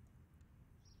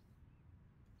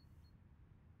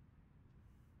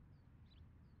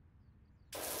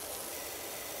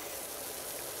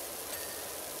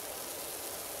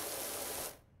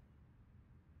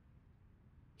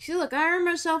 See, look, I earned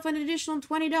myself an additional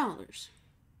 $20.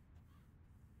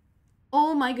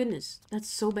 Oh my goodness. That's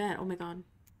so bad. Oh my god.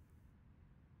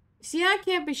 See, I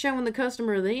can't be showing the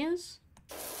customer this.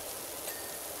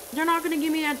 They're not gonna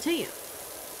give me that tip.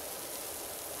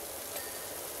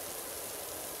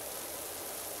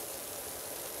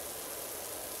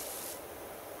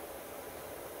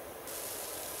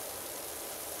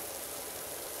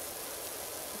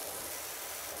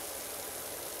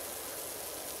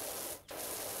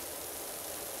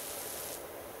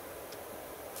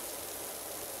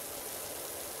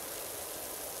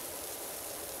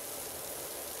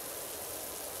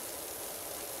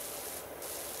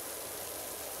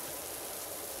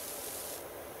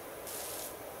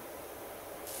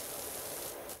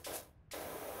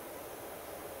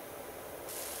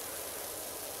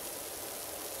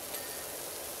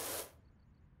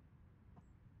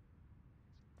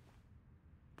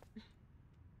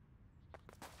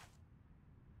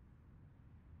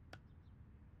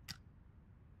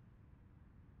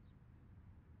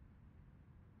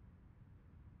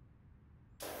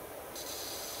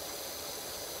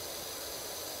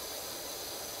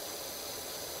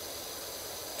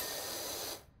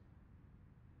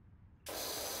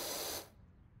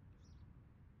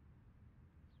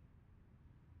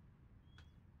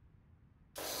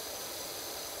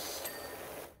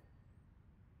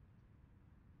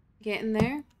 Getting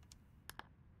there.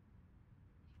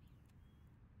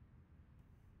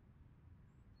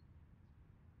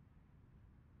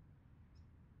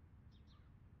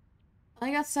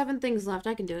 I got 7 things left.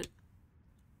 I can do it.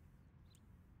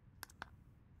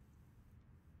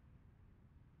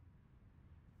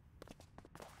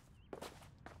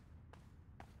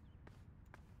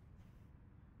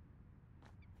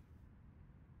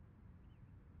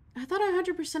 I thought I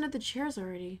 100%ed the chairs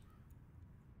already.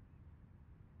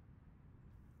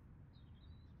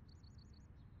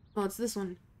 Oh, it's this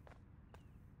one.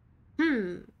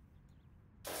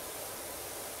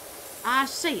 I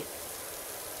see it.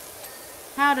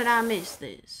 How did I miss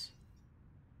this?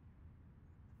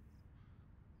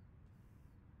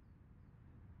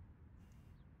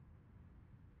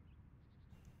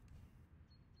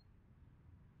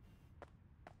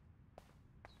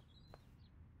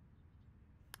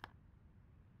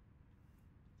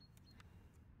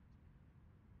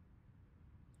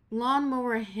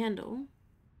 Lawnmower handle.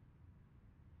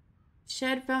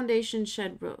 Shed foundation,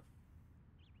 shed roof.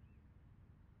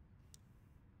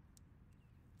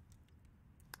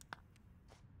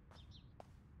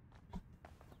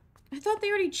 I thought they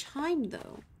already chimed,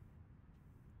 though.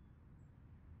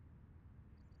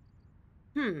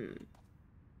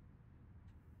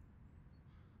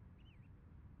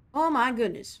 Oh my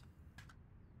goodness.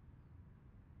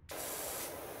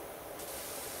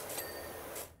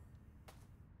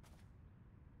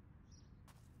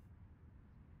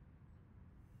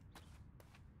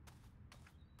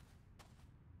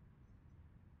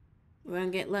 We're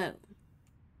gonna get low.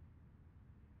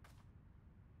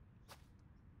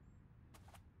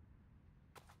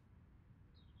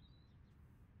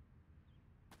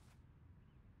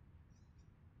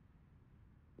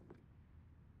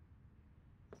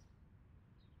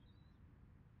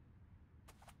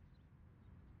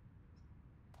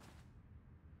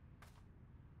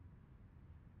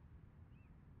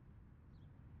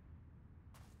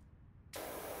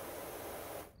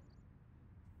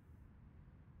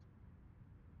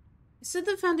 It said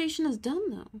the foundation is done,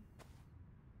 though.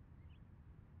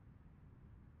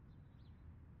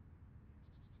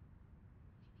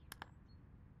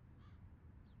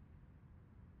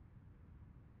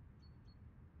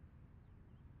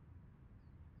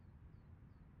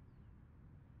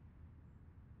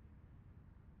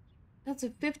 That's a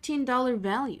 $15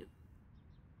 value.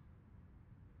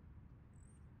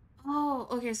 Oh,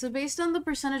 okay, so based on the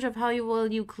percentage of how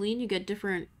well you clean, you get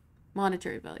different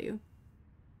monetary value.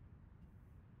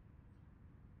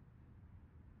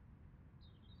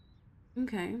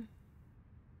 Okay.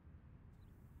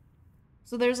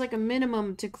 So there's like a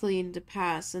minimum to clean to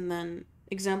pass, and then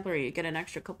exemplary, you get an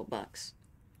extra couple bucks.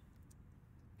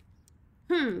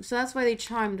 So that's why they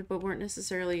chimed, but weren't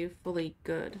necessarily fully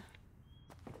good.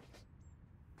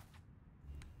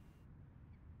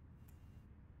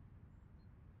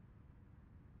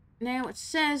 Now it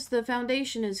says the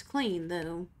foundation is clean,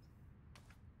 though.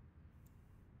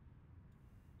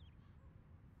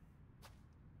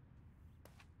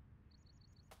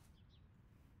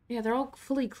 Yeah, they're all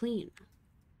fully clean.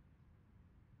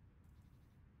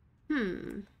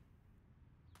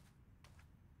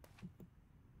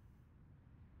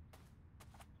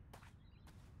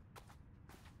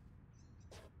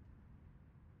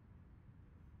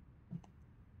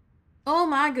 Oh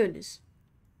my goodness.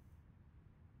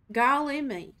 Golly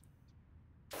me.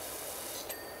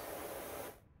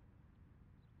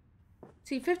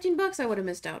 See, 15 bucks I would have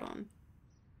missed out on.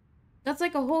 That's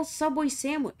like a whole Subway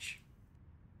sandwich.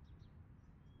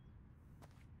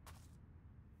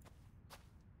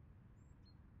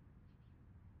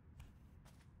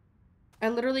 I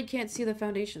literally can't see the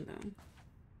foundation, though.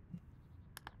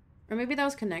 Or maybe that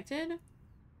was connected?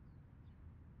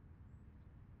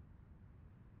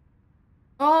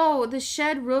 Oh, the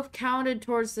shed roof counted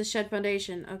towards the shed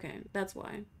foundation. Okay, that's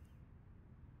why.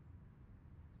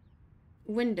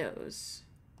 Windows.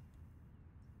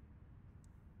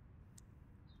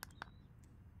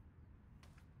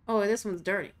 Oh, this one's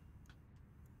dirty.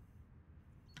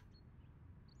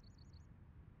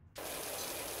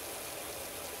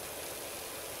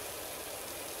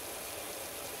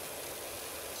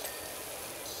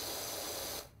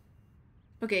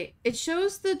 Okay, it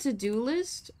shows the to-do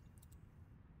list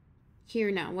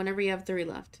here now, whenever you have 3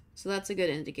 left. So that's a good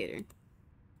indicator.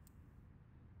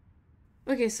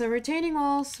 Okay, so retaining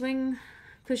wall, swing,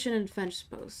 cushion, and fence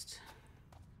post.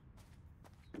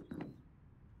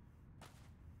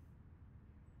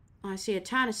 Oh, I see a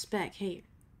tiny speck here.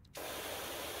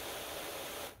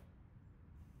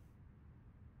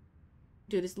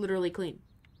 Dude, it's literally clean.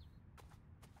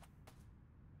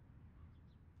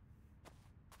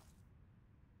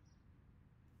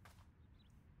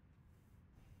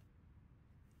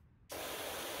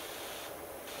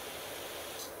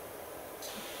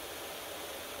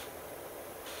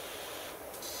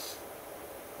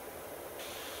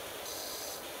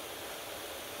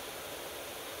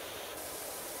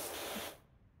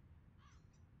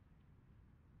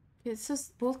 It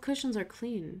says both cushions are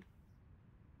clean.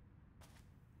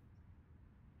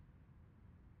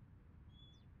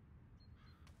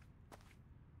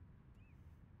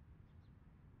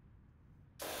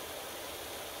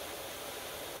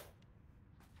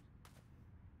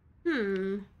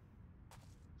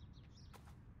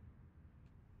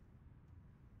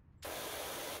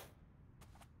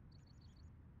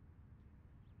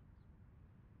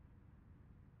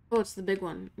 Oh, it's the big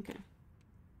one. Okay.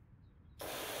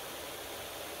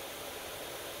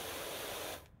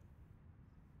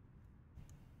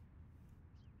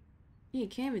 Yeah, you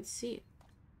can't even see it.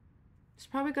 It's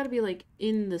probably got to be like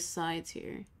in the sides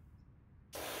here.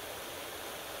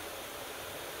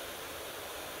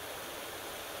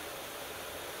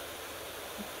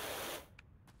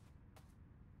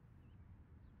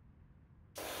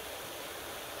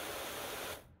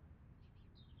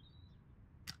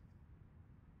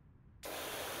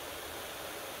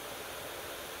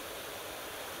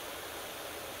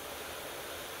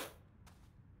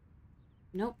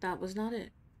 Nope, that was not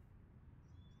it.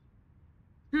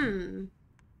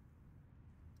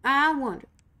 I wonder.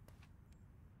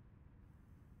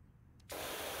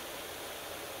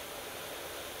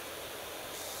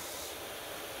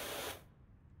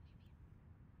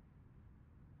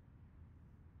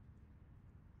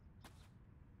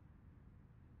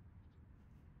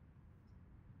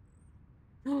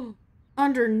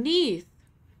 Underneath.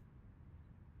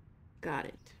 Got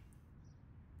it.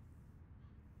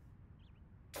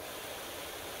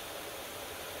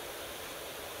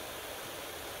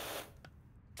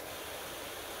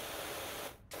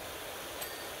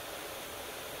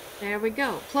 There we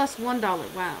go. Plus $1.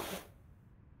 Wow.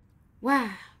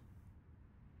 Wow.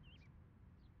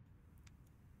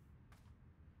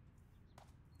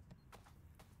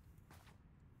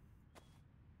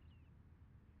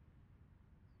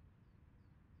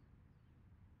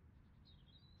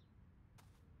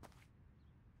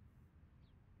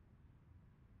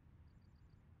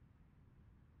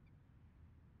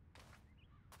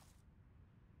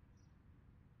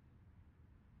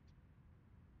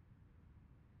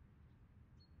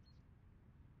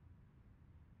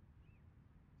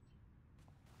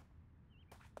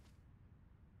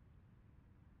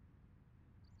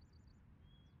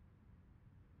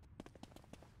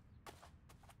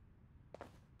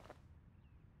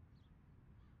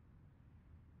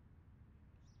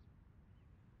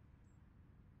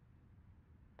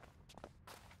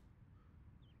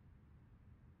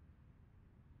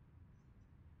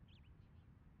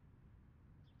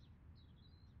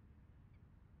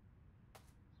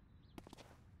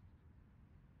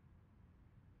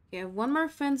 Yeah, one more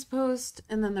fence post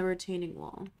and then the retaining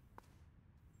wall.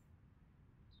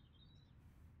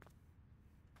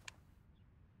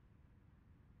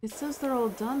 It says they're all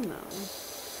done though.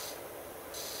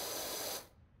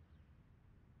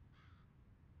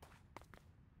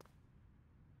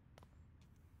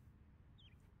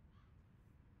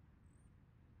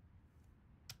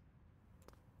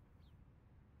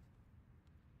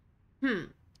 Hmm.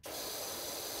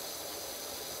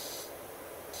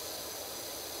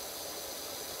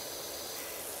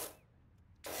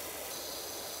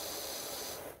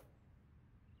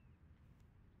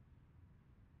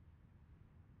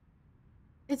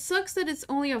 It sucks that it's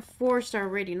only a 4-star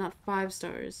rating, not 5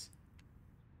 stars.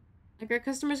 Like, are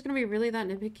customers gonna be really that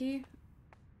nitpicky?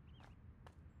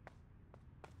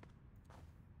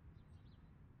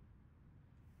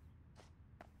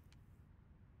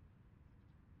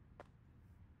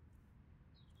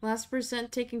 Last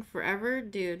percent taking forever?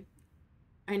 Dude,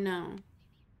 I know.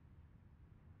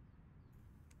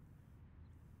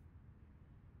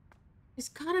 It's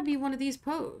gotta be one of these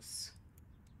posts.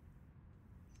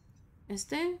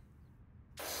 Este?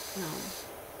 No.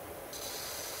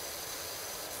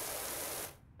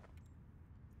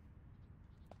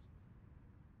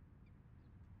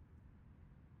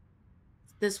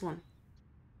 This one.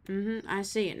 I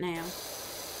see it now.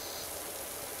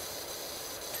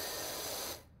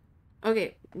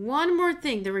 Okay, one more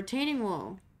thing. The retaining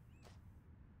wall.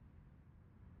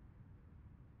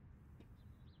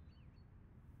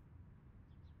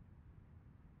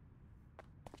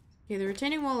 Okay, the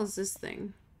retaining wall is this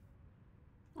thing.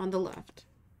 On the left.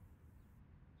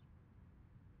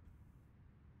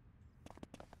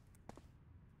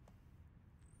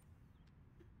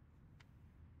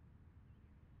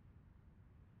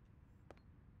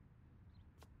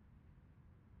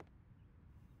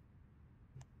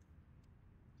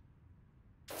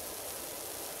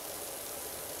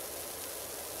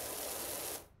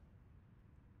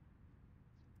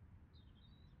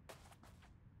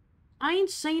 I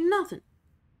ain't saying nothing.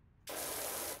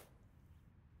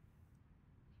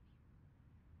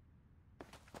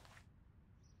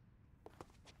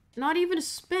 Not even a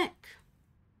speck.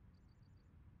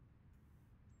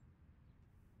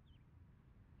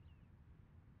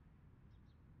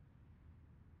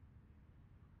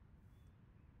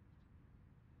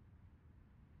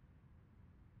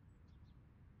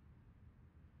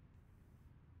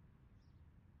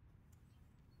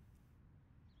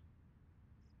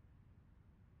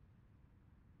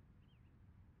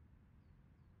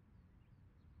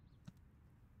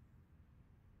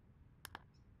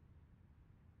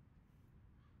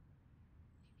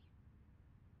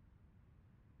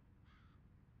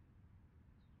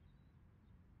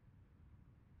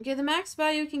 Okay, the max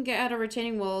value you can get out of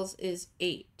retaining walls is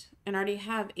 8. And I already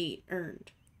have 8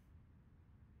 earned.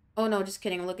 Oh no, just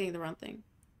kidding. I'm looking at the wrong thing.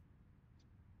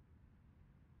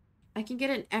 I can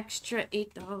get an extra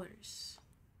 $8.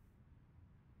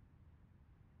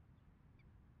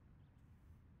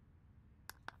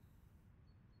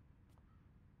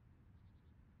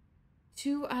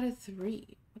 2 out of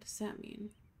 3. What does that mean?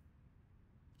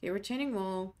 Okay, retaining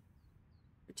wall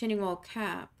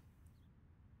cap.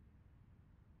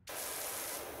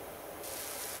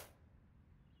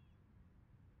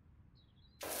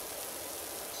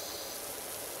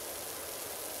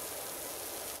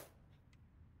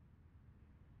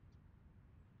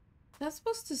 That's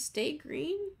supposed to stay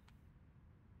green?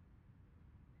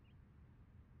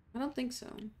 I don't think so.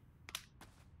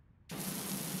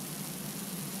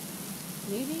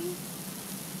 Maybe?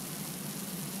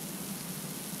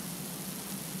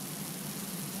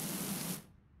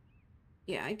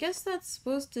 Yeah, I guess that's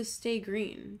supposed to stay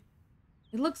green.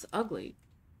 It looks ugly.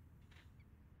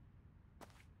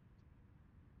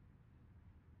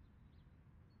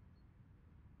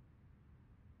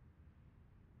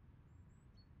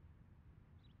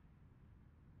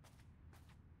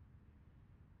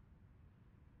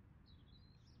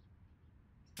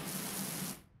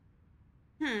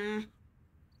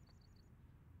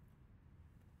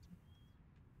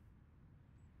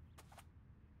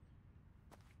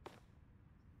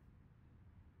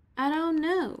 I don't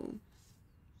know.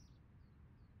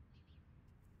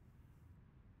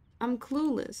 I'm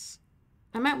clueless.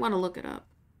 I might want to look it up.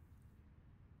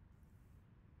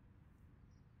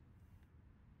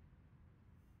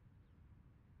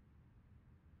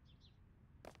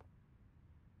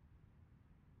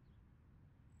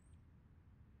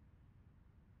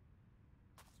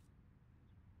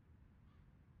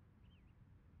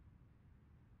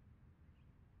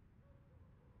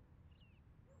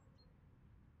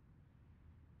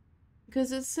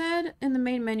 Because it said in the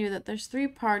main menu that there's 3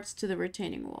 parts to the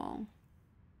retaining wall.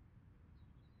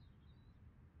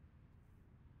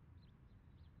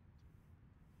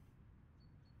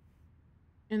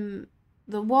 And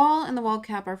the wall and the wall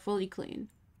cap are fully clean.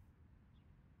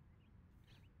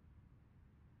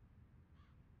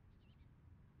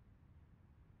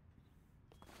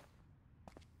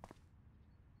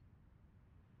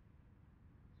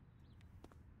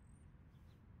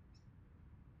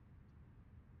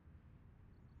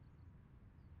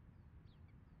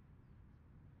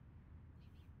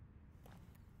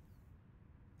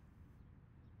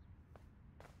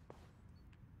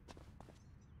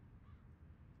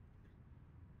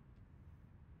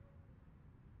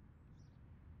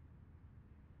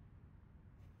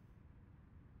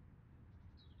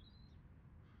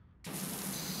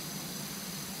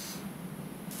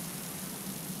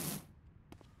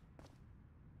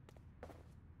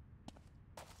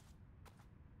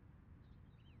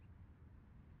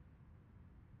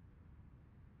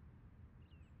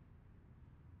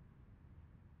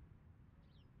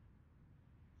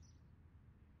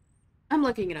 I'm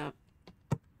looking it up.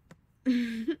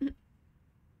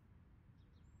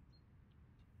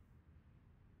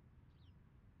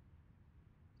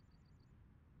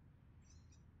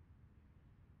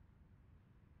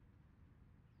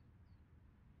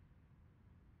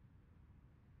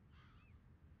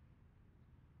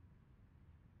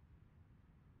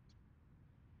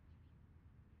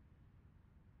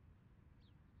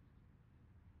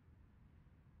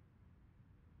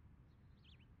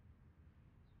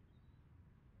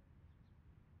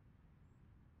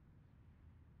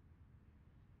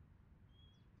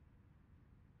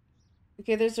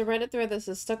 Okay, there's a Reddit thread that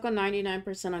says stuck on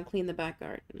 99% on clean the back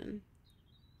garden.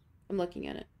 I'm looking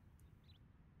at it.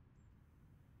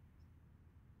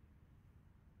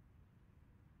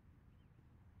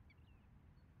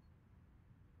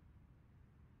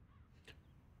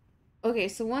 Okay,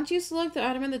 so once you select the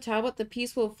item in the tablet, the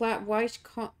piece will flat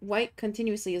white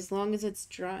continuously as long as it's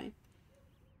dry.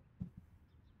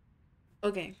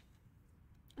 Okay,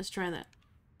 let's try that.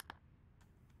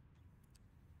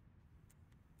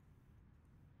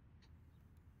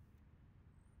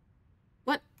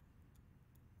 What?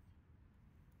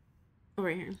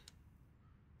 Over here.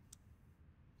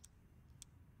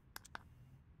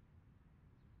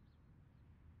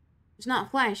 It's not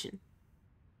flashing.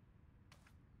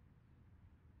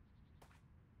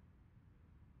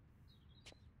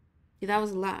 Yeah, that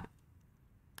was a lot.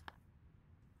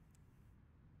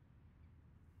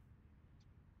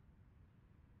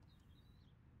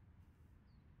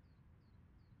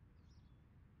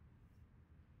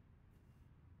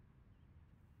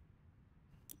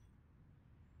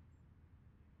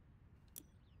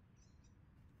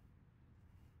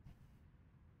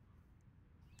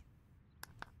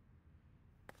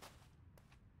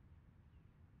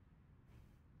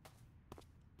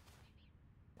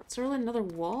 Is there really another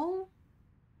wall?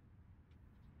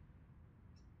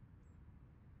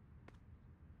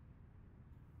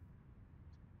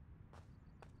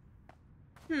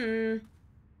 Hmm.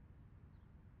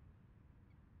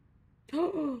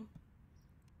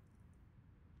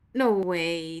 No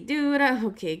way, dude.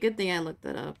 Okay, good thing I looked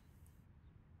that up.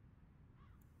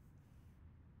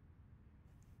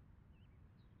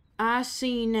 I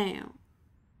see now.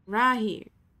 Right here.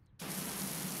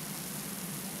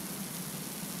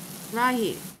 Right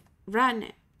here. Right now.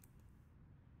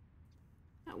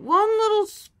 That one little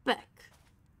speck.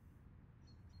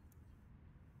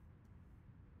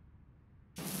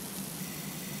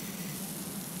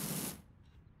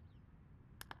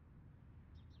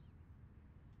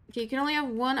 Okay, you can only have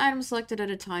one item selected at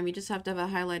a time. You just have to have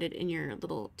it highlighted in your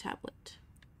little tablet.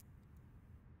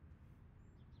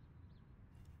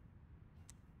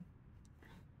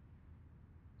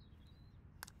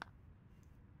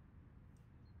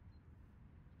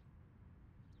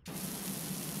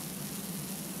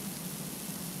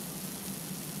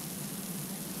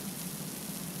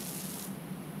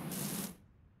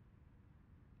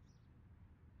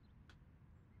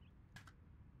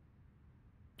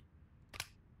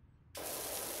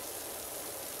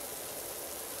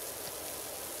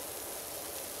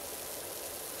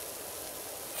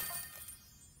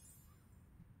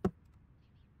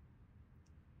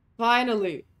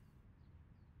 Finally.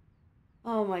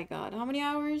 Oh my god. How many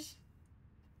hours?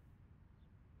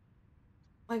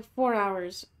 Like 4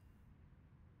 hours.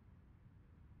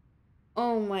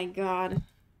 Oh my god.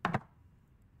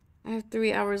 I have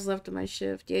 3 hours left of my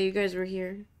shift. Yeah, you guys were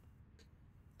here.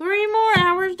 3 more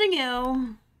hours to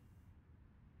go.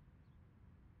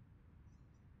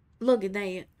 Look at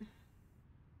that.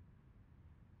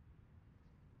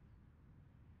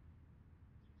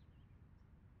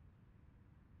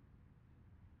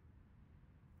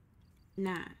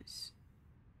 Nice.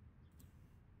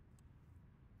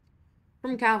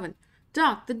 From Calvin.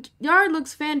 Doc, the yard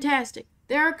looks fantastic.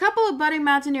 There are a couple of budding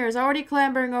mountaineers already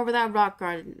clambering over that rock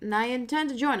garden, and I intend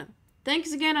to join them.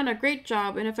 Thanks again on a great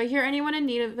job, and if I hear anyone in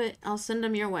need of it, I'll send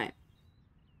them your way.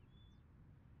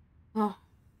 Oh.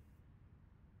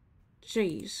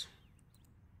 Jeez.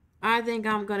 I think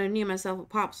I'm gonna need myself a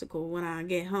popsicle when I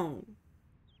get home.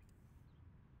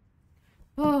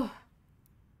 Oh.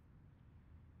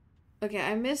 Okay,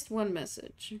 I missed one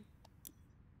message.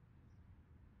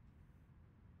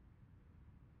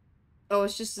 Oh,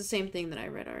 it's just the same thing that I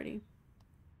read already.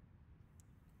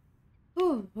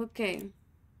 Oh, okay.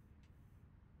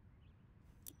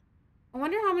 I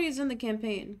wonder how many is in the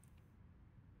campaign.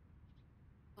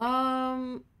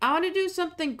 I want to do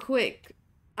something quick.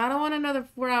 I don't want another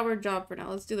 4-hour job for now.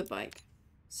 Let's do the bike.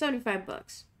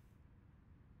 $75.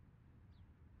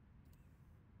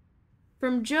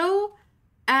 From Joe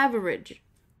Average.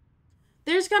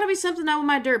 There's gotta be something up with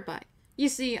my dirt bike. You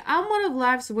see, I'm one of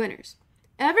life's winners.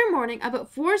 Every morning, I put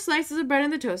 4 slices of bread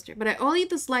in the toaster, but I only eat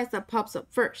the slice that pops up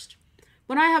first.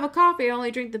 When I have a coffee, I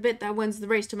only drink the bit that wins the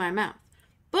race to my mouth.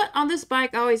 But on this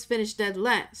bike, I always finish dead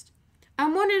last.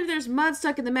 I'm wondering if there's mud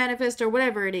stuck in the manifest or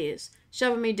whatever it is,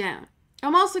 shoving me down.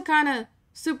 I'm also kinda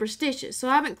superstitious, so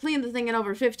I haven't cleaned the thing in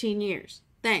over 15 years.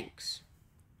 Thanks.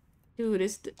 Dude,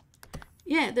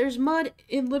 yeah, there's mud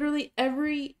in literally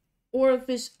every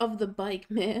orifice of the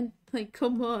bike, man. Like,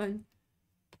 come on.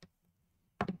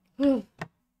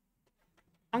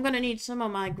 I'm gonna need some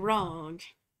of my grog.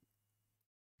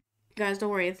 Guys, don't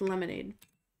worry, it's lemonade.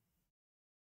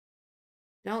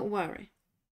 Don't worry.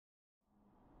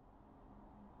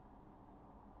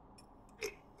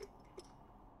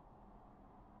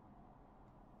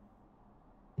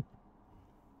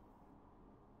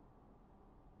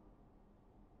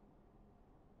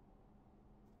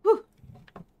 Whew.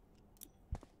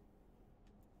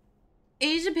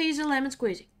 Easy peasy lemon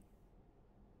squeezy.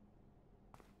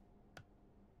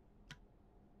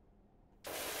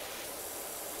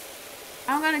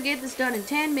 I'm gonna get this done in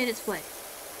 10 minutes flat.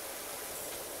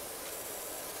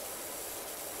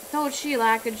 I told Sheila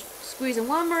I could squeeze in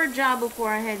one more job before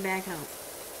I head back home.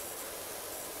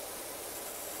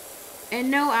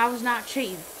 And no, I was not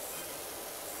cheating.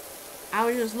 I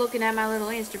was just looking at my little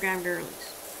Instagram girlies.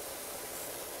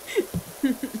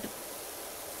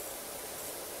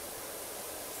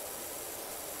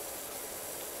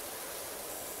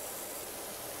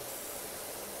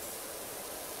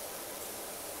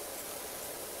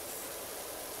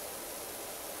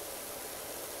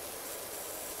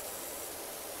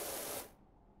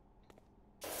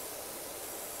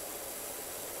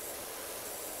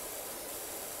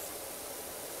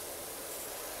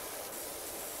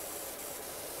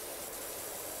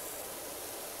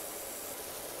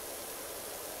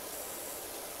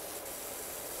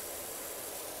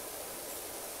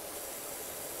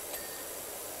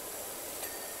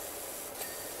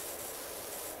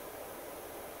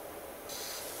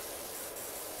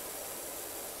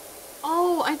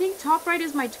 Oh, I think top right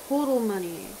is my total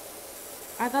money.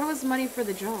 I thought it was money for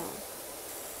the job.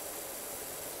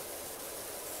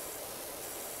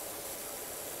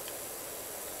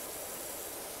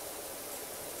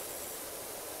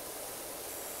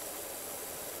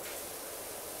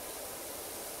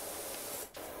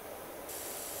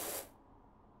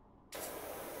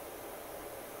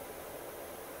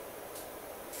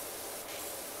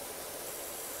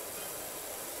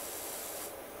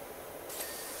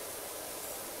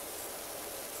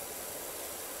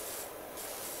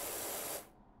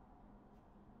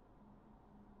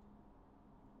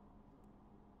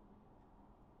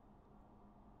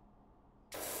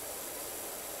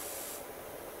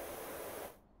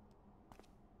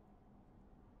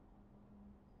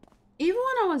 Even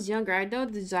when I was younger, I had no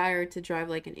desire to drive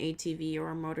like an ATV or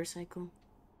a motorcycle.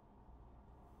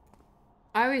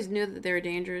 I always knew that they were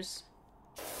dangerous.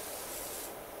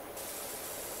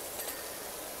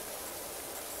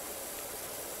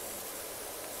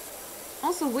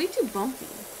 Also, way too bumpy.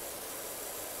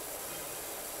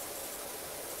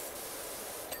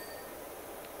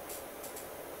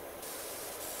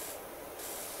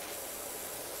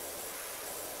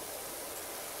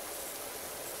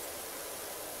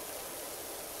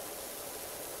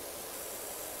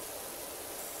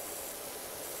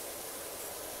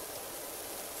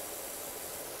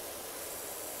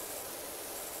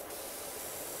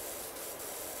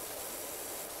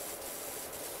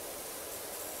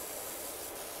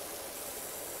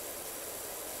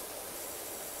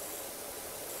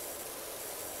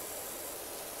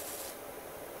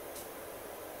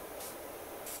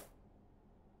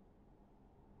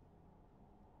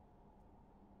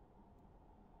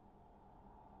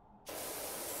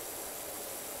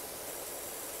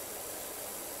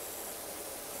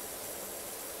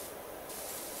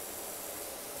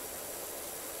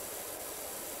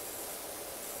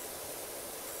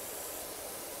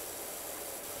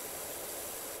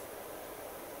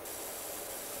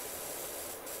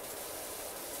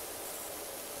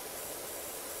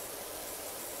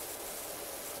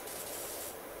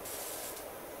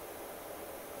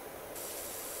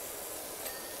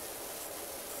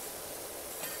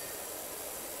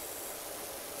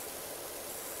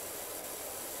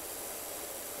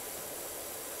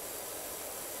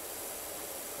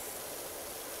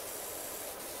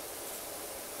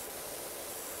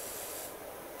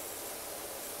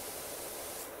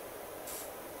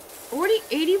 Already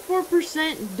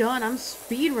 84% done. I'm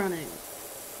speedrunning.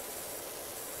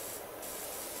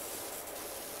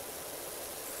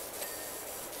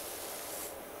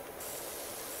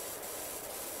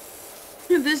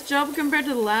 This job compared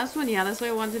to the last one? Yeah, that's why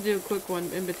I wanted to do a quick one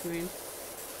in between.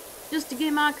 Just to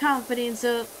get my confidence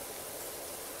up.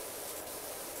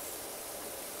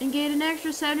 And get an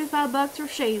extra 75 bucks for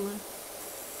Shayla.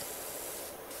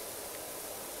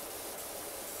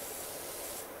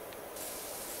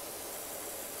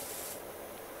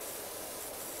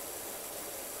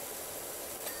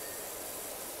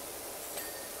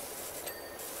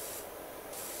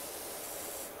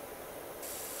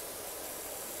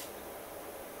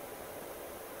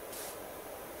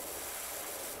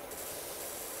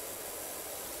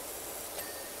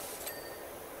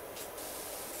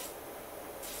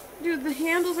 Dude, the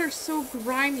handles are so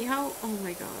grimy. How? Oh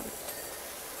my god.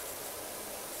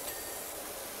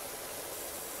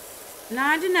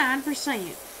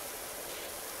 99%.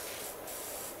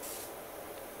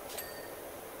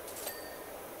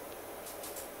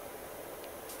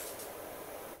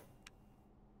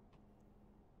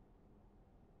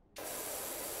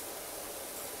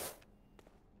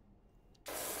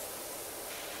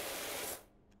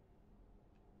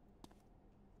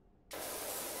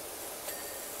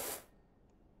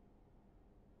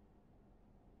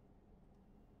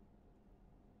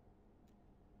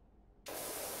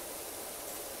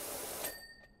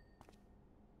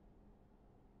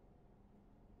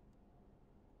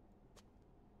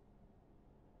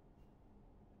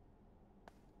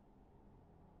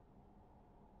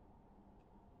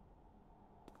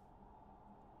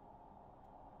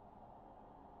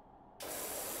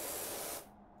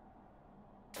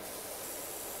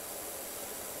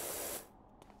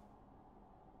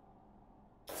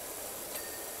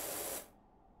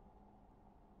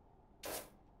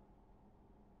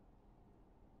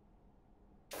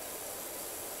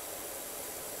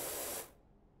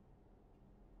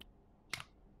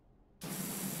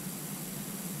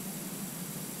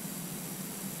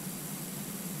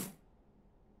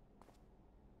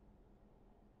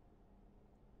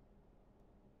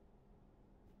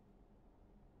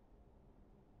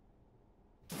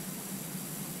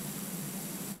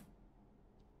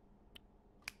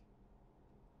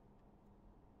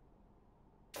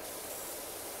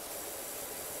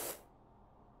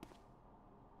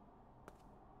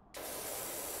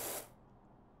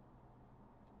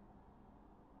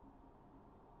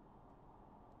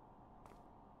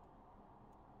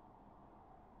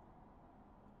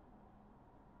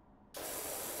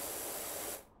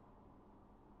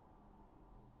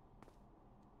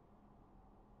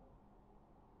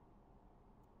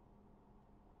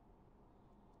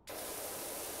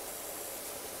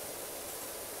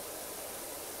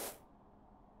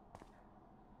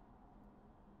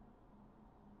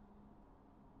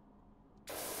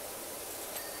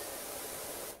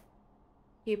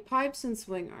 Okay, pipes and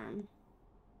swing arm.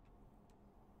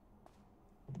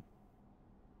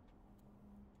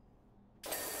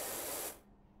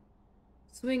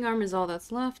 Swing arm is all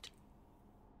that's left.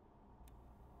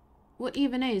 What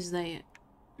even is that?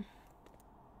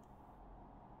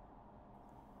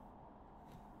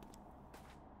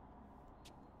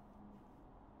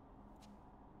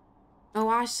 Oh,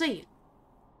 I see it.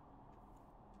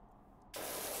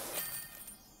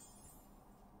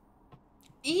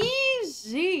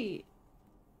 Easy.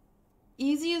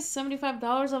 Easiest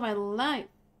 $75 of my life.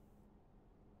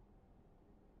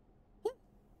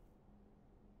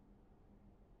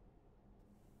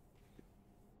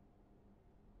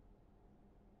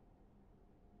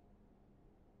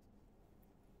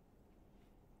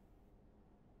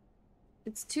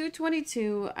 It's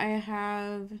 2:22. I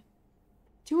have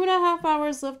 2.5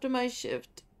 hours left of my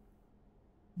shift.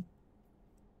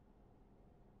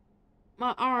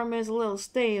 My arm is a little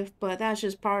stiff, but that's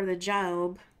just part of the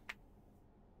job.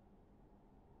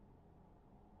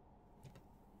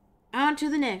 On to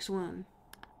the next one.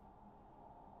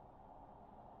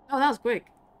 Oh, that was quick.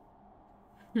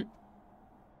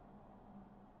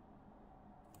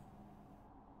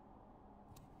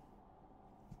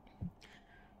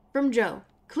 From Joe.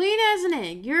 Clean as an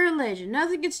egg. You're a legend.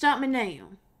 Nothing can stop me now.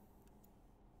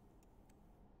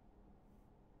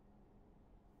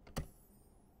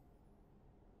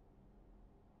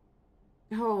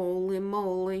 Holy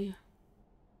moly.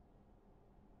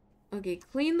 Okay,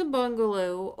 clean the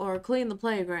bungalow or clean the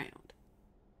playground.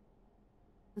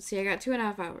 Let's see, I got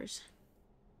 2.5 hours.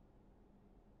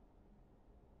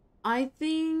 I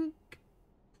think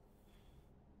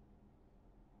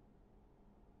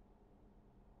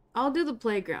I'll do the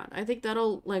playground. I think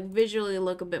that'll like visually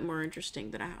look a bit more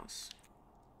interesting than a house.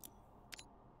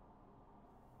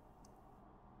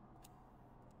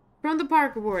 From the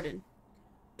park warden.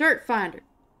 Dirt finder.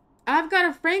 I've got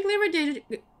a frankly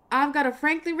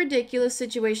ridiculous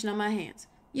situation on my hands.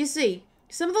 You see,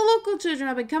 some of the local children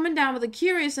have been coming down with a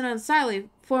curious and unsightly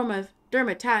form of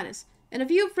dermatitis, and a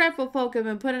few fretful folk have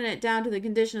been putting it down to the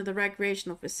condition of the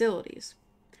recreational facilities.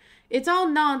 It's all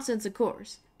nonsense, of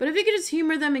course, but if you could just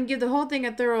humor them and give the whole thing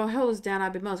a thorough hose down,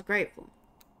 I'd be most grateful.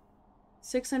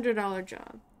 $600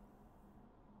 job.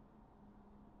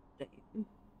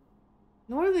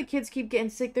 No wonder the kids keep getting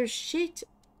sick. There's shit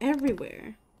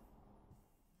everywhere.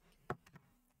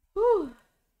 Whew.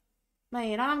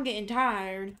 Man, I'm getting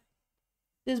tired.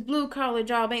 This blue-collar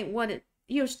job ain't what it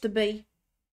used to be.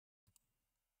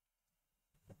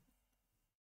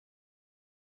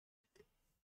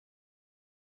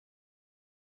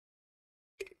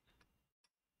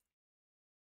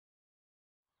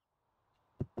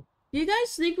 Do you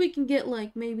guys think we can get,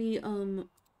 like, maybe,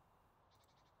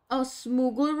 a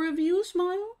smuggler review,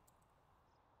 Smile?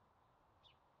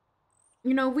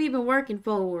 You know, we've been working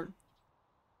for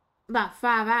about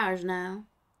 5 hours now.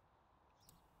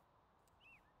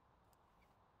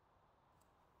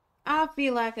 I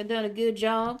feel like I've done a good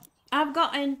job. I've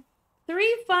gotten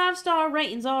 3 5-star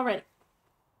ratings already.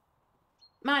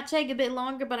 Might take a bit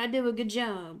longer, but I do a good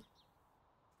job.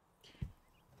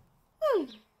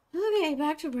 Okay,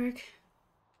 back to work.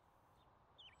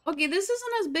 Okay, this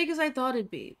isn't as big as I thought it'd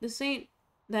be. This ain't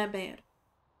that bad.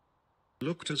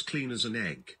 Looked as clean as an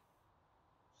egg.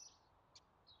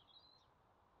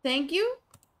 Thank you.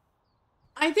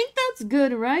 I think that's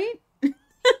good, right?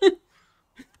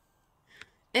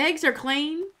 Eggs are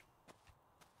clean.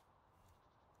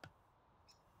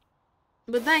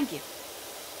 But thank you.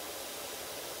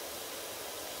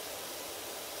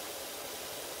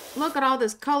 Look at all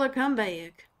this color come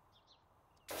back.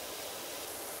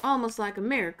 Almost like a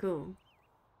miracle.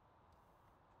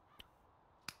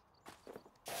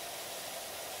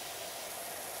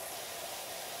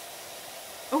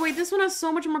 Oh wait, this one has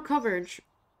so much more coverage.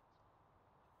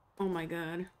 Oh my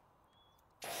god.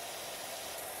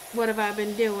 What have I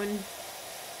been doing?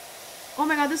 Oh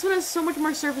my god, this one has so much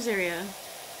more surface area.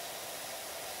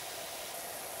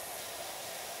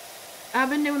 I've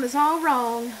been doing this all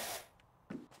wrong.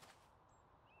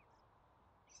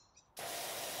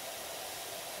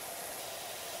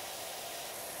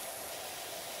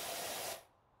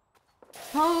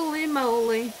 Holy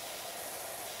moly.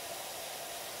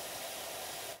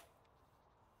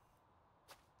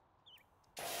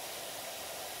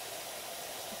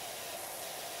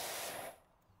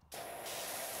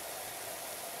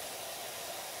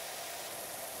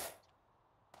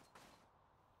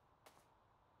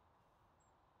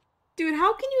 Dude,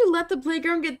 how can you let the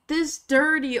playground get this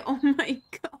dirty? Oh my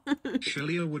god.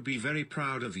 Shelia would be very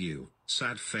proud of you.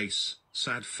 Sad face,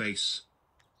 sad face.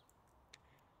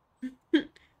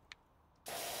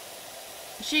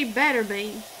 She better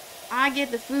be. I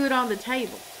get the food on the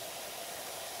table.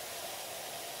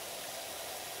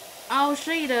 All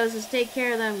she does is take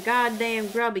care of them goddamn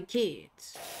grubby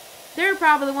kids. They're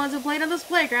probably the ones who played on this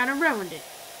playground and ruined it.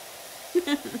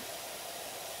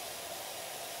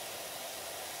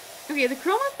 Okay, the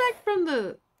chroma effect from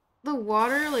the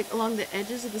water, like, along the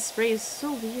edges of the spray is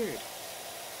so weird.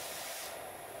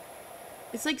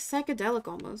 It's like psychedelic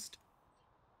almost.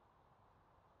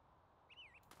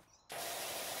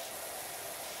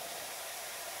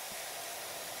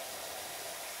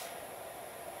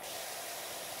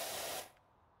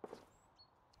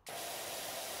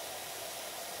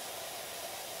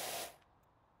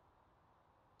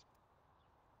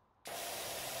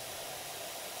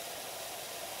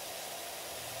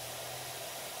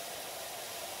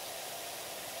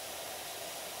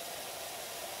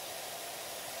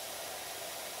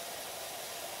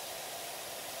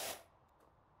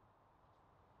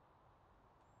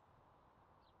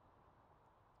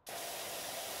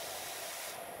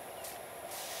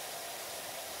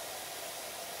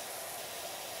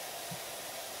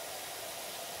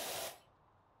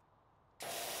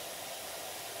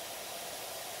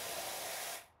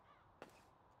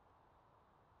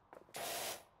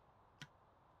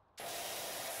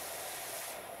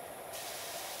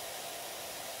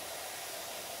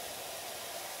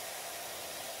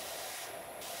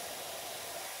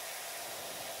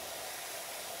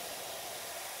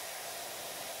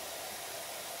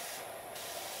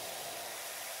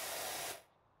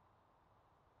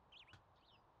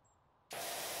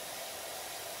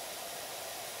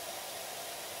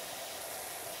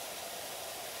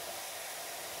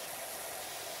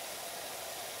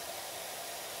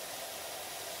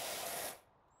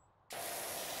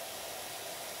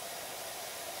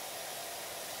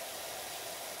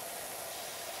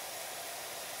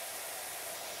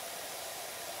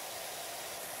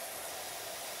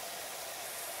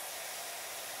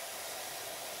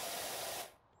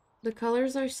 The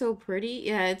colors are so pretty.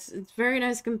 Yeah, it's very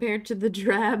nice compared to the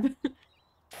drab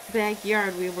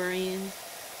backyard we were in.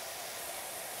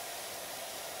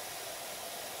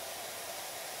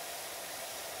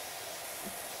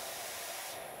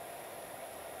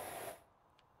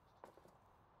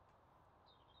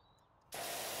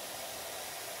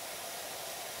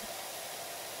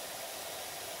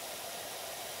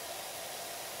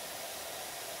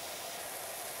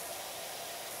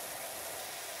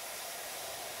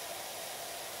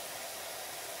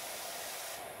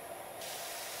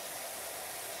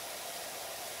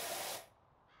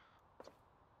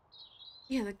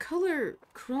 Yeah, the color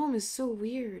chrome is so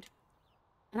weird.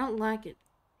 I don't like it.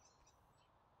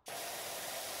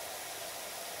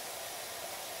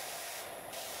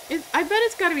 I bet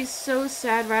it's gotta be so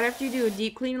sad right after you do a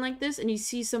deep clean like this and you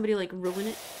see somebody like ruin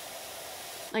it.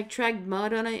 Like drag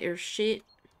mud on it or shit.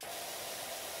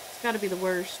 It's gotta be the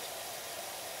worst.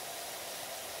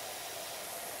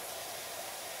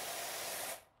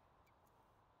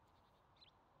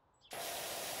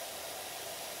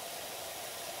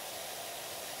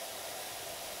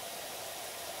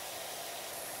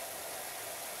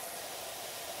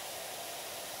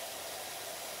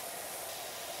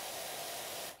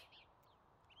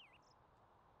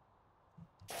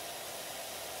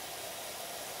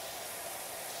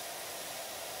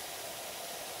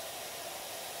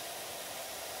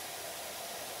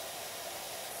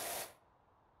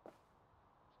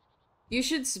 You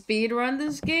should speedrun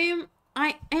this game?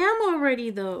 I am already,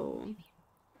 though.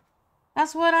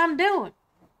 That's what I'm doing.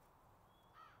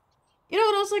 You know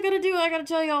what else I gotta do? I gotta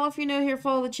tell y'all, if you're new here,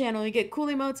 follow the channel. You get cool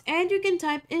emotes, and you can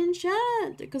type in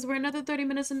chat, because we're another 30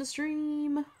 minutes in the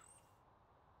stream.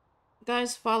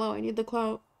 Guys, follow. I need the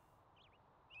clout.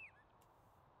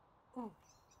 Oh.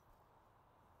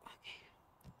 Okay.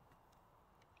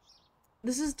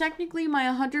 This is technically my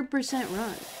 100%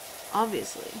 run.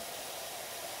 Obviously.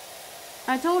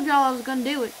 I told y'all I was gonna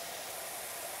do it.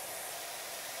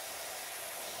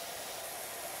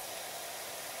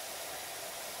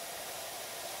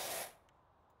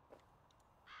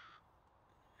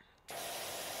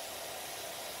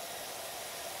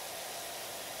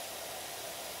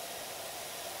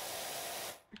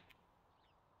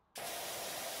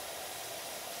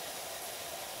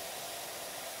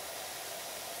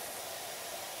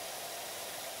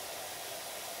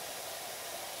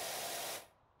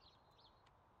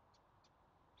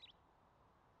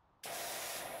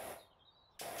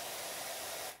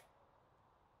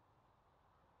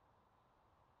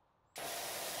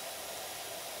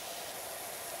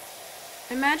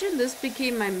 Imagine this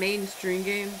became my main stream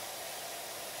game.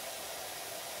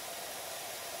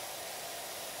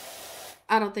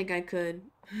 I don't think I could.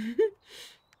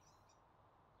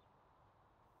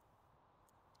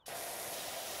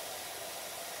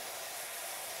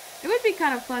 It would be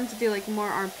kind of fun to do like more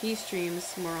RP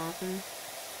streams more often.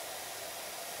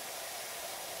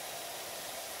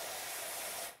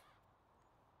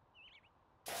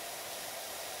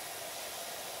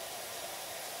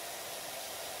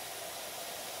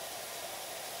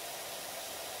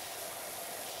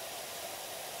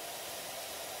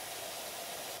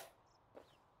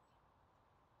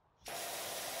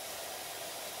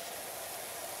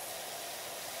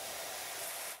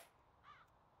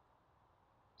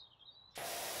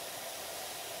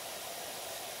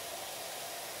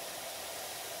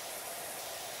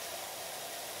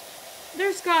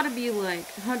 There's gotta be like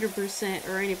 100%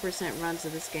 or 80% runs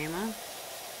of this game, huh?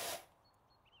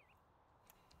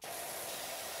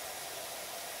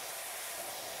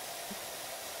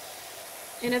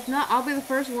 And if not, I'll be the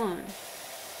first one.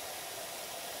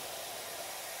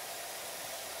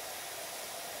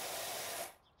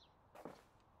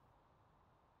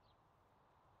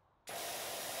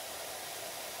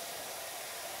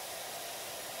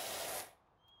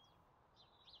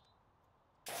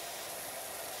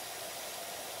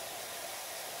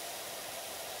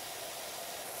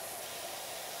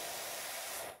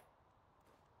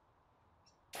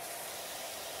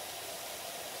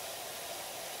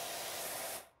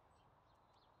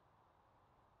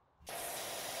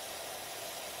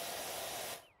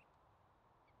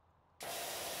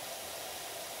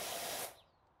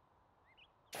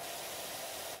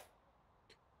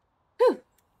 Whew.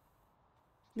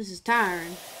 This is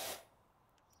tiring.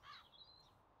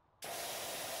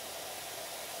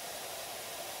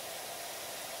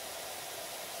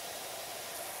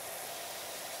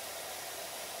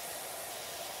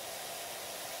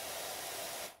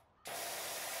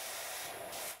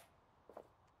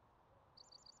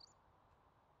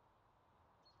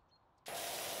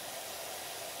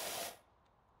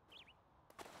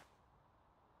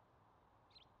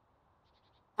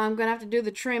 I'm gonna have to do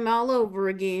the trim all over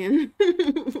again.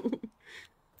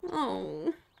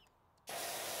 Oh.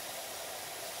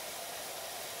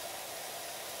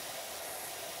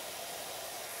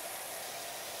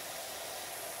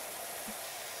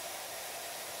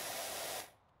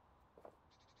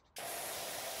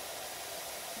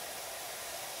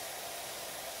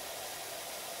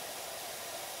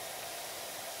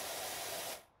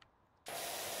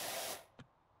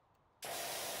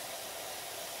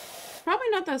 Probably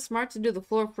not that smart to do the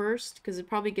floor first, because it'd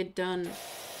probably get done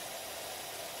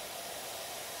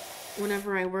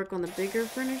whenever I work on the bigger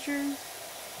furniture.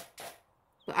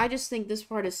 But I just think this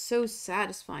part is so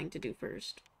satisfying to do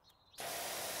first.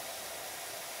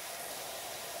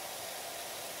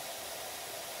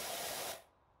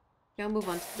 Okay, I'll move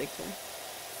on to the big toy.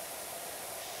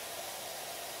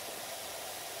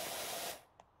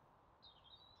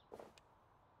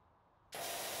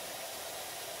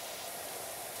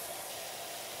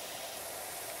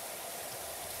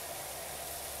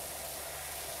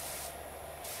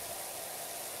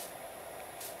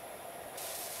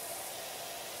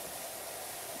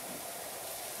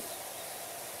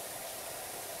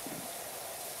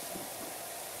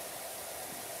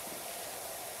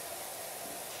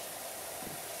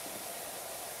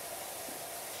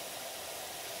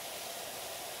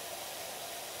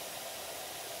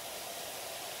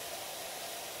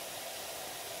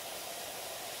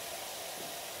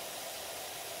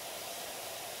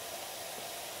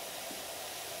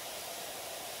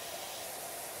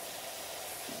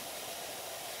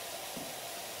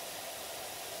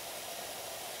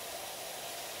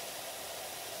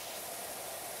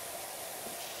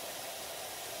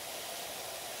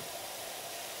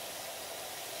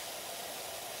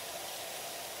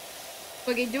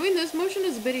 Okay, doing this motion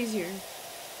is a bit easier.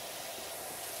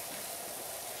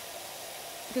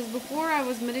 Because before I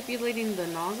was manipulating the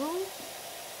nozzle.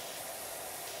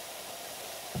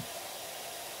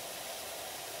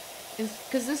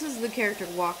 Because this is the character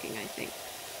walking, I think.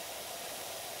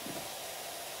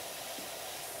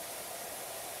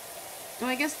 Well,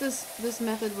 I guess this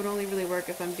method would only really work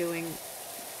if I'm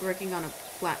working on a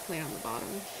flat plate on the bottom.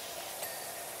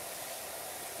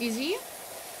 Easy?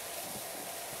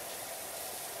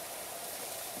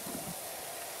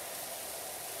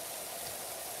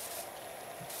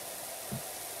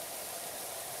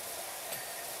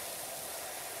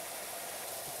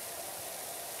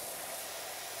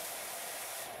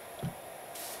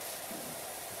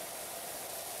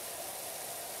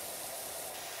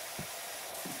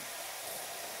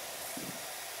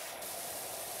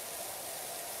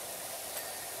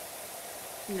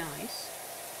 Nice.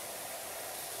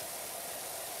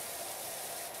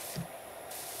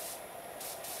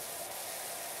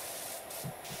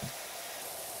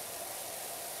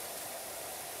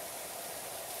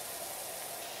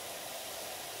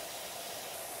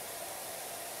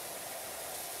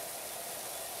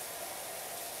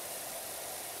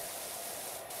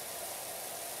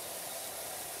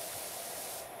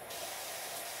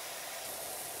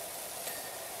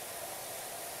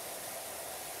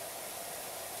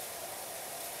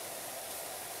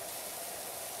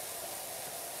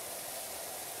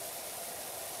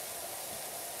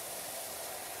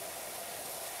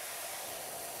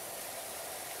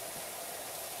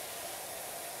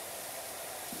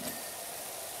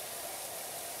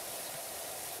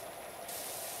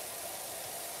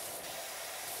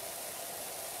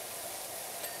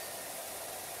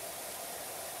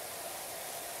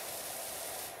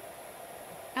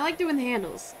 I like doing the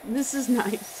handles. This is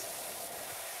nice.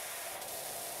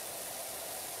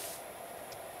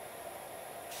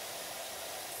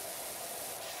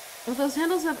 But those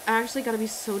handles have actually got to be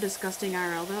so disgusting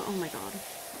IRL though. Oh my god.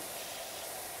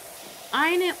 I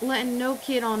ain't letting no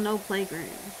kid on no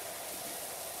playground.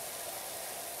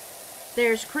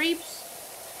 There's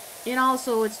creeps, and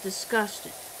also it's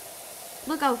disgusting.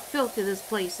 Look how filthy this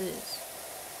place is.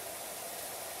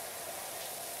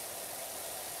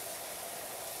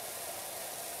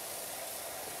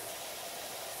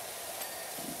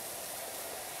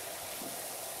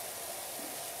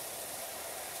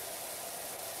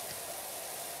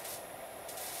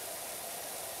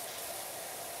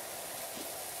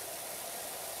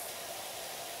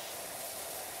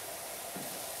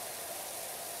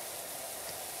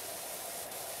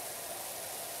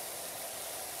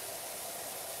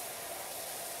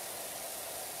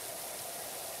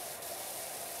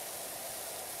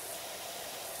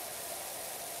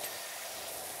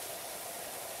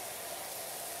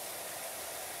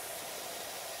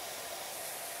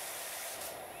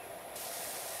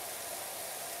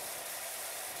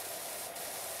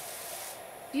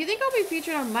 Do you think I'll be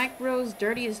featured on Mike Rowe's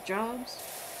Dirtiest Jobs?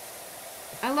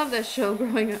 I love that show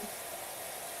growing up.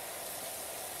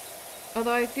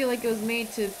 Although I feel like it was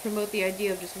made to promote the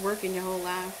idea of just working your whole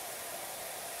life.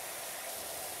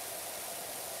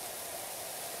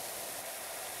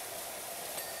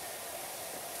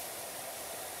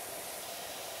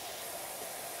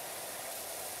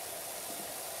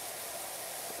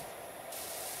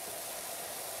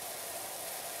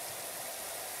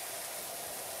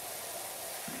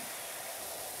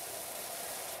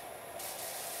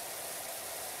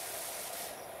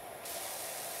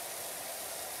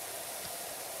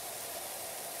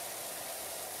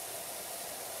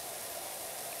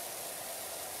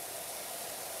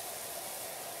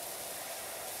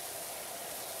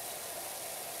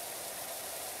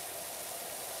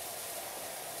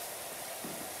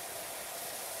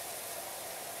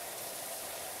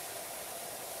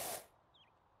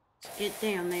 Get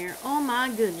down there. Oh my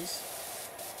goodness.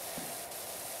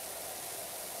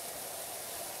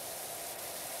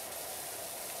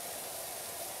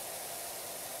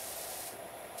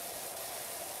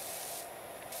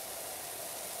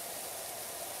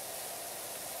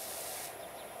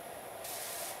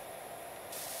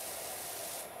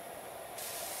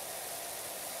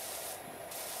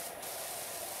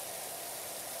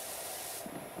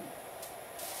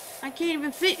 I can't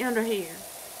even fit under here.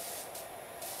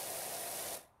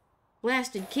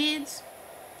 Blasted kids.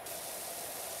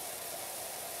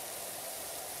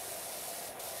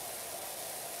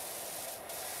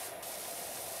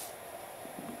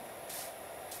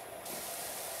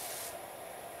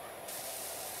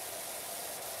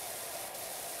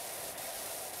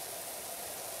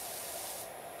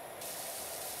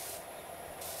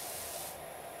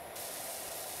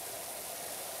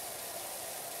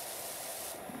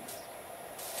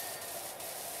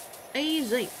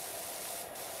 Easy.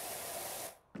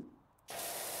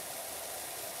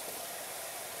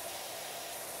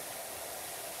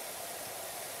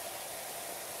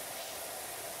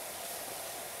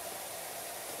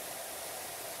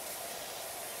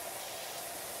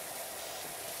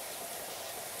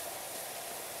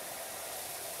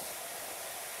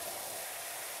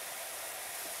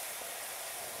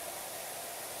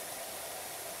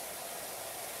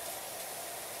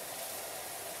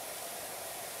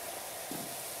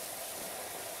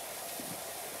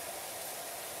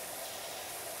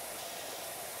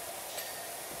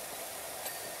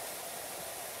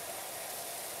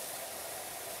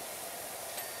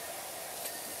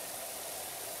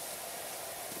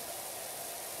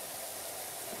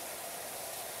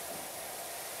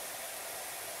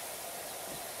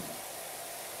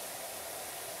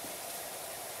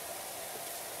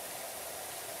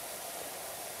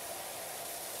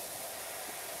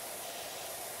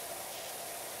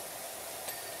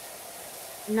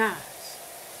 Nice.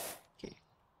 Okay.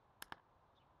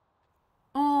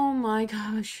 Oh my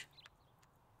gosh.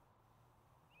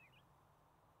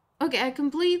 Okay, I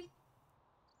completely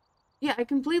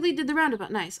did the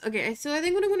roundabout. Nice. Okay, so I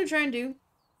think what I'm going to try and do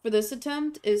for this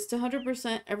attempt is to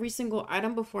 100% every single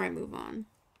item before I move on.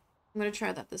 I'm going to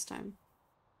try that this time.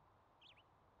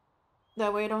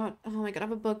 That way I don't have... Oh my god, I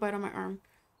have a bug bite on my arm.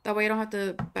 That way I don't have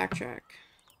to backtrack.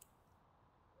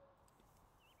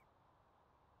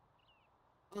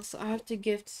 Also, I have to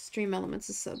gift Stream Elements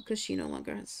a sub because she no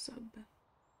longer has a sub.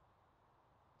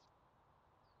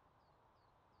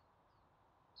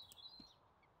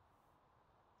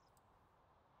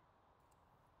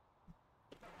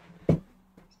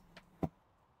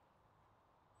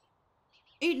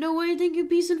 Ain't no way. Thank you,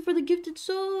 Peason, for the gifted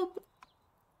sub.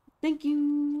 Thank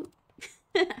you.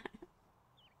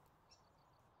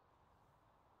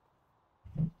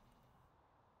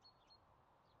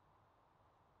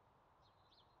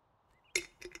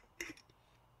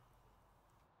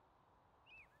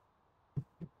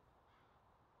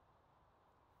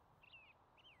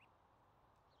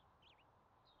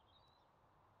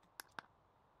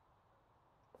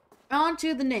 On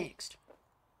to the next.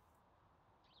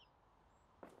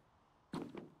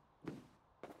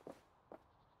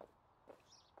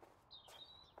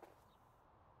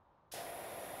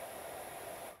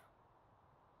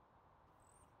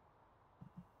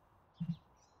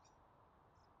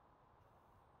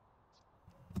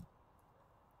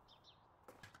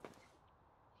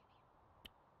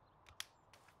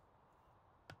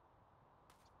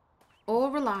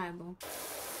 All reliable.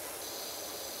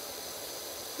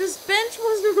 This bench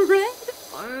was red.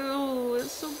 Oh,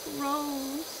 it's so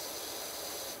gross.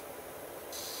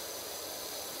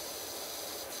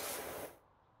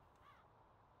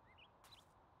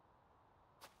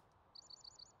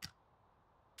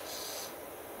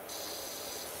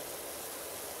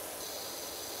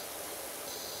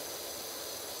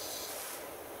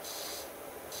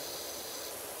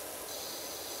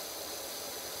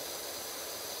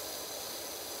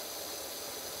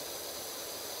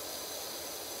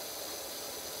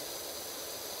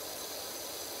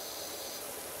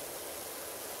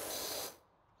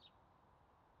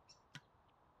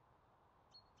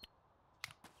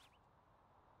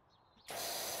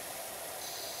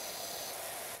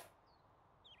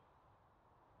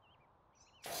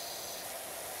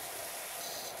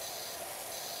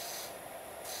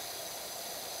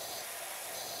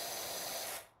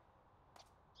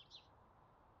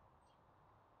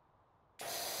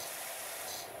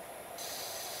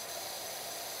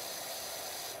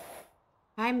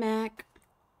 Hi, Mac.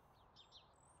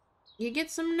 You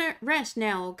get some rest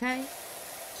now, okay?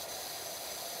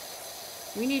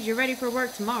 We need you ready for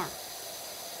work tomorrow.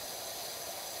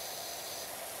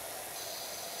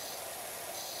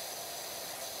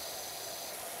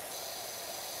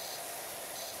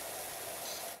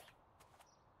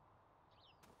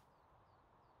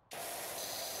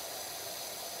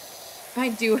 I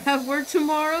do have work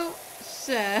tomorrow?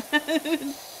 Sad.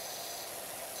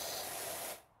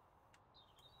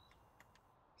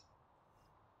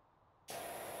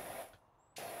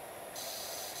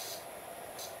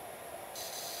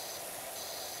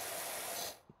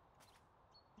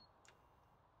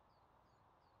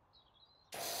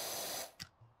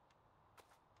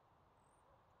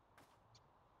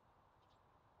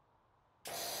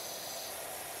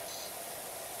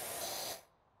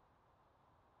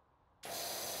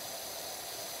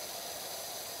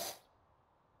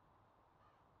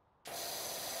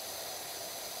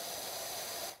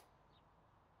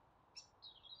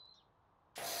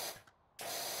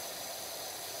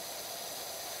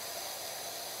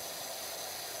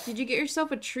 Did you get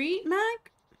yourself a treat,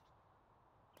 Mac?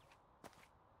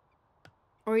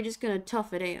 Or are you just gonna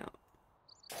tough it out?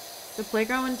 The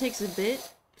playground one takes a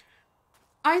bit.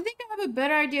 I think I have a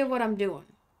better idea of what I'm doing.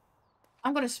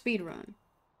 I'm gonna speed run.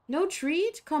 No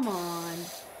treat? Come on.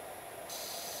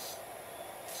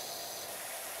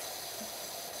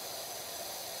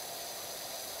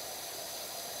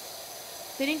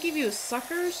 They didn't give you a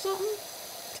sucker or something?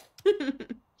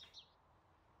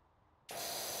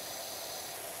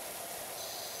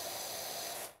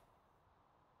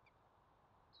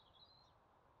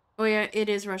 Oh yeah, it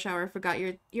is rush hour. I forgot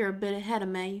you're a bit ahead of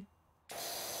me.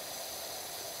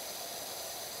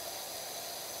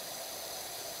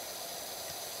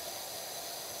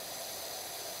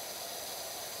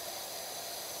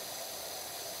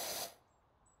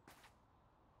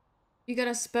 You got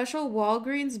a special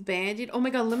Walgreens Band-Aid? Oh my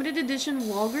god, limited edition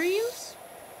Walgreens?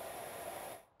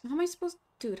 How am I supposed...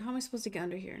 Dude, how am I supposed to get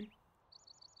under here?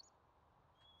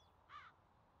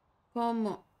 Come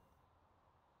on.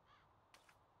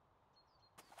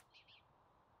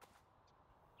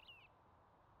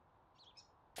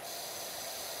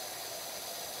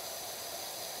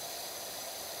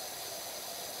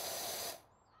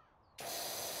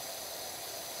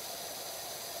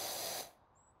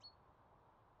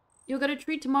 You'll get a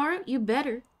treat tomorrow? You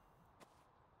better.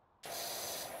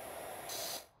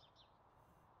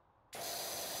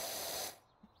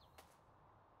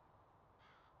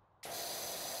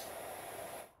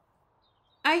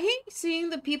 I hate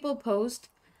seeing the people post,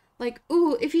 like,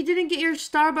 ooh, if you didn't get your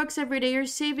Starbucks every day, you're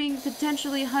saving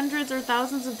potentially hundreds or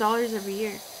thousands of dollars every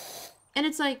year. And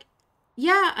it's like,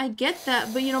 yeah, I get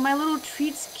that, but you know, my little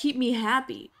treats keep me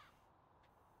happy.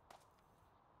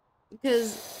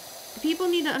 Because people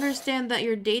need to understand that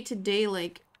your day-to-day,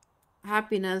 like,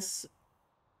 happiness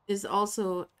is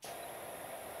also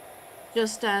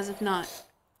just as, if not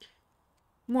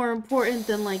more important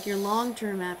than, like, your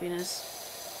long-term happiness.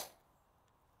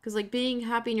 Because, like, being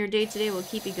happy in your day-to-day will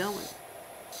keep you going.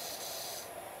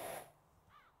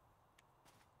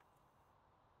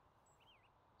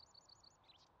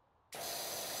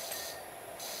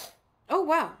 Oh,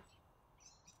 wow.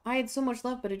 I had so much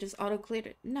left, but it just auto-cleared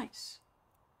it. Nice.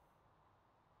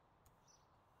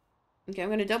 Okay, I'm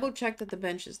gonna double-check that the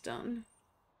bench is done.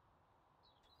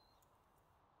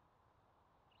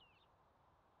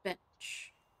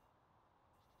 Bench.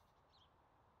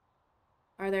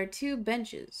 Are there 2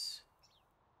 benches?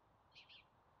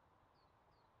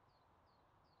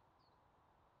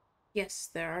 Yes,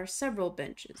 there are several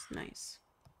benches. Nice.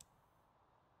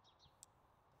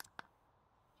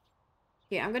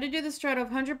 Okay, I'm gonna do the strat of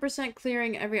 100%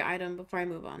 clearing every item before I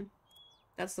move on.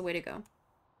 That's the way to go.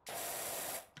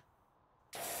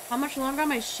 How much longer on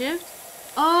my shift?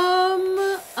 A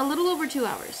little over 2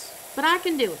 hours. But I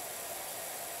can do it.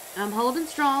 I'm holding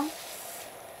strong.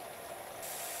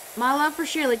 My love for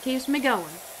Shirley keeps me going.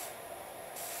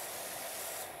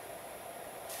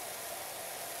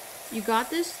 You got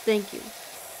this? Thank you.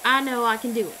 I know I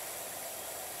can do it.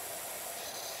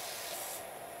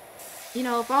 You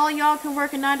know, if all y'all can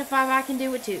work a 9 to 5, I can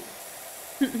do it too.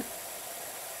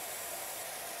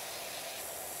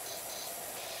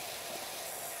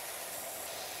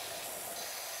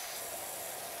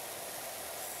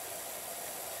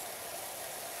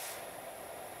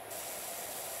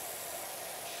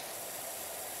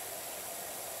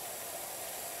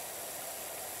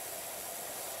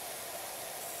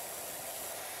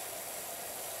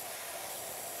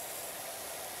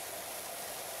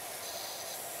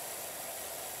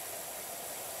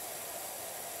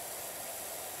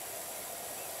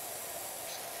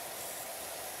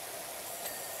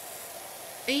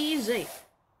 Easy.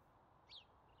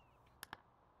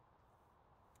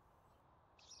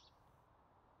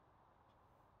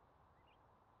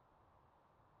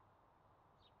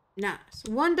 Nice.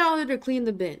 $1 to clean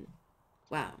the bin.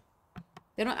 Wow.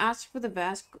 They don't ask for the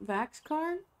Vax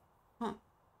card? Huh.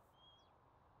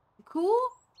 Cool?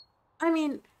 I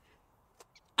mean,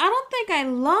 I don't think I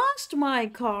lost my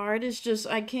card. It's just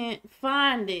I can't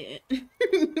find it.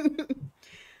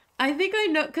 I think I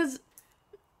know, because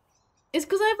it's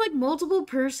because I have, like, multiple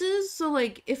purses. So,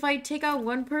 like, if I take out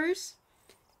one purse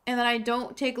and then I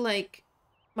don't take, like,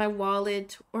 my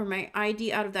wallet or my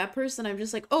ID out of that purse, then I'm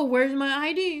just like, oh, where's my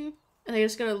ID? And I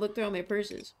just gotta look through all my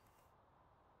purses.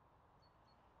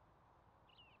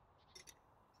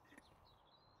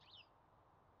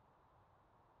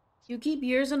 You keep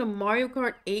yours in a Mario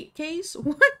Kart 8 case?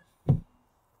 What?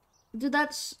 Dude,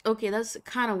 that's... Okay, that's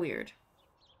kind of weird.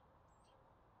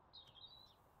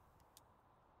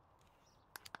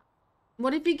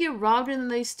 What if you get robbed and then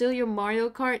they steal your Mario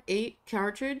Kart 8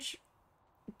 cartridge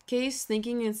case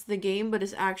thinking it's the game, but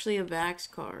it's actually a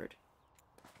Vax card?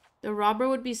 The robber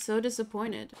would be so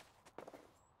disappointed.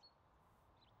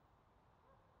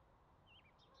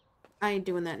 I ain't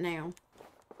doing that now.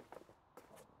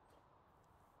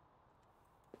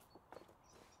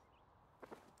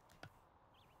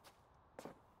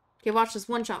 Okay, watch this.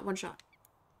 One shot, one shot.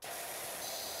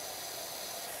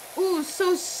 Ooh,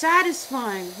 so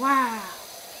satisfying. Wow.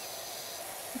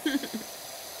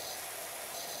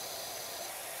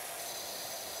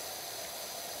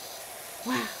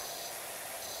 Wow.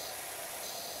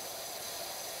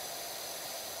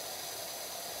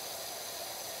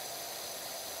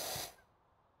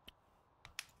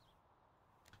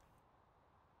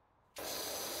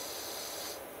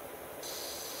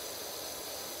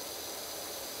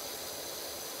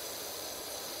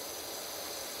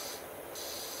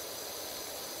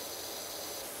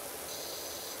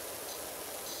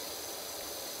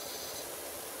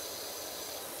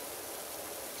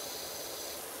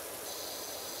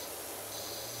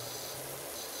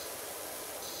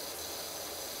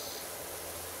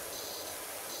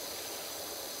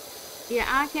 Yeah,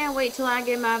 I can't wait till I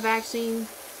get my vaccine.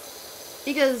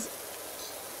 Because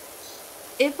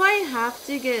if I have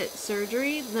to get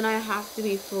surgery, then I have to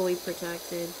be fully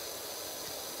protected.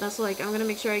 That's like, I'm gonna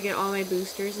make sure I get all my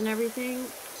boosters and everything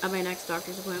at my next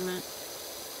doctor's appointment.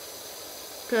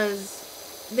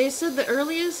 Because they said the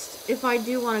earliest, if I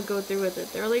do want to go through with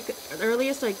it, the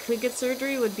earliest I could get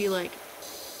surgery would be like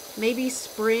maybe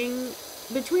spring,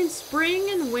 between spring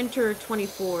and winter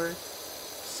 24.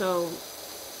 So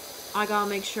I gotta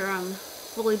make sure I'm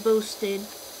fully boosted.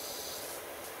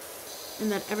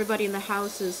 And that everybody in the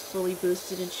house is fully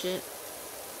boosted and shit.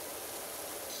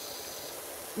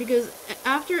 Because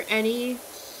after any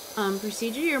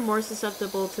procedure, you're more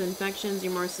susceptible to infections,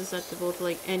 you're more susceptible to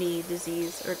like any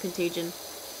disease or contagion.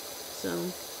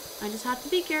 So I just have to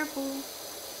be careful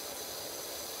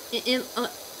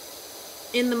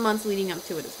in the months leading up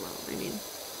to it as well. I mean,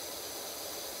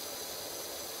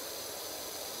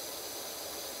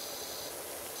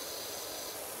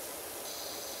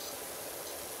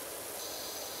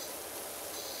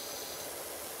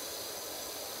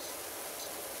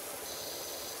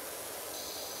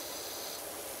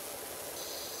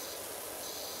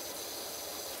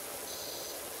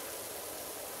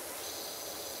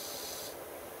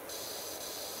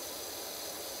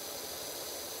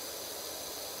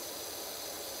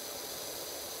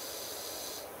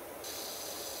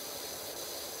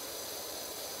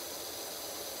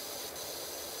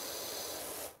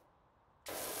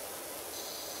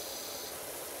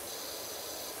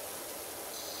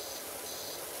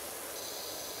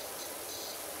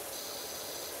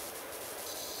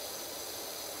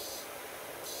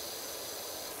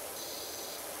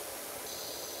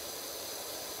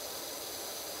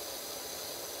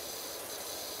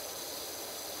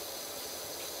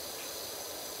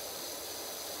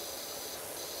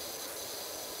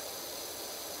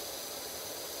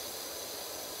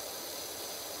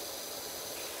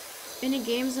 any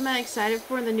games am I excited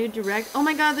for in the new Direct? Oh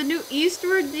my god, the new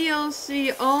Eastward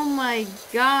DLC! Oh my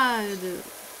god!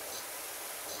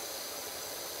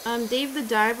 Dave the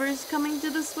Diver is coming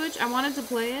to the Switch. I wanted to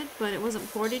play it, but it wasn't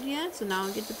ported yet, so now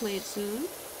I'll get to play it soon.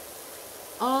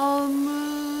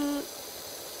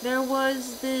 There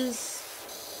was this,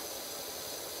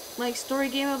 like, story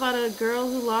game about a girl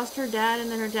who lost her dad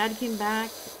and then her dad came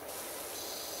back.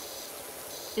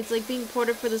 It's like being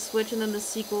ported for the Switch, and then the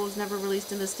sequel was never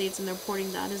released in the States, and they're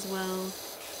porting that as well.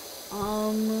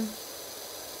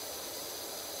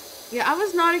 Yeah, I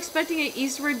was not expecting an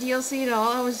Eastward DLC at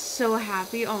all. I was so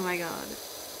happy. Oh my god.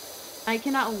 I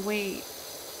cannot wait.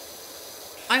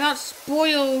 I got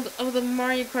spoiled of the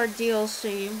Mario Kart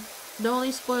DLC. The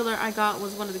only spoiler I got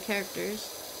was one of the characters.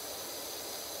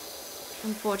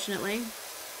 Unfortunately.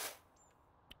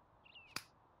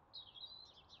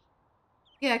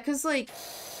 Yeah, cause like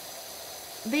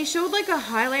they showed like a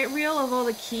highlight reel of all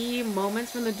the key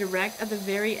moments from the direct at the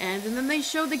very end, and then they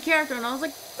showed the character, and I was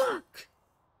like, fuck!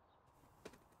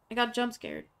 I got jump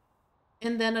scared.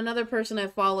 And then another person I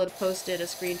followed posted a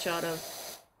screenshot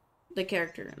of the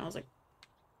character, and I was like,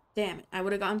 damn it, I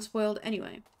would have gotten spoiled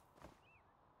anyway.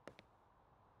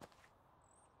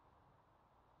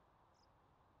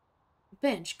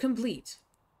 Bench complete.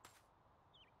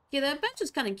 Yeah, that bench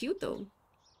is kind of cute though.